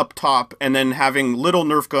gun up top and then having little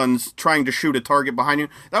Nerf guns trying to shoot a target behind you.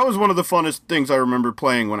 That was one of the funnest things I remember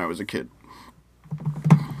playing when I was a kid.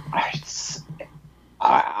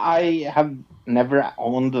 I have never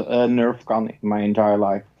owned a Nerf gun in my entire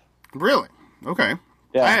life. Really? Okay.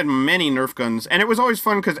 Yeah. I had many Nerf guns, and it was always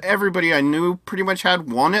fun because everybody I knew pretty much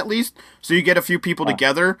had one at least. So you get a few people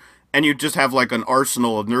together, and you just have like an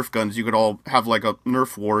arsenal of Nerf guns. You could all have like a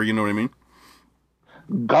Nerf war, you know what I mean?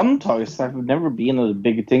 Gun toys have never been a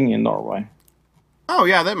big thing in Norway. Oh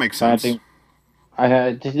yeah, that makes sense.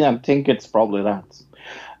 I think it's probably that.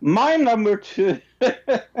 My number 2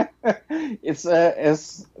 is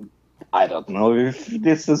I don't know if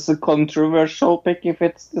this is a controversial pick, if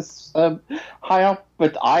it's this high up,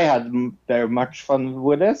 but I had very much fun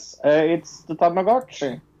with this. It's the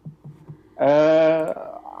Tamagotchi.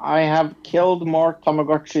 I have killed more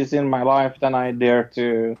Tamagotchis in my life than I dare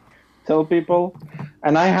to tell people.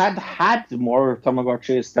 And I had more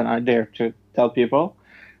Tamagotchis than I dare to tell people.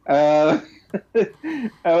 But,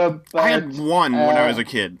 I had one when I was a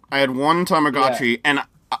kid. I had one Tamagotchi, and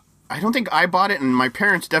I don't think I bought it, and my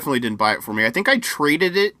parents definitely didn't buy it for me. I think I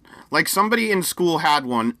traded it. Like, somebody in school had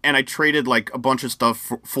one, and I traded, like, a bunch of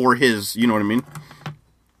stuff for his, you know what I mean?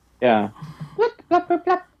 Yeah. Blick, blop, blop,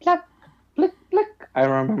 blop, blop, blick, blick. I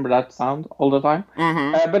remember that sound all the time.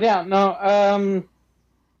 Mm-hmm. But yeah, no,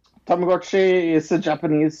 Tamagotchi is a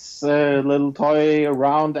Japanese little toy, a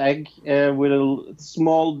round egg with a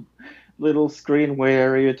small little screen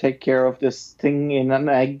where you take care of this thing in an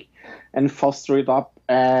egg and foster it up,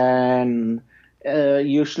 and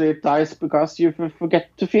usually it dies because you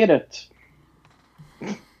forget to feed it.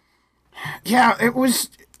 Yeah, it was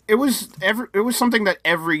something that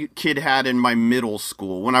every kid had in my middle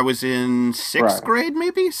school when I was in 6th grade,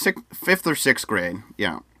 maybe 5th or 6th grade.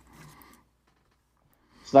 Yeah.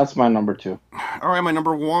 So that's my number 2. All right, my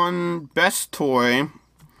number 1 best toy,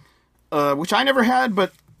 which I never had,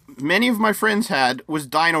 but many of my friends had, was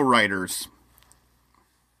Dino Riders.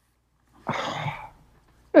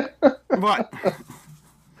 What?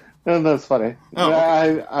 That's funny. Oh,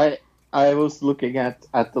 okay. I was looking at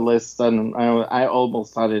the list, and I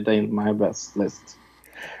almost had it in my best list.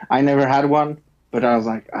 I never had one, but I was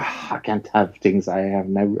like, I can't have things I have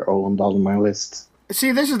never owned on my list.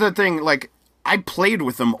 See, this is the thing, like, I played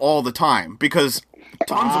with them all the time, because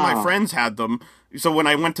tons of my friends had them, so when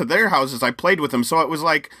I went to their houses, I played with them, so it was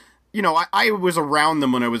like, you know, I was around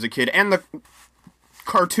them when I was a kid, and the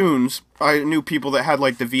cartoons, I knew people that had,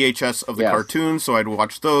 like, the VHS of the cartoons, so I'd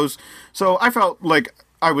watch those, so I felt like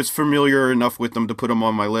I was familiar enough with them to put them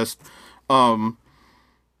on my list.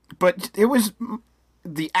 But it was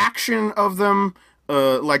the action of them,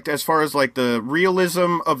 like as far as like the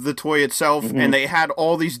realism of the toy itself, and they had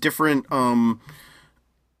all these different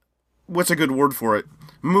what's a good word for it?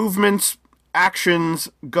 Movements, actions,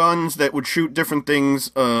 guns that would shoot different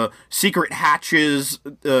things, secret hatches,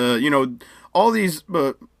 all these.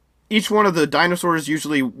 Each one of the dinosaurs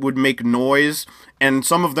usually would make noise, and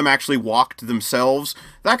some of them actually walked themselves.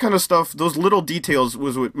 That kind of stuff, those little details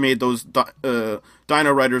was what made those Dino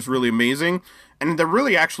Riders really amazing, and they're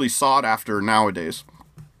really actually sought after nowadays.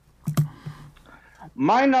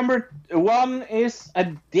 My number 1 is a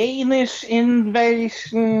Danish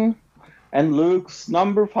invasion, and Luke's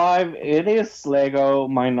number 5, it is Lego,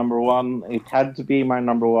 my number 1. It had to be my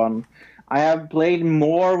number 1. I have played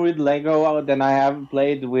more with Lego than I have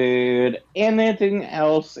played with anything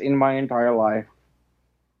else in my entire life.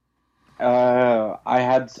 I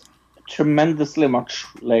had tremendously much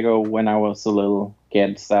Lego when I was a little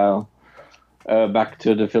kid, so back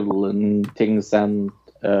to the fiddle and things and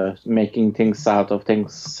making things out of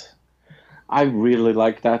things. I really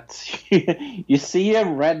like that. You see a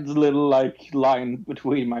red little line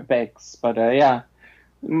between my pecs, but yeah.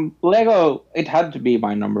 Lego, it had to be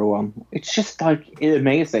my number 1. It's just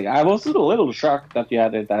amazing. I was a little shocked that you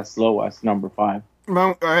had it as low as number 5.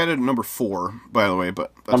 Well, I had it at number 4, by the way,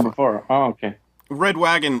 but that's number 4. Oh, okay. Red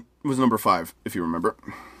Wagon was number 5, if you remember.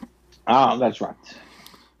 Ah, that's right.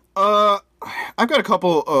 I've got a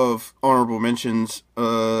couple of honorable mentions.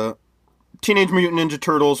 Teenage Mutant Ninja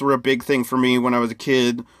Turtles were a big thing for me when I was a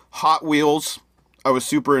kid. Hot Wheels, I was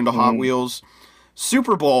super into Hot Wheels.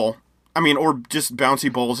 Super Ball. Or just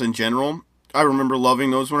bouncy balls in general. I remember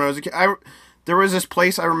loving those when I was a kid. There was this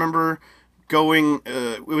place I remember going,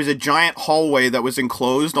 it was a giant hallway that was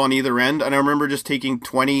enclosed on either end, and I remember just taking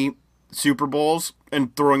 20 Super Balls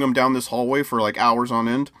and throwing them down this hallway for hours on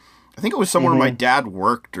end. I think it was somewhere my dad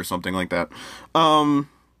worked or something like that. And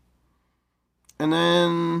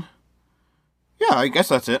then, yeah, I guess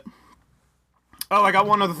that's it. Oh, I got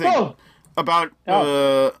one other thing about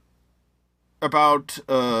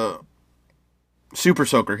Super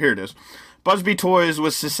Soaker. Here it is. Busby Toys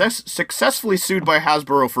was successfully sued by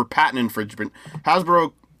Hasbro for patent infringement.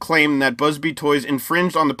 Hasbro claimed that Busby Toys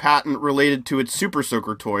infringed on the patent related to its Super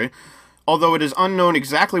Soaker toy. Although it is unknown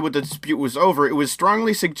exactly what the dispute was over, it was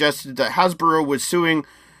strongly suggested that Hasbro was suing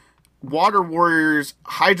Water Warrior's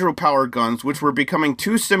hydropower guns, which were becoming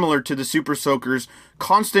too similar to the Super Soaker's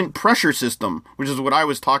constant pressure system, which is what I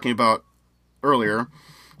was talking about earlier.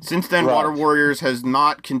 Since then, right. Water Warriors has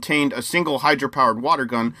not contained a single hydropowered water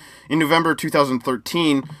gun. In November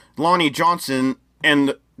 2013, Lonnie Johnson,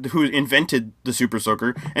 who invented the Super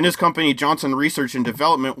Soaker, and his company Johnson Research and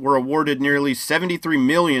Development were awarded nearly $73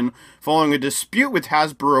 million following a dispute with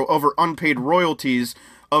Hasbro over unpaid royalties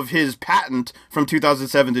of his patent from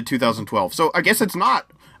 2007 to 2012. So I guess it's not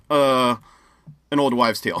an old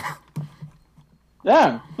wives' tale.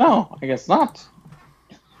 Yeah, no, I guess not.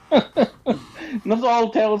 Not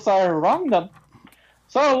all tales are wrong, then.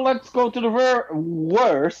 So let's go to the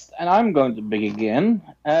worst, and I'm going to begin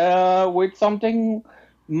with something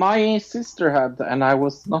my sister had, and I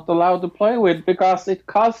was not allowed to play with because it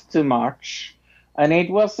cost too much, and it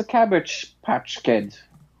was a Cabbage Patch Kid.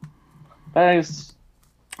 That is...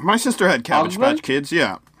 My sister had Cabbage Patch Kids,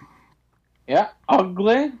 yeah. Yeah,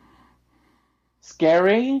 ugly,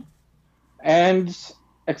 scary, and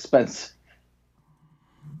expensive.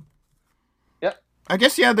 I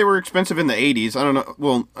guess, yeah, they were expensive in the 80s. I don't know.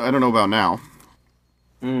 Well, I don't know about now.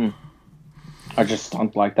 I just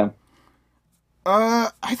don't like them.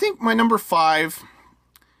 I think my number 5,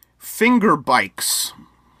 finger bikes.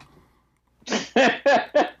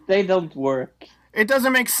 They don't work. It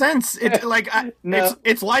doesn't make sense. It's like a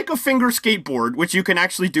finger skateboard, which you can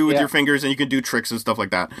actually do with your fingers, and you can do tricks and stuff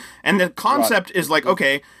like that. And the concept is like,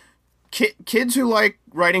 okay, kids who like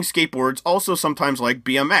riding skateboards also sometimes like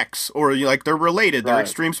BMX, or they're related, they're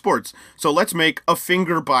extreme sports. So let's make a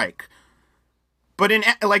finger bike. But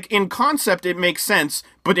in concept, it makes sense.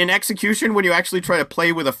 But in execution, when you actually try to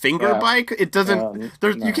play with a finger bike, it doesn't.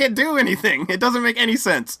 You can't do anything. It doesn't make any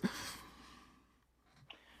sense.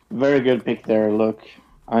 Very good pick there, Luke.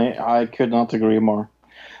 I could not agree more.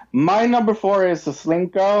 My number 4 is a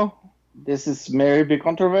Slinko. This is maybe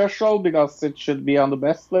controversial because it should be on the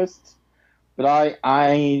best list. But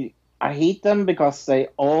I hate them because they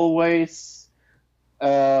always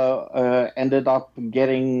ended up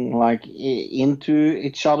getting into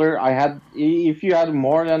each other. If you had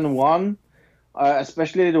more than one,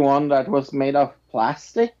 especially the one that was made of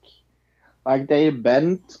plastic, they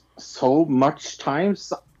bent so much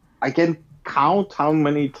times. I can count how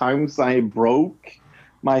many times I broke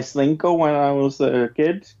my Slinko when I was a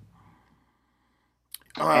kid.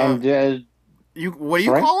 And what do you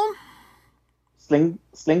sorry? call them?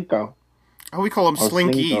 Slinko. Oh, we call them Or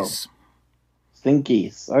slinkies.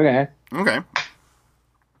 Slinkies. Okay. Okay.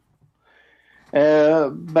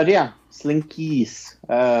 But yeah, Slinkies.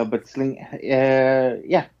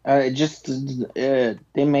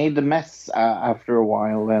 They made a mess after a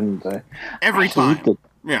while, and Every I time. hated it.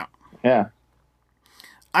 Yeah. Yeah.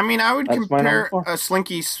 I mean, I would That's my number compare 4. a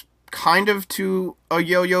slinky kind of to a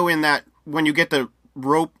yo-yo in that when you get the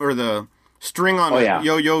rope or the string on a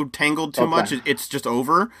yo-yo tangled too much, it's just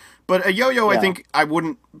over. But a yo-yo, I think I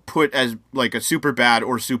wouldn't put as like a super bad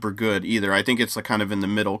or super good either. I think it's like kind of in the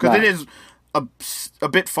middle because it is a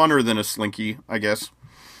bit funner than a slinky, I guess.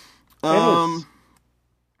 Do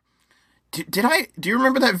you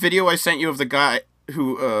remember that video I sent you of the guy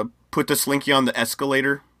who put the slinky on the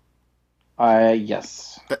escalator?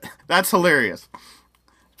 Yes. That's hilarious.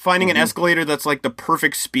 Finding an escalator that's like the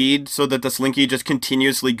perfect speed so that the slinky just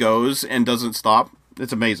continuously goes and doesn't stop.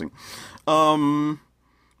 It's amazing.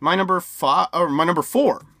 My number 4.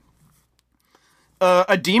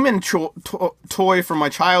 A demon toy from my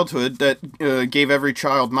childhood that gave every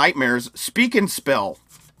child nightmares. Speak and Spell.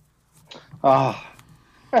 Ah.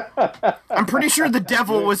 I'm pretty sure the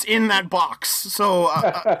devil was in that box. So.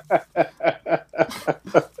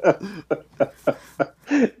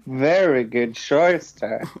 Very good choice,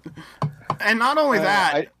 Ted. And not only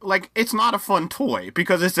that, it's not a fun toy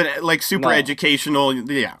because it's super educational.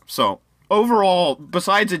 Yeah. So overall,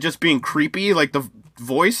 besides it just being creepy, like the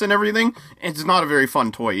voice and everything, it's not a very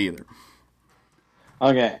fun toy either.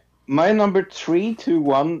 Okay. My number 3, 2,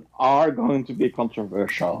 1 are going to be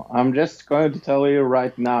controversial. I'm just going to tell you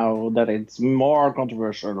right now that it's more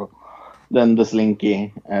controversial than the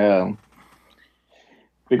Slinky.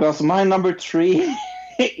 Because my number 3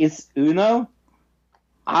 is Uno.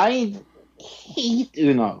 I hate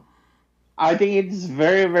Uno. I think it's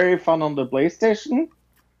very, very fun on the PlayStation.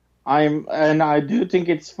 I do think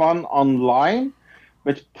it's fun online,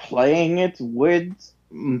 but playing it with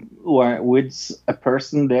a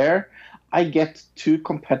person there, I get too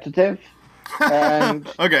competitive, and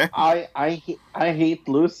okay. I hate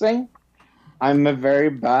losing. I'm a very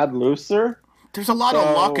bad loser. There's a lot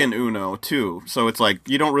of luck in Uno too, so it's like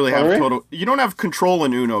you don't really have you don't have control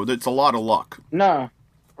in Uno. It's a lot of luck. No,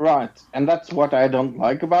 right, and that's what I don't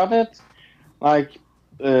like about it. Like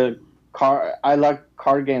I like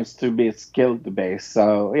card games to be skill based.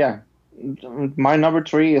 So yeah, my number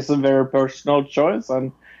 3 is a very personal choice,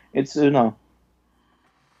 and it's Uno.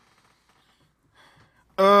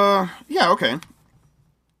 Yeah, okay.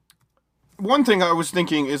 One thing I was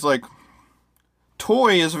thinking is like,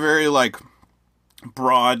 toy is a very like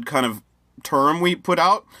broad kind of term we put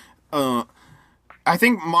out. I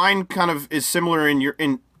think mine kind of is similar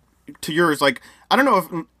to yours. Like, I don't know if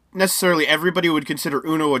necessarily everybody would consider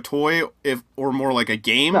Uno a toy, or more like a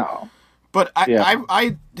game. No. But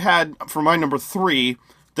I had, for my number 3,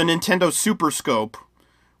 the Nintendo Super Scope,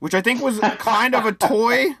 which I think was kind of a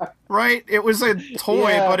toy, right? It was a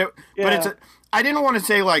toy, but it's I didn't want to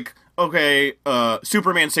say like, okay,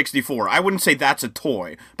 Superman 64. I wouldn't say that's a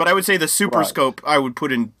toy, but I would say the Super Scope I would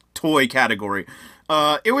put in toy category.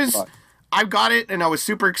 It was, I got it and I was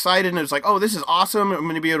super excited and it was like, oh, this is awesome. I'm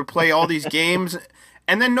going to be able to play all these games.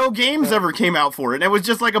 And then no games ever came out for it. And it was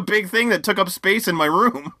just like a big thing that took up space in my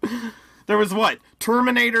room. There was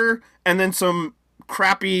Terminator, and then some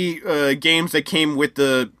crappy games that came with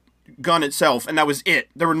the gun itself, and that was it.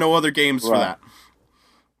 There were no other games for that.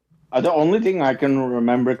 The only thing I can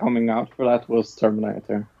remember coming out for that was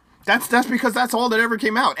Terminator. That's because that's all that ever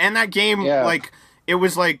came out. And that game, it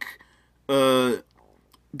was like, there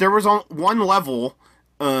was one level,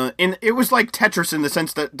 and it was like Tetris in the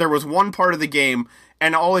sense that there was one part of the game,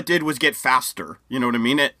 and all it did was get faster. You know what I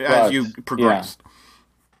mean? As you progressed. Yeah.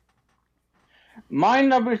 My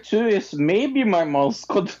number 2 is maybe my most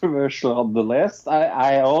controversial on the list.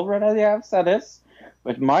 I already have said this,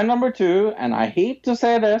 but my number 2, and I hate to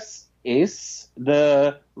say this, is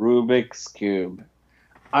the Rubik's Cube.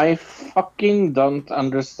 I fucking don't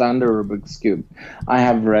understand the Rubik's Cube. I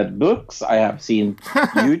have read books. I have seen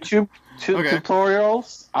YouTube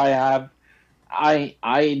tutorials. I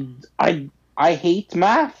hate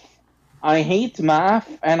math. I hate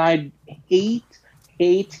math, and I hate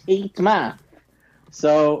math.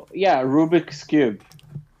 So yeah, Rubik's Cube.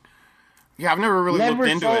 Yeah, I've never really looked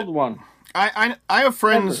into it. One. I have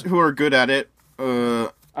friends who are good at it.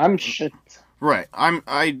 I'm shit. Right.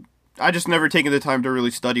 I just never taken the time to really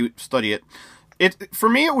study it. For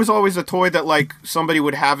me, it was always a toy that like somebody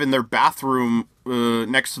would have in their bathroom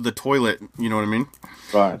next to the toilet. You know what I mean?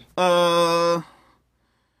 Right.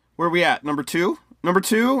 Where are we at? Number two. I'm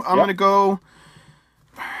gonna go.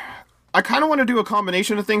 I kind of want to do a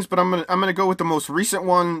combination of things, but I'm gonna go with the most recent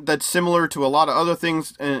one that's similar to a lot of other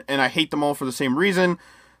things, and I hate them all for the same reason.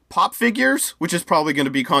 Pop figures, which is probably going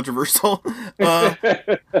to be controversial.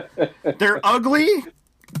 They're ugly,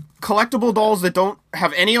 collectible dolls that don't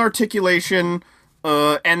have any articulation,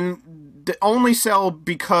 and they only sell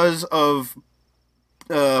because of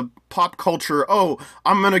pop culture. Oh,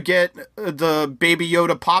 I'm gonna get the Baby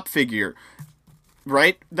Yoda pop figure.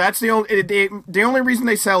 Right? That's the only reason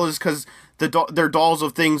they sell is because they're dolls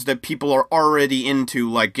of things that people are already into,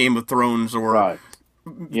 like Game of Thrones or Right.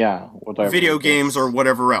 Yeah, whatever. video games or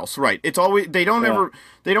whatever else. Right? It's always they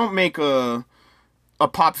don't make a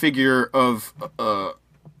pop figure of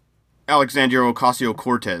Alexandria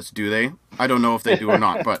Ocasio-Cortez, do they? I don't know if they do or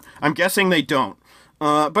not, but I'm guessing they don't.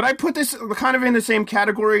 But I put this kind of in the same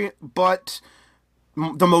category, but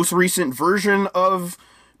the most recent version of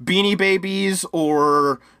Beanie Babies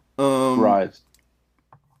or right.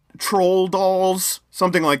 Troll dolls,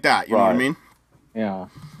 something like that. You know what I mean? Yeah.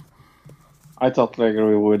 I totally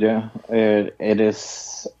agree with you.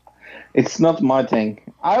 It's not my thing.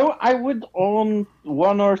 I would own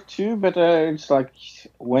one or two, but it's like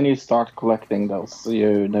when you start collecting those,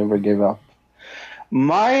 you never give up.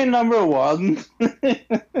 My number one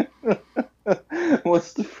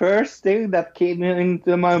was the first thing that came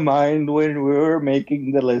into my mind when we were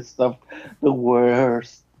making the list of the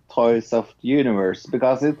worst toys of the universe,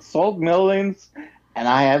 because it sold millions and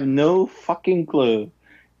I have no fucking clue.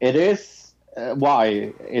 It is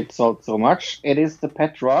why it sold so much. It is the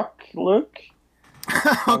Pet Rock look.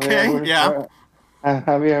 Okay,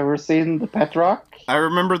 have you ever seen the Pet Rock? I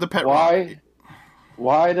remember the Pet Rock.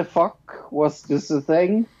 Why the fuck was this a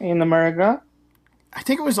thing in America? I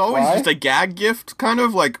think it was always just a gag gift, kind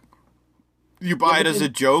of like you buy it as a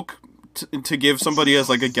joke to give somebody as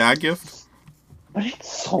like a gag gift. But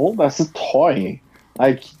it's sold as a toy.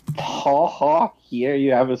 Like, haha, here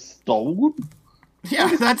you have a stone.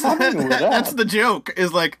 Yeah, that's the joke.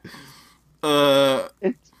 Is like, but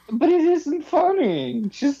it isn't funny.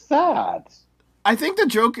 It's just sad. I think the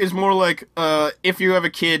joke is more like, if you have a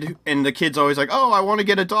kid and the kid's always like, oh, I want to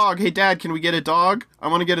get a dog. Hey, Dad, can we get a dog? I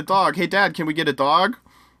want to get a dog. Hey, Dad, can we get a dog?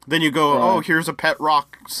 Then you go, oh, here's a Pet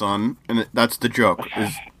Rock, son. And that's the joke.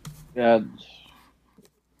 Yeah,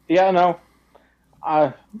 no.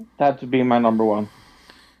 That would be my number one.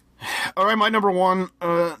 All right, my number one,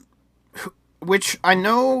 which I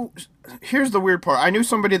know... Here's the weird part. I knew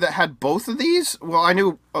somebody that had both of these. Well, I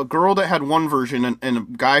knew a girl that had one version and a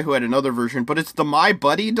guy who had another version, but it's the My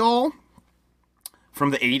Buddy doll from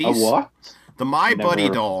the 80s. A what? The My Buddy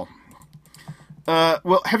doll.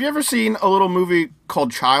 Well, have you ever seen a little movie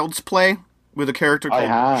called Child's Play with a character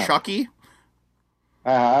called Chucky?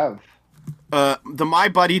 I have. The My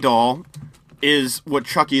Buddy doll is what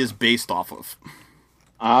Chucky is based off of.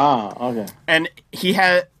 Ah, okay. And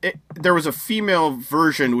there was a female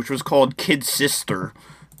version which was called Kid Sister.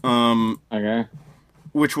 Okay.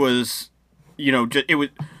 Which was,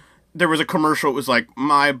 there was a commercial. It was like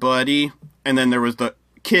My Buddy, and then there was the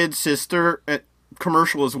Kid Sister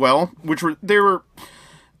commercial as well, they were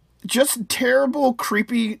just terrible,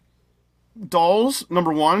 creepy dolls.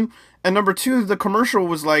 Number one, and number two, the commercial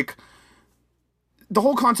was like the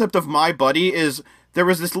whole concept of My Buddy is. There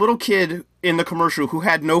was this little kid in the commercial who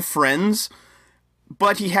had no friends,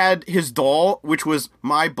 but he had his doll, which was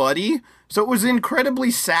My Buddy. So it was incredibly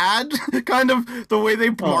sad, kind of, the way they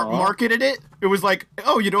marketed it. It was like,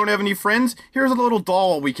 oh, you don't have any friends? Here's a little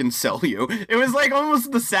doll we can sell you. It was like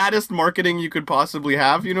almost the saddest marketing you could possibly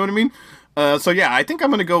have, you know what I mean? So yeah, I think I'm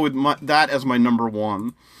going to go with that as my number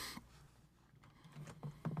one.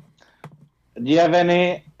 Do you have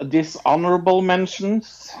any dishonorable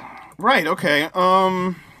mentions? Right, okay.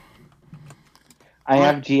 I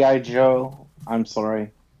have G.I. Joe. I'm sorry.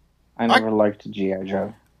 I never liked G.I.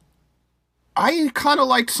 Joe. I kind of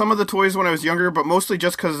liked some of the toys when I was younger, but mostly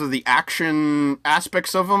just because of the action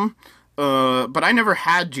aspects of them. But I never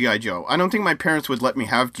had G.I. Joe. I don't think my parents would let me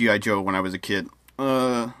have G.I. Joe when I was a kid.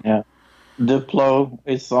 Yeah. Duplo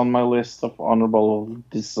is on my list of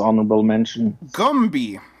dishonorable mentions.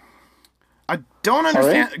 Gumby. I don't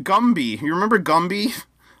understand. Gumby. You remember Gumby?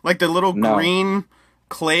 Like the little green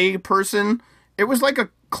clay person. It was like a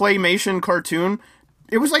claymation cartoon.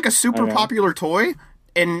 It was like a super popular toy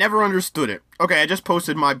and never understood it. Okay, I just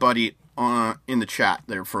posted My Buddy in the chat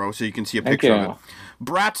there, Fro, so you can see a picture of it.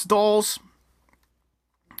 Bratz dolls.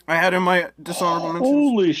 I had in my dishonorable mentions.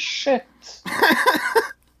 Holy shit.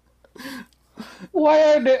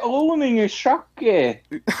 Why are they owning a Chucky?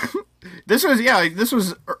 This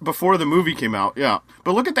was before the movie came out. Yeah,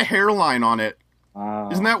 but look at the hairline on it.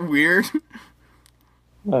 Isn't that weird?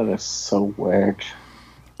 That is so weird.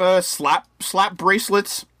 Slap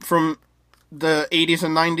bracelets from the 80s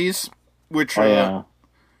and 90s, which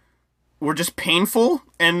were just painful,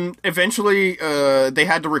 and eventually they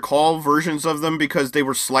had to recall versions of them because they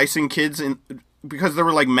were slicing kids because they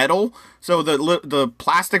were like metal, so the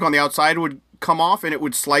plastic on the outside would come off and it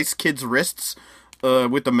would slice kids' wrists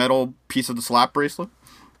with the metal piece of the slap bracelet.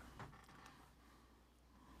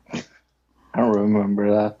 I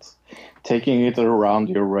remember that. Taking it around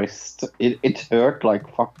your wrist, it hurt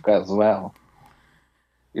like fuck as well.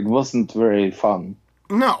 It wasn't very fun.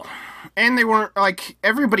 No. And they weren't, like,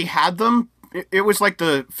 everybody had them. It was like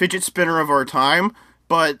the fidget spinner of our time,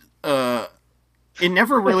 but it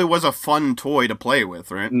never really was a fun toy to play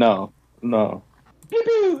with, right? No.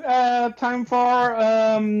 Time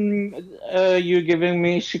for you giving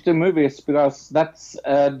me shitty movies, because that's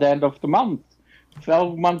the end of the month.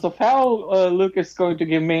 12 Months of Hell. Luke is going to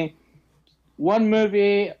give me one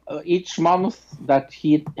movie each month that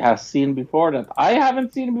he has seen before that I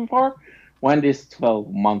haven't seen before. When these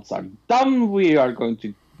 12 months are done, we are going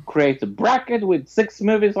to create a bracket with 6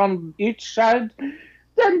 movies on each side.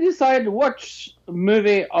 Then decide which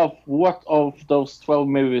movie of what of those 12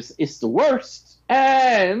 movies is the worst.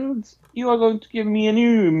 And you are going to give me a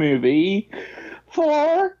new movie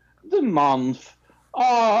for the month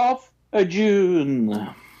of June.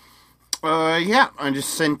 Yeah, I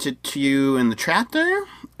just sent it to you in the chat there.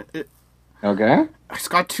 Okay. It's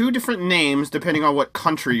got 2 different names depending on what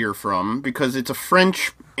country you're from, because it's a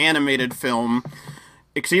French animated film.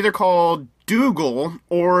 It's either called Dougal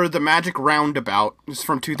or The Magic Roundabout. It's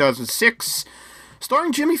from 2006,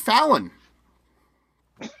 starring Jimmy Fallon.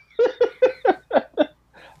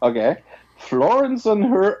 Okay. Florence and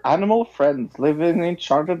her animal friends live in an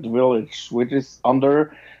enchanted village, which is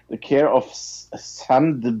under the care of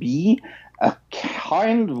Sam the Bee, a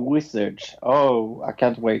kind wizard. Oh, I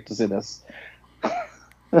can't wait to see this.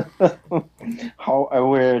 How a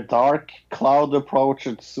weird dark cloud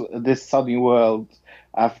approaches this sunny world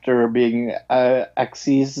after being axed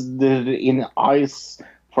in ice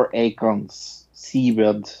for acorns.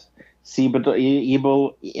 Seabed,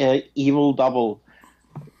 evil double.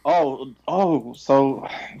 So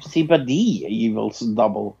Seabed evil's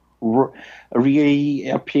double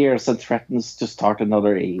reappears and threatens to start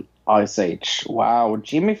another ice age. Wow,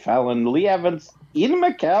 Jimmy Fallon, Lee Evans, Ian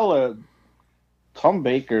McKellen, Tom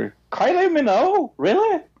Baker, Kylie Minogue,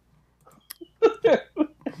 really?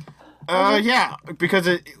 Yeah, because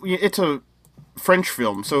it's a French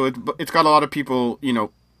film, so it's got a lot of people,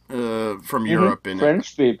 from Europe in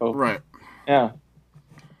French people. Right. Yeah.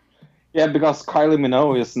 Yeah, because Kylie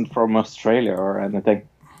Minogue isn't from Australia or anything.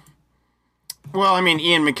 Well, I mean,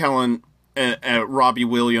 Ian McKellen, Robbie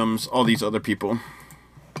Williams, all these other people.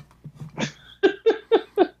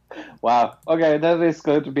 Wow. Okay, that is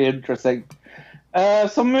going to be interesting.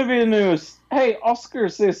 Some movie news. Hey,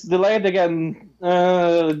 Oscars is delayed again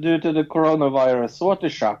due to the coronavirus. What a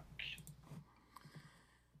shock.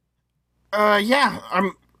 Yeah,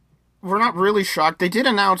 we're not really shocked. They did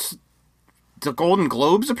announce the Golden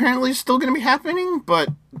Globes apparently is still going to be happening, but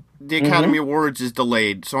the Academy Awards is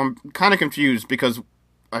delayed. So I'm kind of confused because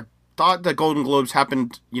I thought the Golden Globes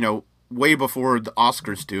happened, way before the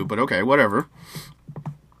Oscars do, but okay, whatever.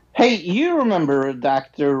 Hey, you remember the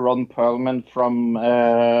actor Ron Perlman from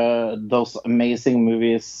those amazing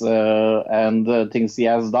movies and things he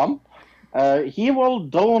has done? He will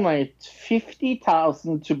donate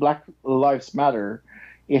 $50,000 to Black Lives Matter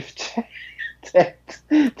if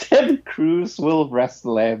Ted Cruz will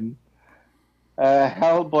wrestle him.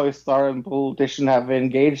 Hellboy star and politician have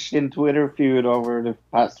engaged in Twitter feud over the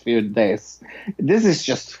past few days. This is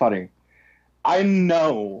just funny. I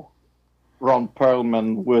know Ron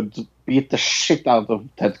Perlman would beat the shit out of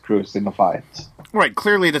Ted Cruz in a fight. Right,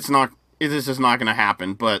 clearly this is not going to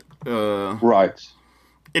happen, but right.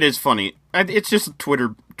 It is funny. It's just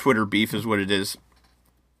Twitter beef is what it is.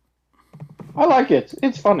 I like it.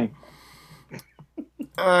 It's funny.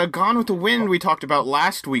 Gone with the Wind we talked about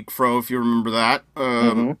last week, Fro, if you remember that.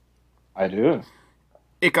 I do.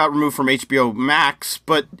 It got removed from HBO Max,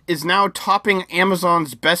 but is now topping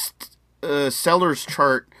Amazon's best sellers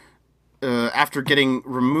chart after getting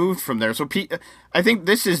removed from there. So I think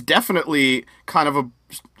this is definitely kind of a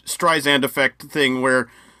Streisand effect thing where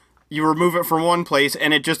you remove it from one place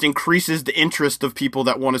and it just increases the interest of people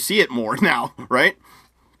that want to see it more now, right?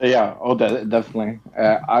 Yeah, definitely.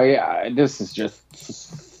 This is just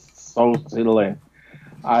so silly.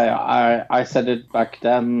 I said it back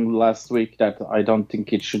then last week that I don't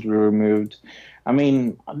think it should be removed. I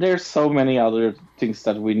mean, there's so many other things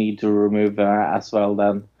that we need to remove as well.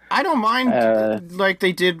 Then I don't mind like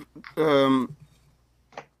they did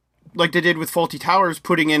with Faulty Towers,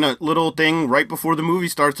 putting in a little thing right before the movie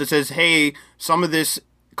starts that says, "Hey, some of this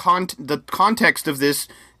the context of this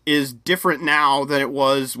is different now than it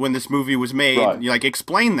was when this movie was made." Right. You like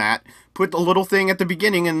explain that, put the little thing at the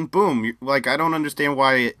beginning, and boom. Like, I don't understand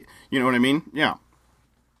why. You know what I mean? Yeah.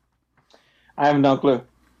 I have no clue.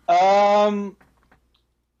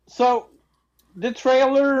 So the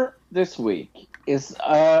trailer this week is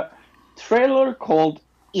a trailer called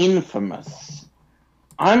Infamous.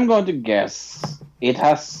 I'm going to guess it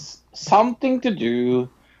has something to do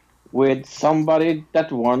with somebody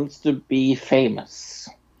that wants to be famous.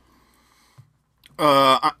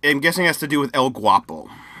 I'm guessing it has to do with El Guapo.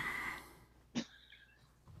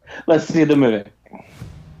 Let's see the movie.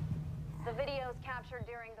 The videos captured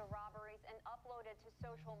during the robberies and uploaded to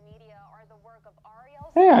social media are the work of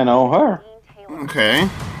Ariel. Hey, I know her. Okay.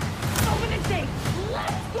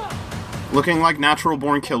 Looking like natural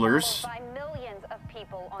born killers.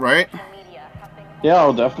 Right? Yeah,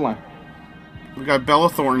 oh, definitely. We got Bella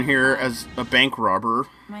Thorne here as a bank robber.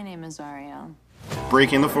 My name is Ariel.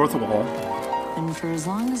 Breaking the fourth wall. And for as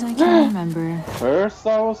long as I can remember, First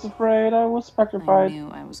I was afraid, I was I petrified. knew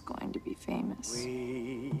I was going to be famous.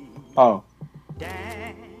 Oh.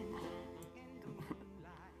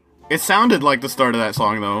 It sounded like the start of that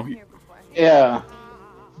song, though. Yeah.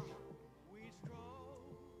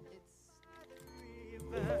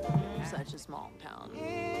 Such a small town.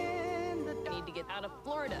 I need to get out of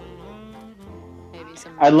Florida. Maybe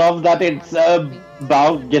some. I love that it's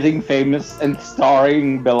about getting famous and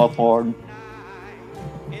starring Bella Thorne.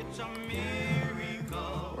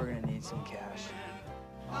 We're gonna need some cash.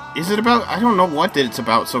 Is it about... I don't know what it's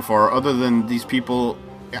about so far, other than these people...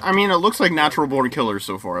 I mean, it looks like natural born killers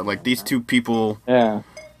so far. Like, these two people... Yeah.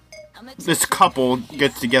 This couple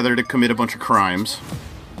gets together to commit a bunch of crimes.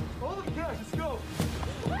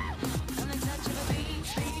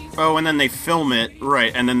 Oh, and then they film it,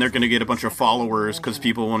 right, and then they're gonna get a bunch of followers because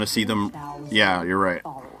people want to see them. Yeah, you're right.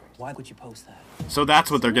 Why would you post that? So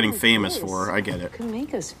that's what they're getting famous for. I get it. Could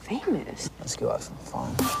make us famous. Let's go have some fun.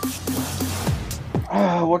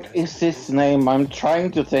 What is his name? I'm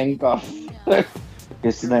trying to think of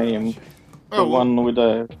his name. The one with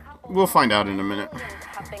the... We'll find out in a minute.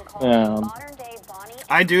 Yeah.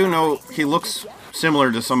 I do know he looks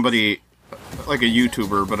similar to somebody, like a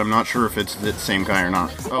YouTuber, but I'm not sure if it's the same guy or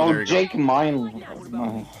not. Oh, there you Jake Manley.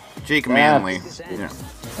 go. Jake Manley. Yeah.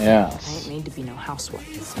 Yeah. I ain't made to be no housewife.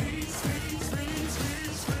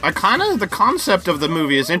 The concept of the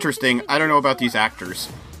movie is interesting. I don't know about these actors.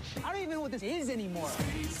 I don't even know what this is anymore.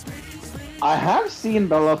 I have seen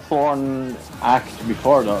Bella Thorne act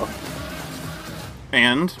before, though.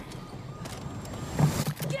 And?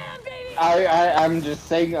 I'm just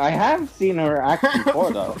saying, I have seen her act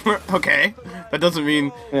before, though. Okay. That doesn't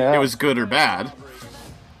mean it was good or bad.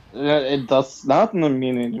 It does not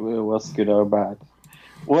mean it was good or bad.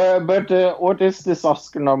 Well, but what is this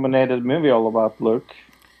Oscar-nominated movie all about, Luke?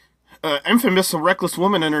 Infamous, a reckless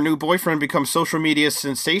woman and her new boyfriend become social media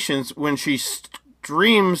sensations when she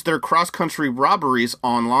streams their cross-country robberies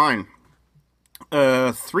online.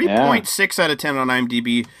 3.6 out of 10 on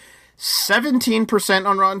IMDb, 17%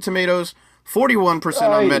 on Rotten Tomatoes, 41%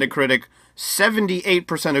 on Metacritic,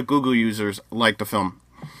 78% of Google users like the film.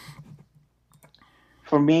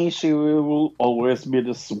 For me, she will always be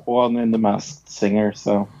the swan in The Masked Singer,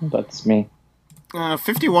 so that's me.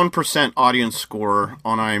 51% audience score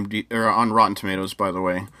on IMDb or on Rotten Tomatoes, by the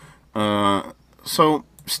way. So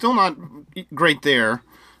still not great there.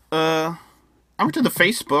 I went to the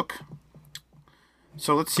Facebook.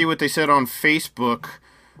 So let's see what they said on Facebook.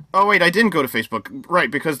 Oh wait, I didn't go to Facebook.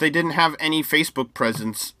 Right, because they didn't have any Facebook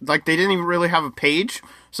presence. Like, they didn't even really have a page.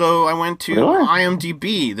 So I went to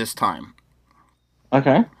IMDb this time.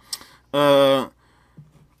 Okay. Let's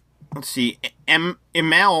see.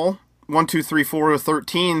 ML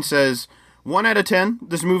 123413 says 1 out of 10.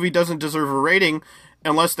 This movie doesn't deserve a rating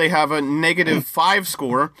unless they have a negative 5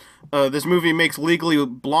 score. This movie makes Legally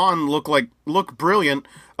Blonde look brilliant,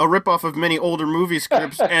 a ripoff of many older movie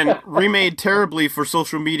scripts, and remade terribly for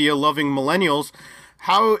social media loving millennials.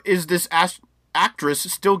 How is this actress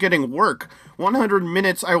still getting work? 100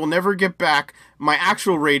 minutes I will never get back. My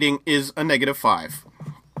actual rating is a negative 5.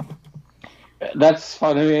 That's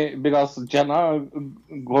funny because Jenna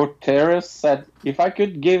Gutierrez said, if I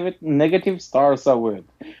could give it negative stars, I would.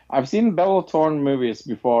 I've seen Bella Thorne movies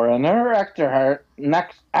before, and her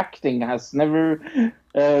acting has never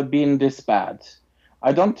been this bad.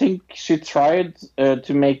 I don't think she tried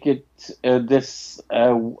to make it this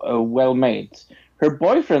well made. Her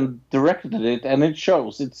boyfriend directed it, and it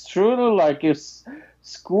shows. It's truly like a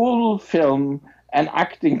school film and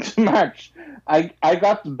acting to match. I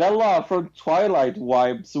got Bella from Twilight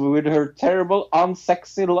vibes with her terrible,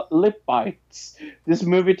 unsexy lip bites. This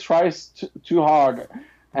movie tries too hard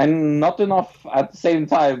and not enough at the same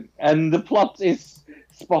time, and the plot is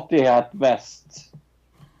spotty at best.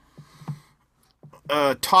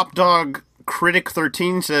 Top Dog Critic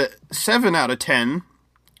 13 said 7 out of 10.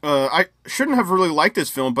 I shouldn't have really liked this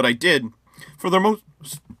film, but I did. For the most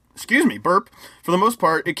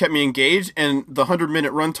part, it kept me engaged, and the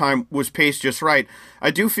 100-minute runtime was paced just right. I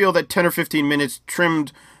do feel that 10 or 15 minutes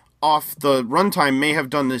trimmed off the runtime may have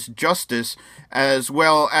done this justice, as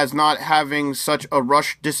well as not having such a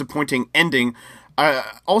rushed, disappointing ending. I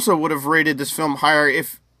also would have rated this film higher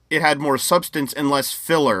if it had more substance and less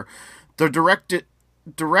filler. The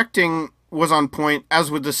directing was on point,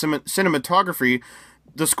 as with the cinematography.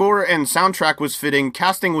 The score and soundtrack was fitting,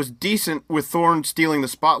 casting was decent with Thorne stealing the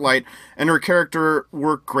spotlight, and her character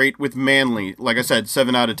worked great with Manley. Like I said,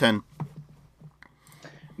 7 out of 10.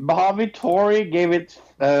 Bobby Torrey gave it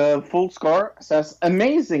full score, says,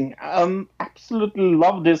 amazing, absolutely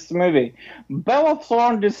love this movie. Bella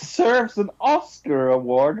Thorne deserves an Oscar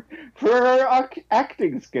award for her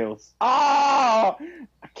acting skills. I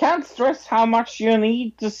can't stress how much you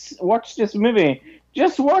need to watch this movie.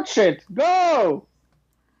 Just watch it. Go!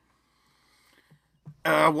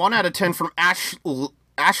 1 out of 10 from Ash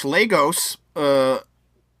Lagos.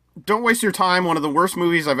 Don't waste your time. One of the worst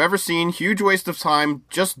movies I've ever seen. Huge waste of time.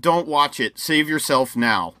 Just don't watch it. Save yourself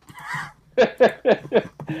now.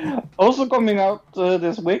 Also coming out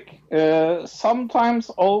this week, Sometimes,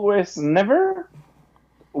 Always, Never.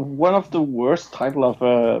 One of the worst title of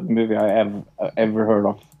a movie I have ever heard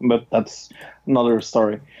of, but that's another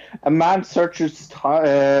story. A man searches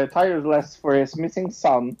tireless for his missing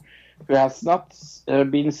son, who has not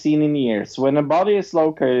been seen in years. When a body is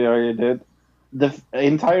located, the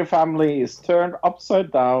entire family is turned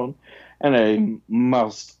upside down, and they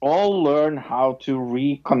must all learn how to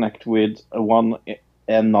reconnect with one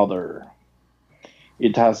another.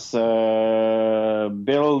 It has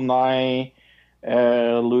Bill Nye,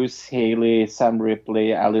 Louis Haley, Sam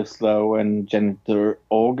Ripley, Alice Lowe, and Jennifer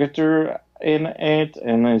Augeter in it,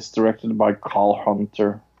 and it's directed by Carl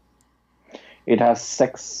Hunter. It has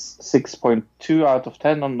 6.2 out of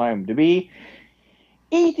 10 on IMDb,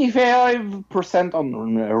 85%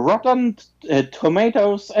 on Rotten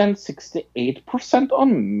Tomatoes, and 68%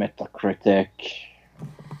 on Metacritic.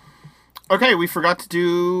 Okay, we forgot to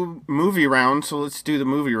do movie round, so let's do the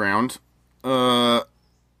movie round. Why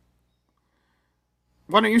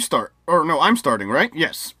don't you start? Or no, I'm starting, right?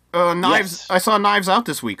 Yes. Knives. Yes. I saw Knives Out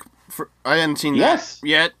this week. I hadn't seen that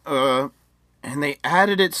yet. And they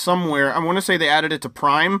added it somewhere. I want to say they added it to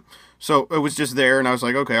Prime, so it was just there, and I was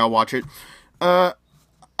like, okay, I'll watch it. I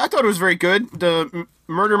thought it was very good. The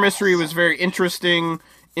murder mystery was very interesting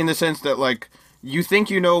in the sense that, like, you think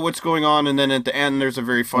you know what's going on, and then at the end there's a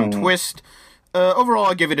very fun twist. Overall,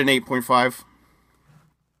 I'll give it an 8.5.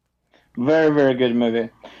 Very, very good movie.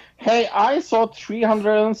 Hey, I saw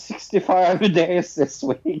 365 Days this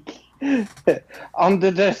week. Under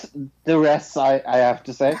the rest, I have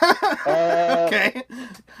to say. Okay.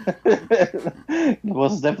 It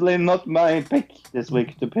was definitely not my pick this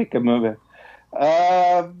week to pick a movie.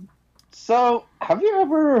 So, have you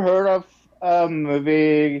ever heard of a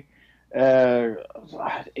movie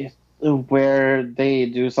where they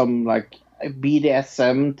do some like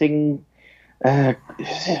BDSM thing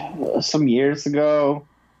some years ago?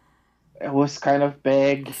 It was kind of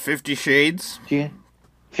big. 50 Shades?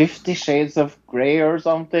 50 Shades of Grey or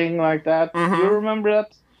something like that. Mm-hmm. Do you remember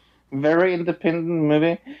that? Very independent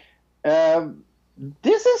movie.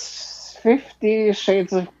 This is 50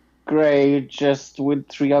 Shades of Grey just with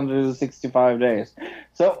 365 days.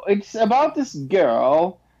 So it's about this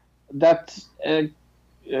girl that a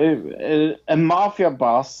mafia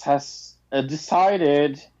boss has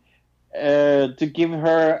decided to give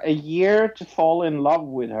her a year to fall in love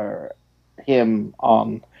with him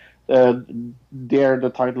on. Dare the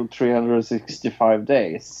title 365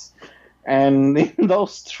 days. And in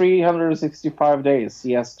those 365 days,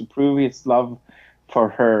 he has to prove his love for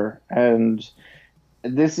her. And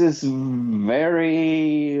this is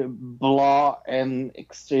very blah and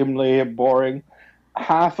extremely boring.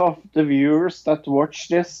 Half of the viewers that watched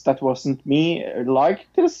this, that wasn't me,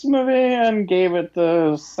 liked this movie and gave it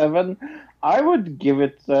a 7. I would give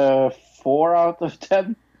it a 4 out of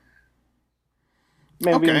 10.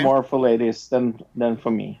 Maybe more for ladies than for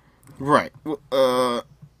me. Right.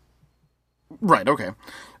 Right. Okay.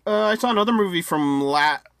 I saw another movie from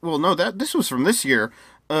this was from this year.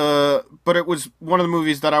 But it was one of the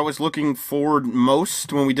movies that I was looking forward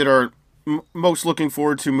most when we did our most looking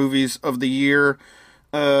forward to movies of the year.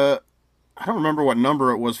 I don't remember what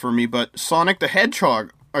number it was for me, but Sonic the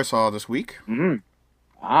Hedgehog I saw this week. Mm.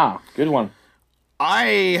 Ah, good one.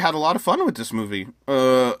 I had a lot of fun with this movie.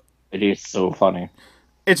 It is so funny.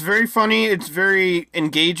 It's very funny. It's very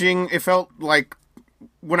engaging. It felt like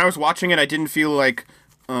when I was watching it, I didn't feel like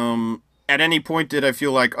at any point did I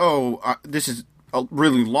feel like, this is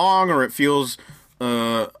really long, or it feels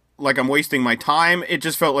like I'm wasting my time. It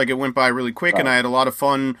just felt like it went by really quick, and I had a lot of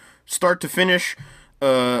fun start to finish.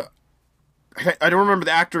 I don't remember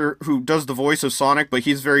the actor who does the voice of Sonic, but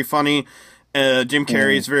he's very funny. Jim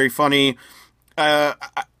Carrey is very funny.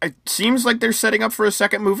 It seems like they're setting up for a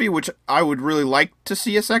second movie, which I would really like to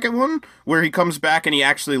see a second one, where he comes back and he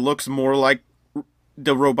actually looks more like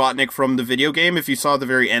the Robotnik from the video game, if you saw the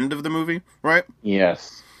very end of the movie, right?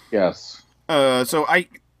 Yes. So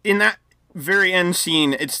in that very end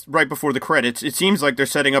scene, it's right before the credits, it seems like they're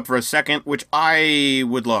setting up for a second, which I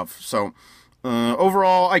would love. So,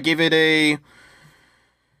 overall, I gave it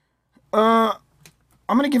I'm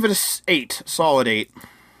gonna give it a 8, solid 8.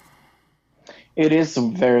 It is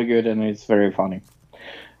very good and it's very funny.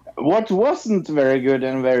 What wasn't very good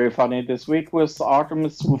and very funny this week was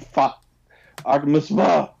Artemis Fowl.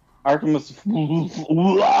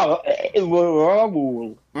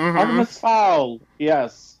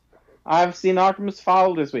 Yes, I've seen Artemis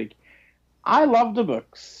Fowl this week. I love the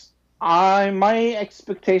books. My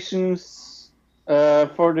expectations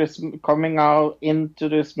for this coming out into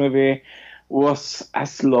this movie was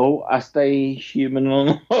as low as they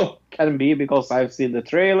humanly can be, because I've seen the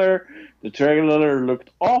trailer. The trailer looked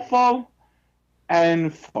awful,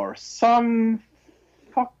 and for some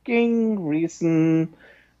fucking reason,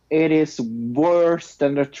 it is worse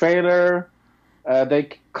than the trailer. They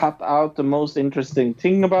cut out the most interesting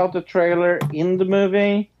thing about the trailer in the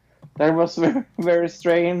movie. That was very, very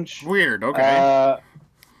strange. Weird, okay.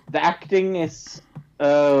 The acting is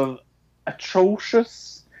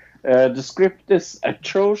atrocious. The script is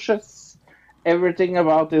atrocious. Everything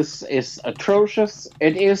about this is atrocious.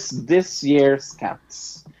 It is this year's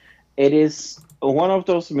Cats. It is one of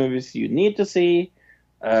those movies you need to see.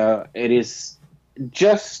 It is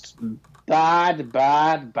just bad.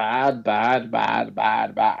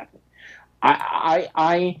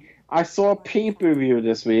 I saw a pay-per-view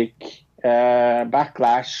this week,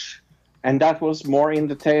 Backlash, and that was more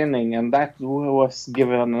entertaining, and that was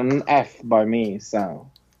given an F by me.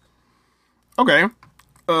 So, okay,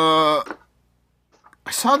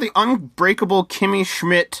 I saw the Unbreakable Kimmy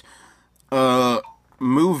Schmidt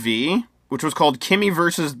movie, which was called Kimmy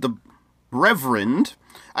versus the Reverend.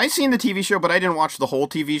 I seen the TV show, but I didn't watch the whole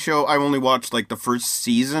TV show. I only watched like the first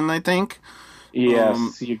season, I think.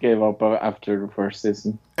 Yes, you gave up after the first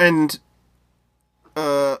season. And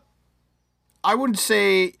I would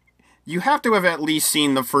say you have to have at least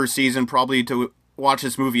seen the first season probably to watch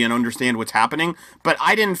this movie and understand what's happening. But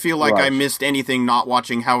I didn't feel like I missed anything not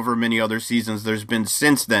watching however many other seasons there's been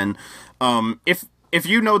since then. If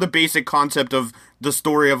you know the basic concept of the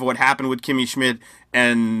story of what happened with Kimmy Schmidt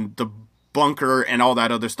and the bunker and all that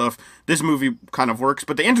other stuff, this movie kind of works.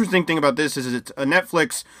 But the interesting thing about this is it's a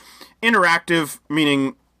Netflix interactive,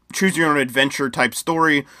 meaning choose your own adventure type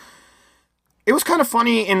story. It was kind of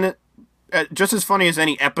funny just as funny as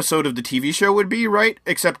any episode of the TV show would be, right?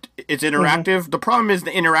 Except it's interactive. The problem is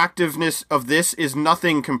the interactiveness of this is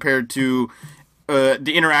nothing compared to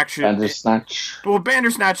the interaction. Bandersnatch. Well,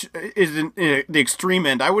 Bandersnatch is in the extreme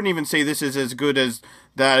end. I wouldn't even say this is as good as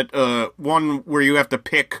that one where you have to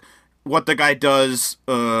pick what the guy does,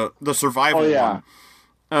 the survival one.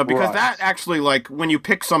 Because that actually, like, when you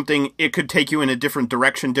pick something, it could take you in a different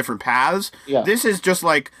direction, different paths. Yeah. This is just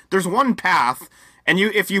like, there's one path, and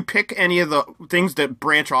if you pick any of the things that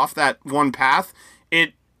branch off that one path,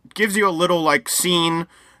 it gives you a little, like, scene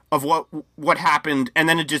of what happened, and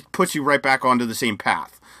then it just puts you right back onto the same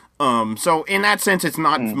path. So in that sense, it's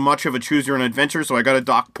not much of a choose your own adventure, so I got to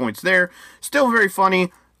dock points there. Still very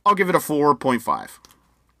funny. I'll give it a 4.5.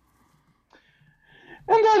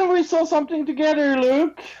 And then we saw something together,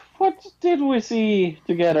 Luke. What did we see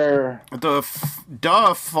together? The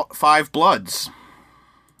Five Bloods.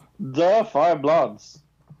 The Five Bloods.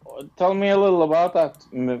 Tell me a little about that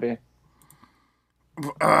movie.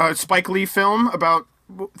 Spike Lee film about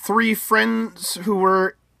 3 friends who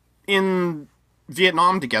were in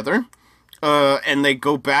Vietnam together, and they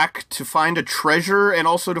go back to find a treasure and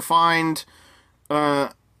also to find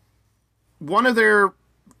one of their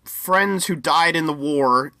friends who died in the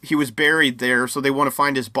war. He was buried there, so they want to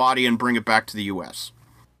find his body and bring it back to the U.S.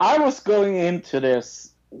 I was going into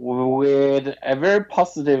this with a very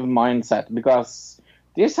positive mindset because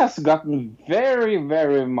this has gotten very,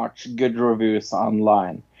 very much good reviews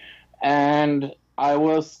online. And I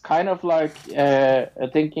was kind of like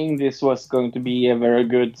thinking this was going to be a very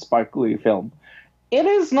good Spike Lee film. It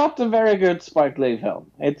is not a very good Spike Lee film.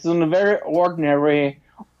 It's a very ordinary,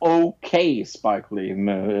 okay Spike Lee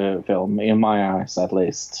film, in my eyes at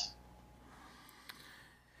least.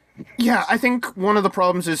 Yeah, I think one of the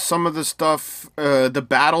problems is some of the stuff, the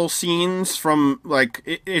battle scenes from,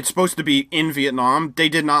 like, it's supposed to be in Vietnam. They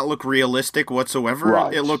did not look realistic whatsoever.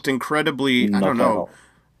 Right. It looked incredibly, Not I don't at know, all.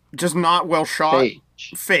 just not well shot.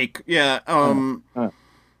 Fake. Yeah.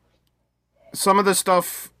 Some of the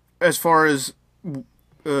stuff, as far as,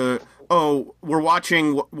 we're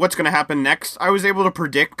watching what's going to happen next, I was able to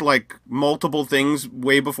predict, like, multiple things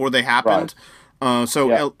way before they happened.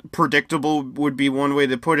 Predictable would be one way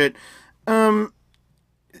to put it. It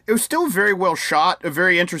was still very well shot, a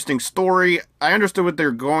very interesting story. I understood what they're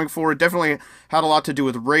going for. It definitely had a lot to do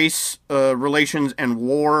with race relations and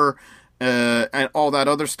war and all that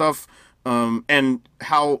other stuff, and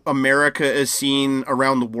how America is seen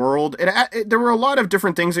around the world. There were a lot of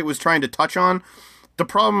different things it was trying to touch on. The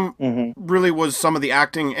problem really was some of the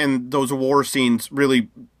acting, and those war scenes really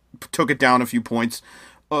took it down a few points.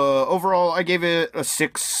 Overall, I gave it a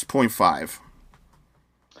 6.5.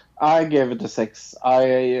 I gave it a 6.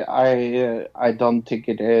 I don't think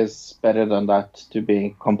it is better than that, to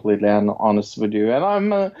be completely honest with you.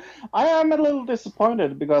 And I am a little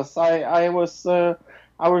disappointed because I was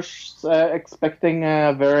expecting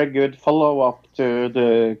a very good follow up to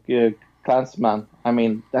the Klansman. I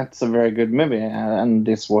mean, that's a very good movie, and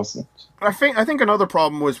this wasn't. I think another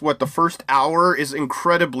problem was the first hour is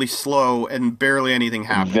incredibly slow and barely anything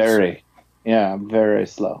happens. Very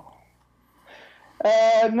slow.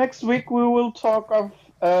 Next week we will talk of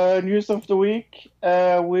news of the week.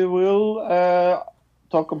 We will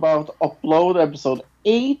talk about Upload episode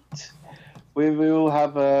 8. We will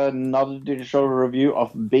have another digital review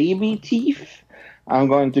of Baby Teeth. I'm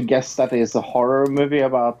going to guess that is a horror movie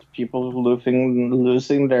about people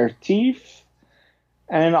losing their teeth.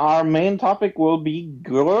 And our main topic will be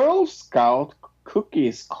Girl Scout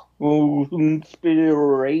cookies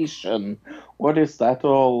conspiration. What is that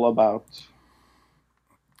all about?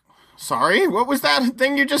 Sorry, what was that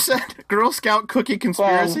thing you just said? Girl Scout cookie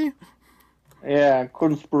conspiracy? Yeah,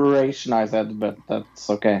 conspiration I said, but that's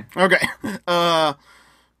okay. Okay.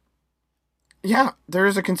 Yeah, there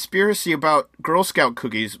is a conspiracy about Girl Scout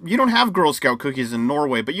cookies. You don't have Girl Scout cookies in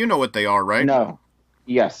Norway, but you know what they are, right? No.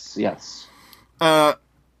 Yes.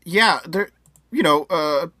 Yeah, they're,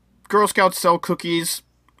 Girl Scouts sell cookies,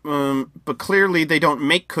 but clearly they don't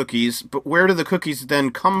make cookies. But where do the cookies then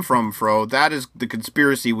come from, Fro? That is the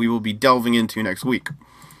conspiracy we will be delving into next week.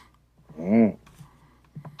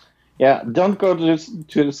 Yeah, don't go to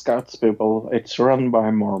the Scouts, people. It's run by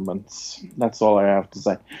Mormons. That's all I have to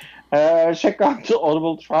say. Check out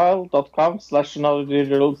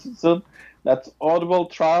audibletrial.com/anotherdigitalcitizen. That's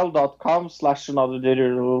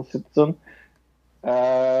audibletrial.com/anotherdigitalcitizen.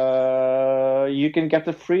 You can get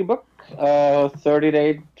a free book,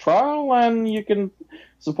 30-day trial, and you can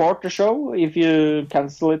support the show if you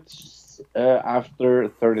cancel it after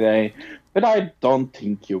 30 days. But I don't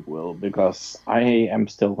think you will, because I am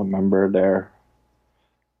still a member there.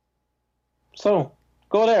 So,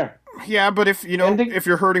 go there. Yeah, but if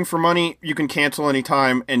you're hurting for money, you can cancel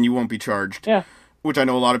anytime and you won't be charged. Yeah. Which I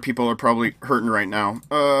know a lot of people are probably hurting right now.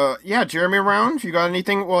 Yeah, Jeremy Round, you got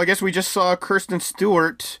anything? Well, I guess we just saw Kristen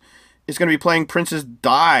Stewart is going to be playing Princess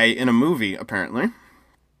Di in a movie, apparently.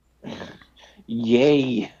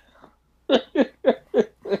 Yay.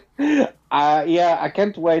 Yeah, I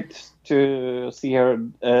can't wait to see her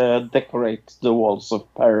decorate the walls of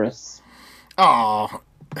Paris. Oh,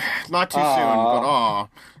 not too soon,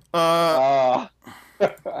 but I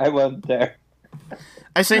went there.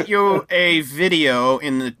 I sent you a video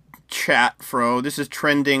in the chat, Fro. This is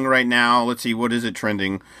trending right now. Let's see, what is it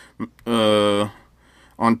trending? On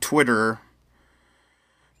Twitter.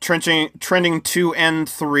 Trending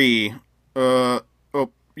 2N3.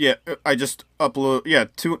 I just upload. Yeah,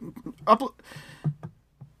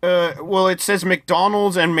 well, it says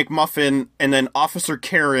McDonald's and McMuffin, and then Officer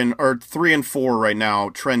Karen are 3 and 4 right now,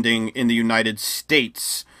 trending in the United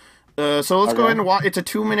States. So let's go ahead and watch. It's a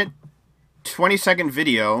 2-minute, 20-second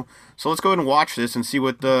video. So let's go ahead and watch this and see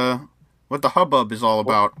what the hubbub is all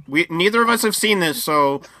about. Neither of us have seen this,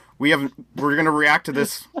 so we're gonna react to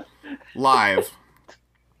this live.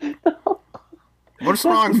 What's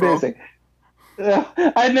wrong, bro?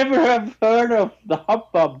 I never have heard of the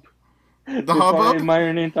Hubbub. The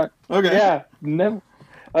Hubbub? Okay. Yeah, never.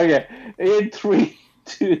 Okay, in 3,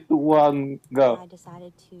 2, 1, go. I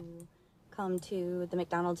decided to come to the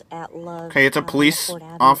McDonald's at Love. Okay, it's a police Ford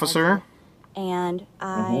Avenue officer. exit, and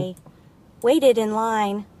I waited in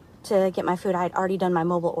line to get my food. I had already done my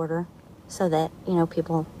mobile order so that,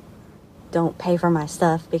 people don't pay for my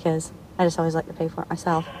stuff because I just always like to pay for it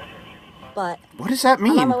myself. But what does that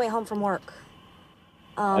mean? I'm on my way home from work.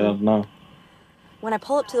 I don't know. When I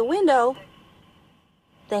pull up to the window,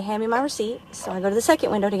 they hand me my receipt, so I go to the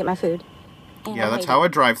second window to get my food. And Yeah, I'm that's waiting. how a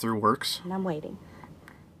drive-thru works. And I'm waiting.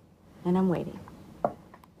 And I'm waiting.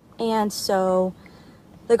 And so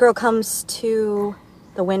the girl comes to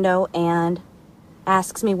the window and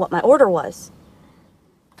asks me what my order was.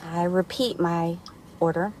 I repeat my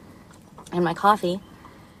order and my coffee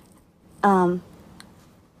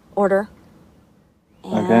order.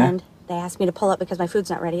 And they ask me to pull up because my food's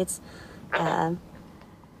not ready. It's an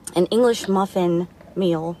English muffin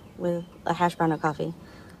meal with a hash brown and coffee.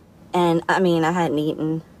 And, I hadn't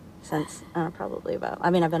eaten since, probably about...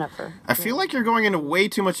 I've been up for... I feel like you're going into way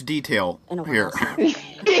too much detail in a while,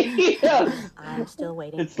 here. so I'm still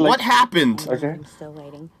waiting. What happened? I'm still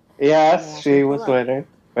waiting. Yes, she was waiting.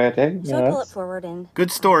 Waiting, So I pull it forward and Good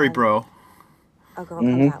story, bro. a girl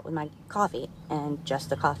comes out with my coffee and just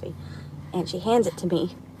the coffee. And she hands it to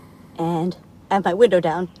me. And I have my window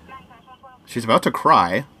down. She's about to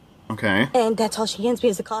cry. Okay. And that's all she hands me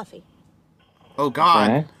is the coffee. Oh, God.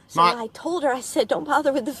 Okay. So I told her, I said, don't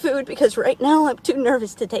bother with the food because right now I'm too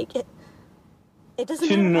nervous to take it. It doesn't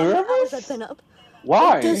Too matter how many hours nervous? I've been up.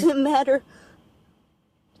 Why? It doesn't matter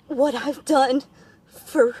what I've done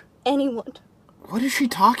for anyone. What is she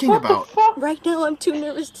talking about? Right now I'm too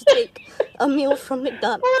nervous to take a meal from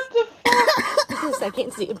McDonald's. Because I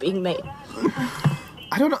can't see it being made.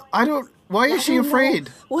 I don't... Why is she afraid?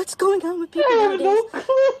 What's going on with people nowadays?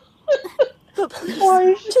 But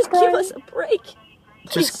please, just give us a break.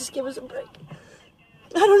 Please just give us a break.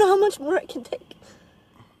 I don't know how much more I can take.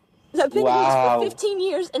 I've been in this for 15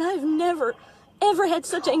 years, and I've never, ever had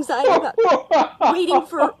such anxiety about waiting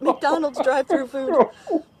for McDonald's drive-thru food.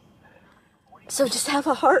 So just have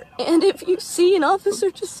a heart, and if you see an officer,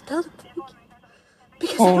 just tell them thank you.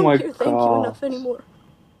 Because I don't hear thank you enough anymore.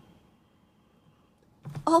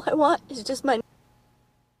 All I want is just my...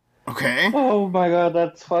 Okay. Oh my God,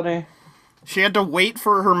 that's funny. She had to wait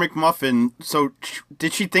for her McMuffin, so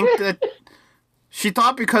did she think that... She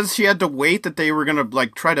thought because she had to wait that they were gonna,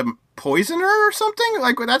 try to poison her or something?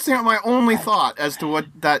 That's my only thought as to what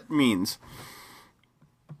that means.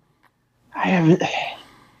 I haven't...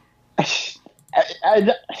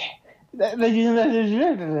 I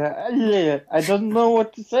don't know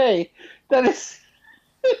what to say. That is...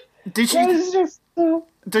 Did she... That is just...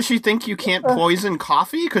 Does she think you can't poison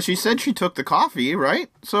coffee? Because she said she took the coffee, right?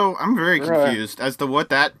 So I'm very confused as to what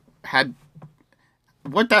that had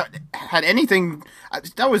anything...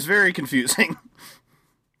 That was very confusing.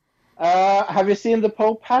 Have you seen the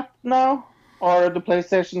Pope hat now? Or the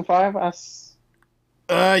PlayStation 5 as...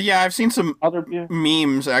 Yeah, I've seen some other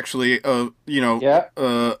memes, actually, the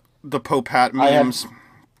Pope hat I memes.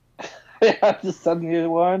 have to send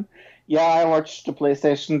you one. Yeah, I watched the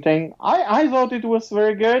PlayStation thing. I thought it was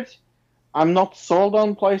very good. I'm not sold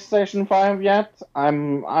on PlayStation 5 yet.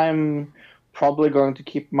 I'm probably going to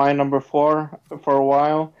keep my number 4 for a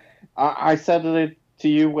while. I said it to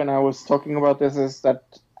you when I was talking about this, is that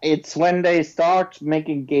it's when they start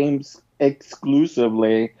making games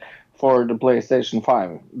exclusively for the PlayStation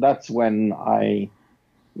 5. That's when I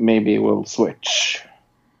maybe will switch.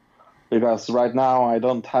 Because right now I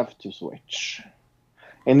don't have to switch.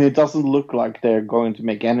 And it doesn't look like they're going to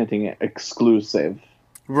make anything exclusive.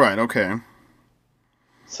 Right, okay.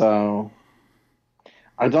 So,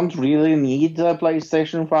 I don't really need a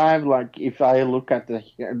PlayStation 5. If I look at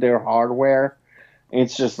their hardware,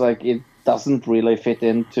 it's just it doesn't really fit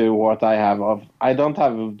into what I have. I don't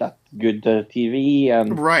have that good TV,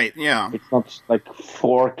 and right, yeah. It's not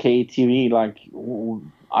 4K TV.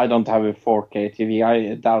 I don't have a 4K TV.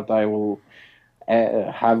 I doubt I will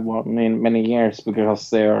have one in many years because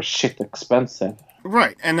they are shit expensive.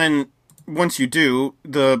 Right, and then once you do,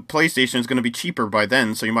 the PlayStation is going to be cheaper by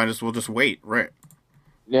then, so you might as well just wait, right?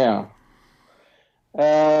 Yeah.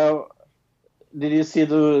 Did you see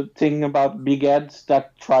the thing about Big Ed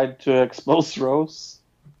that tried to expose Rose?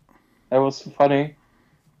 That was funny.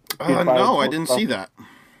 No, I didn't see that.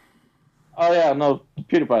 Oh yeah, no,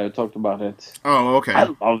 PewDiePie talked about it. Oh, okay.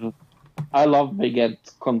 I love Big Ed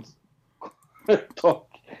talk.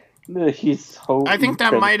 He's so I think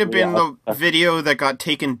that might have been the incredibly video that got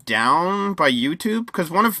taken down by YouTube, because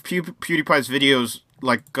one of PewDiePie's videos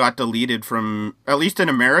got deleted from, at least in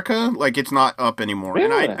America, it's not up anymore.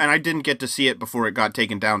 Really? And I didn't get to see it before it got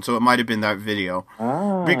taken down, so it might have been that video.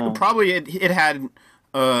 Ah. Probably it had,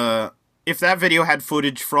 if that video had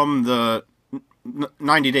footage from the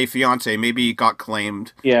 90 Day Fiancé, maybe it got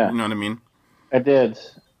claimed. Yeah. You know what I mean? I did.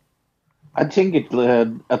 I think it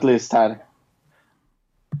at least had.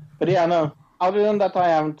 But yeah, no. Other than that, I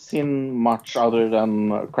haven't seen much other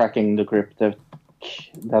than Cracking the Cryptic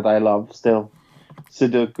that I love still.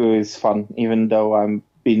 Sudoku is fun, even though I'm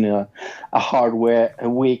been a hard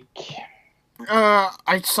week.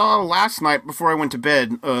 I saw last night before I went to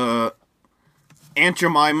bed, Aunt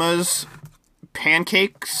Jemima's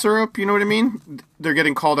pancake syrup, you know what I mean? They're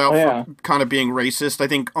getting called out for kind of being racist. I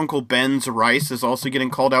think Uncle Ben's rice is also getting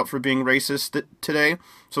called out for being racist today.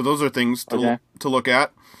 So those are things to look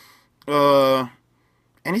at.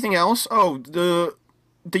 Anything else? Oh, the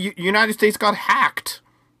United States got hacked.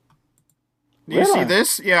 Do you see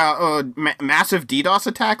this? Yeah, massive DDoS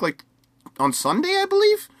attack, on Sunday, I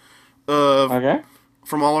believe.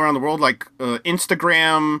 From all around the world,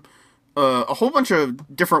 Instagram, a whole bunch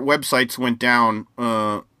of different websites went down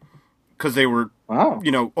because they were,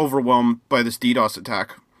 overwhelmed by this DDoS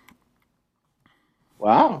attack.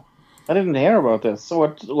 Wow, I didn't hear about this.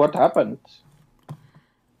 So what happened?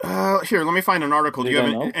 Here, let me find an article. Do you have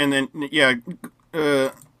it? And then,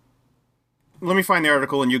 let me find the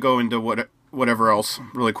article, and you go into whatever else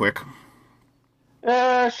really quick.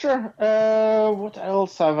 Sure. What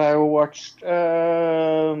else have I watched? JCS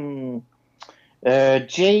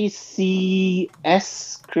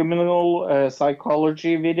Criminal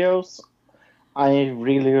Psychology videos. I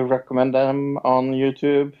really recommend them on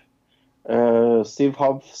YouTube. Steve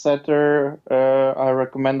Hofstetter, I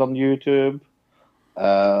recommend on YouTube.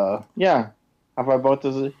 Have I bought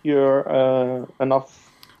your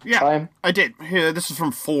enough time? I did. Here, this is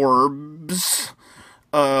from Forbes.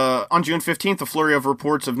 On June 15th, a flurry of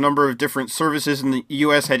reports of number of different services in the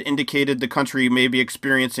U.S. had indicated the country may be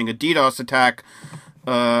experiencing a DDoS attack.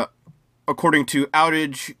 According to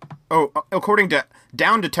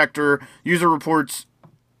Down Detector, user reported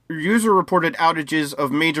outages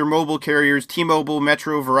of major mobile carriers: T-Mobile,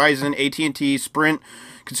 Metro, Verizon, AT&T, Sprint,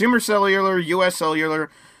 Consumer Cellular, U.S. Cellular,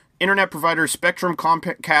 internet providers Spectrum,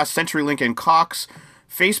 Comcast, CenturyLink, and Cox,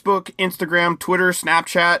 Facebook, Instagram, Twitter,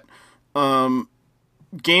 Snapchat,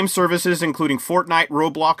 game services including Fortnite,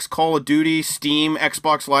 Roblox, Call of Duty, Steam,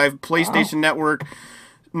 Xbox Live, PlayStation Network,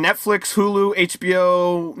 Netflix, Hulu,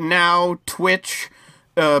 HBO Now, Twitch,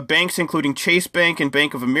 banks including Chase Bank and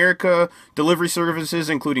Bank of America, delivery services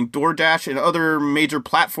including DoorDash, and other major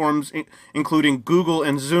platforms including Google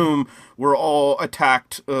and Zoom were all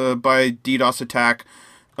attacked by DDoS attack.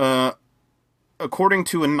 According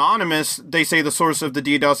to Anonymous, they say the source of the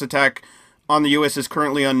DDoS attack on the U.S. is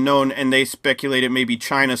currently unknown, and they speculate it may be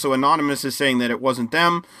China. So Anonymous is saying that it wasn't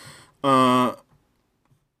them. But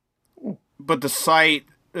the site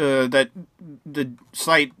that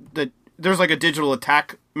there's a digital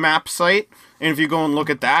attack map site, and if you go and look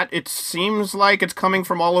at that, it seems like it's coming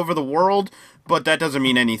from all over the world, but that doesn't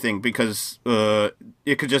mean anything because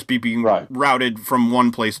it could just be being routed from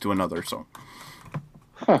one place to another. So,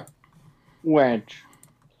 Wedge.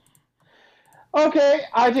 Okay,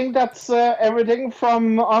 I think that's everything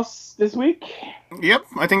from us this week. Yep,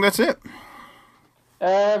 I think that's it.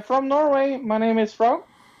 From Norway, my name is Frog.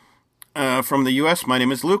 From the U.S., my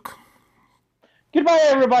name is Luke. Goodbye,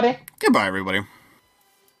 everybody. Goodbye, everybody.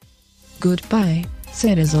 Goodbye,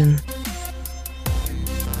 citizen.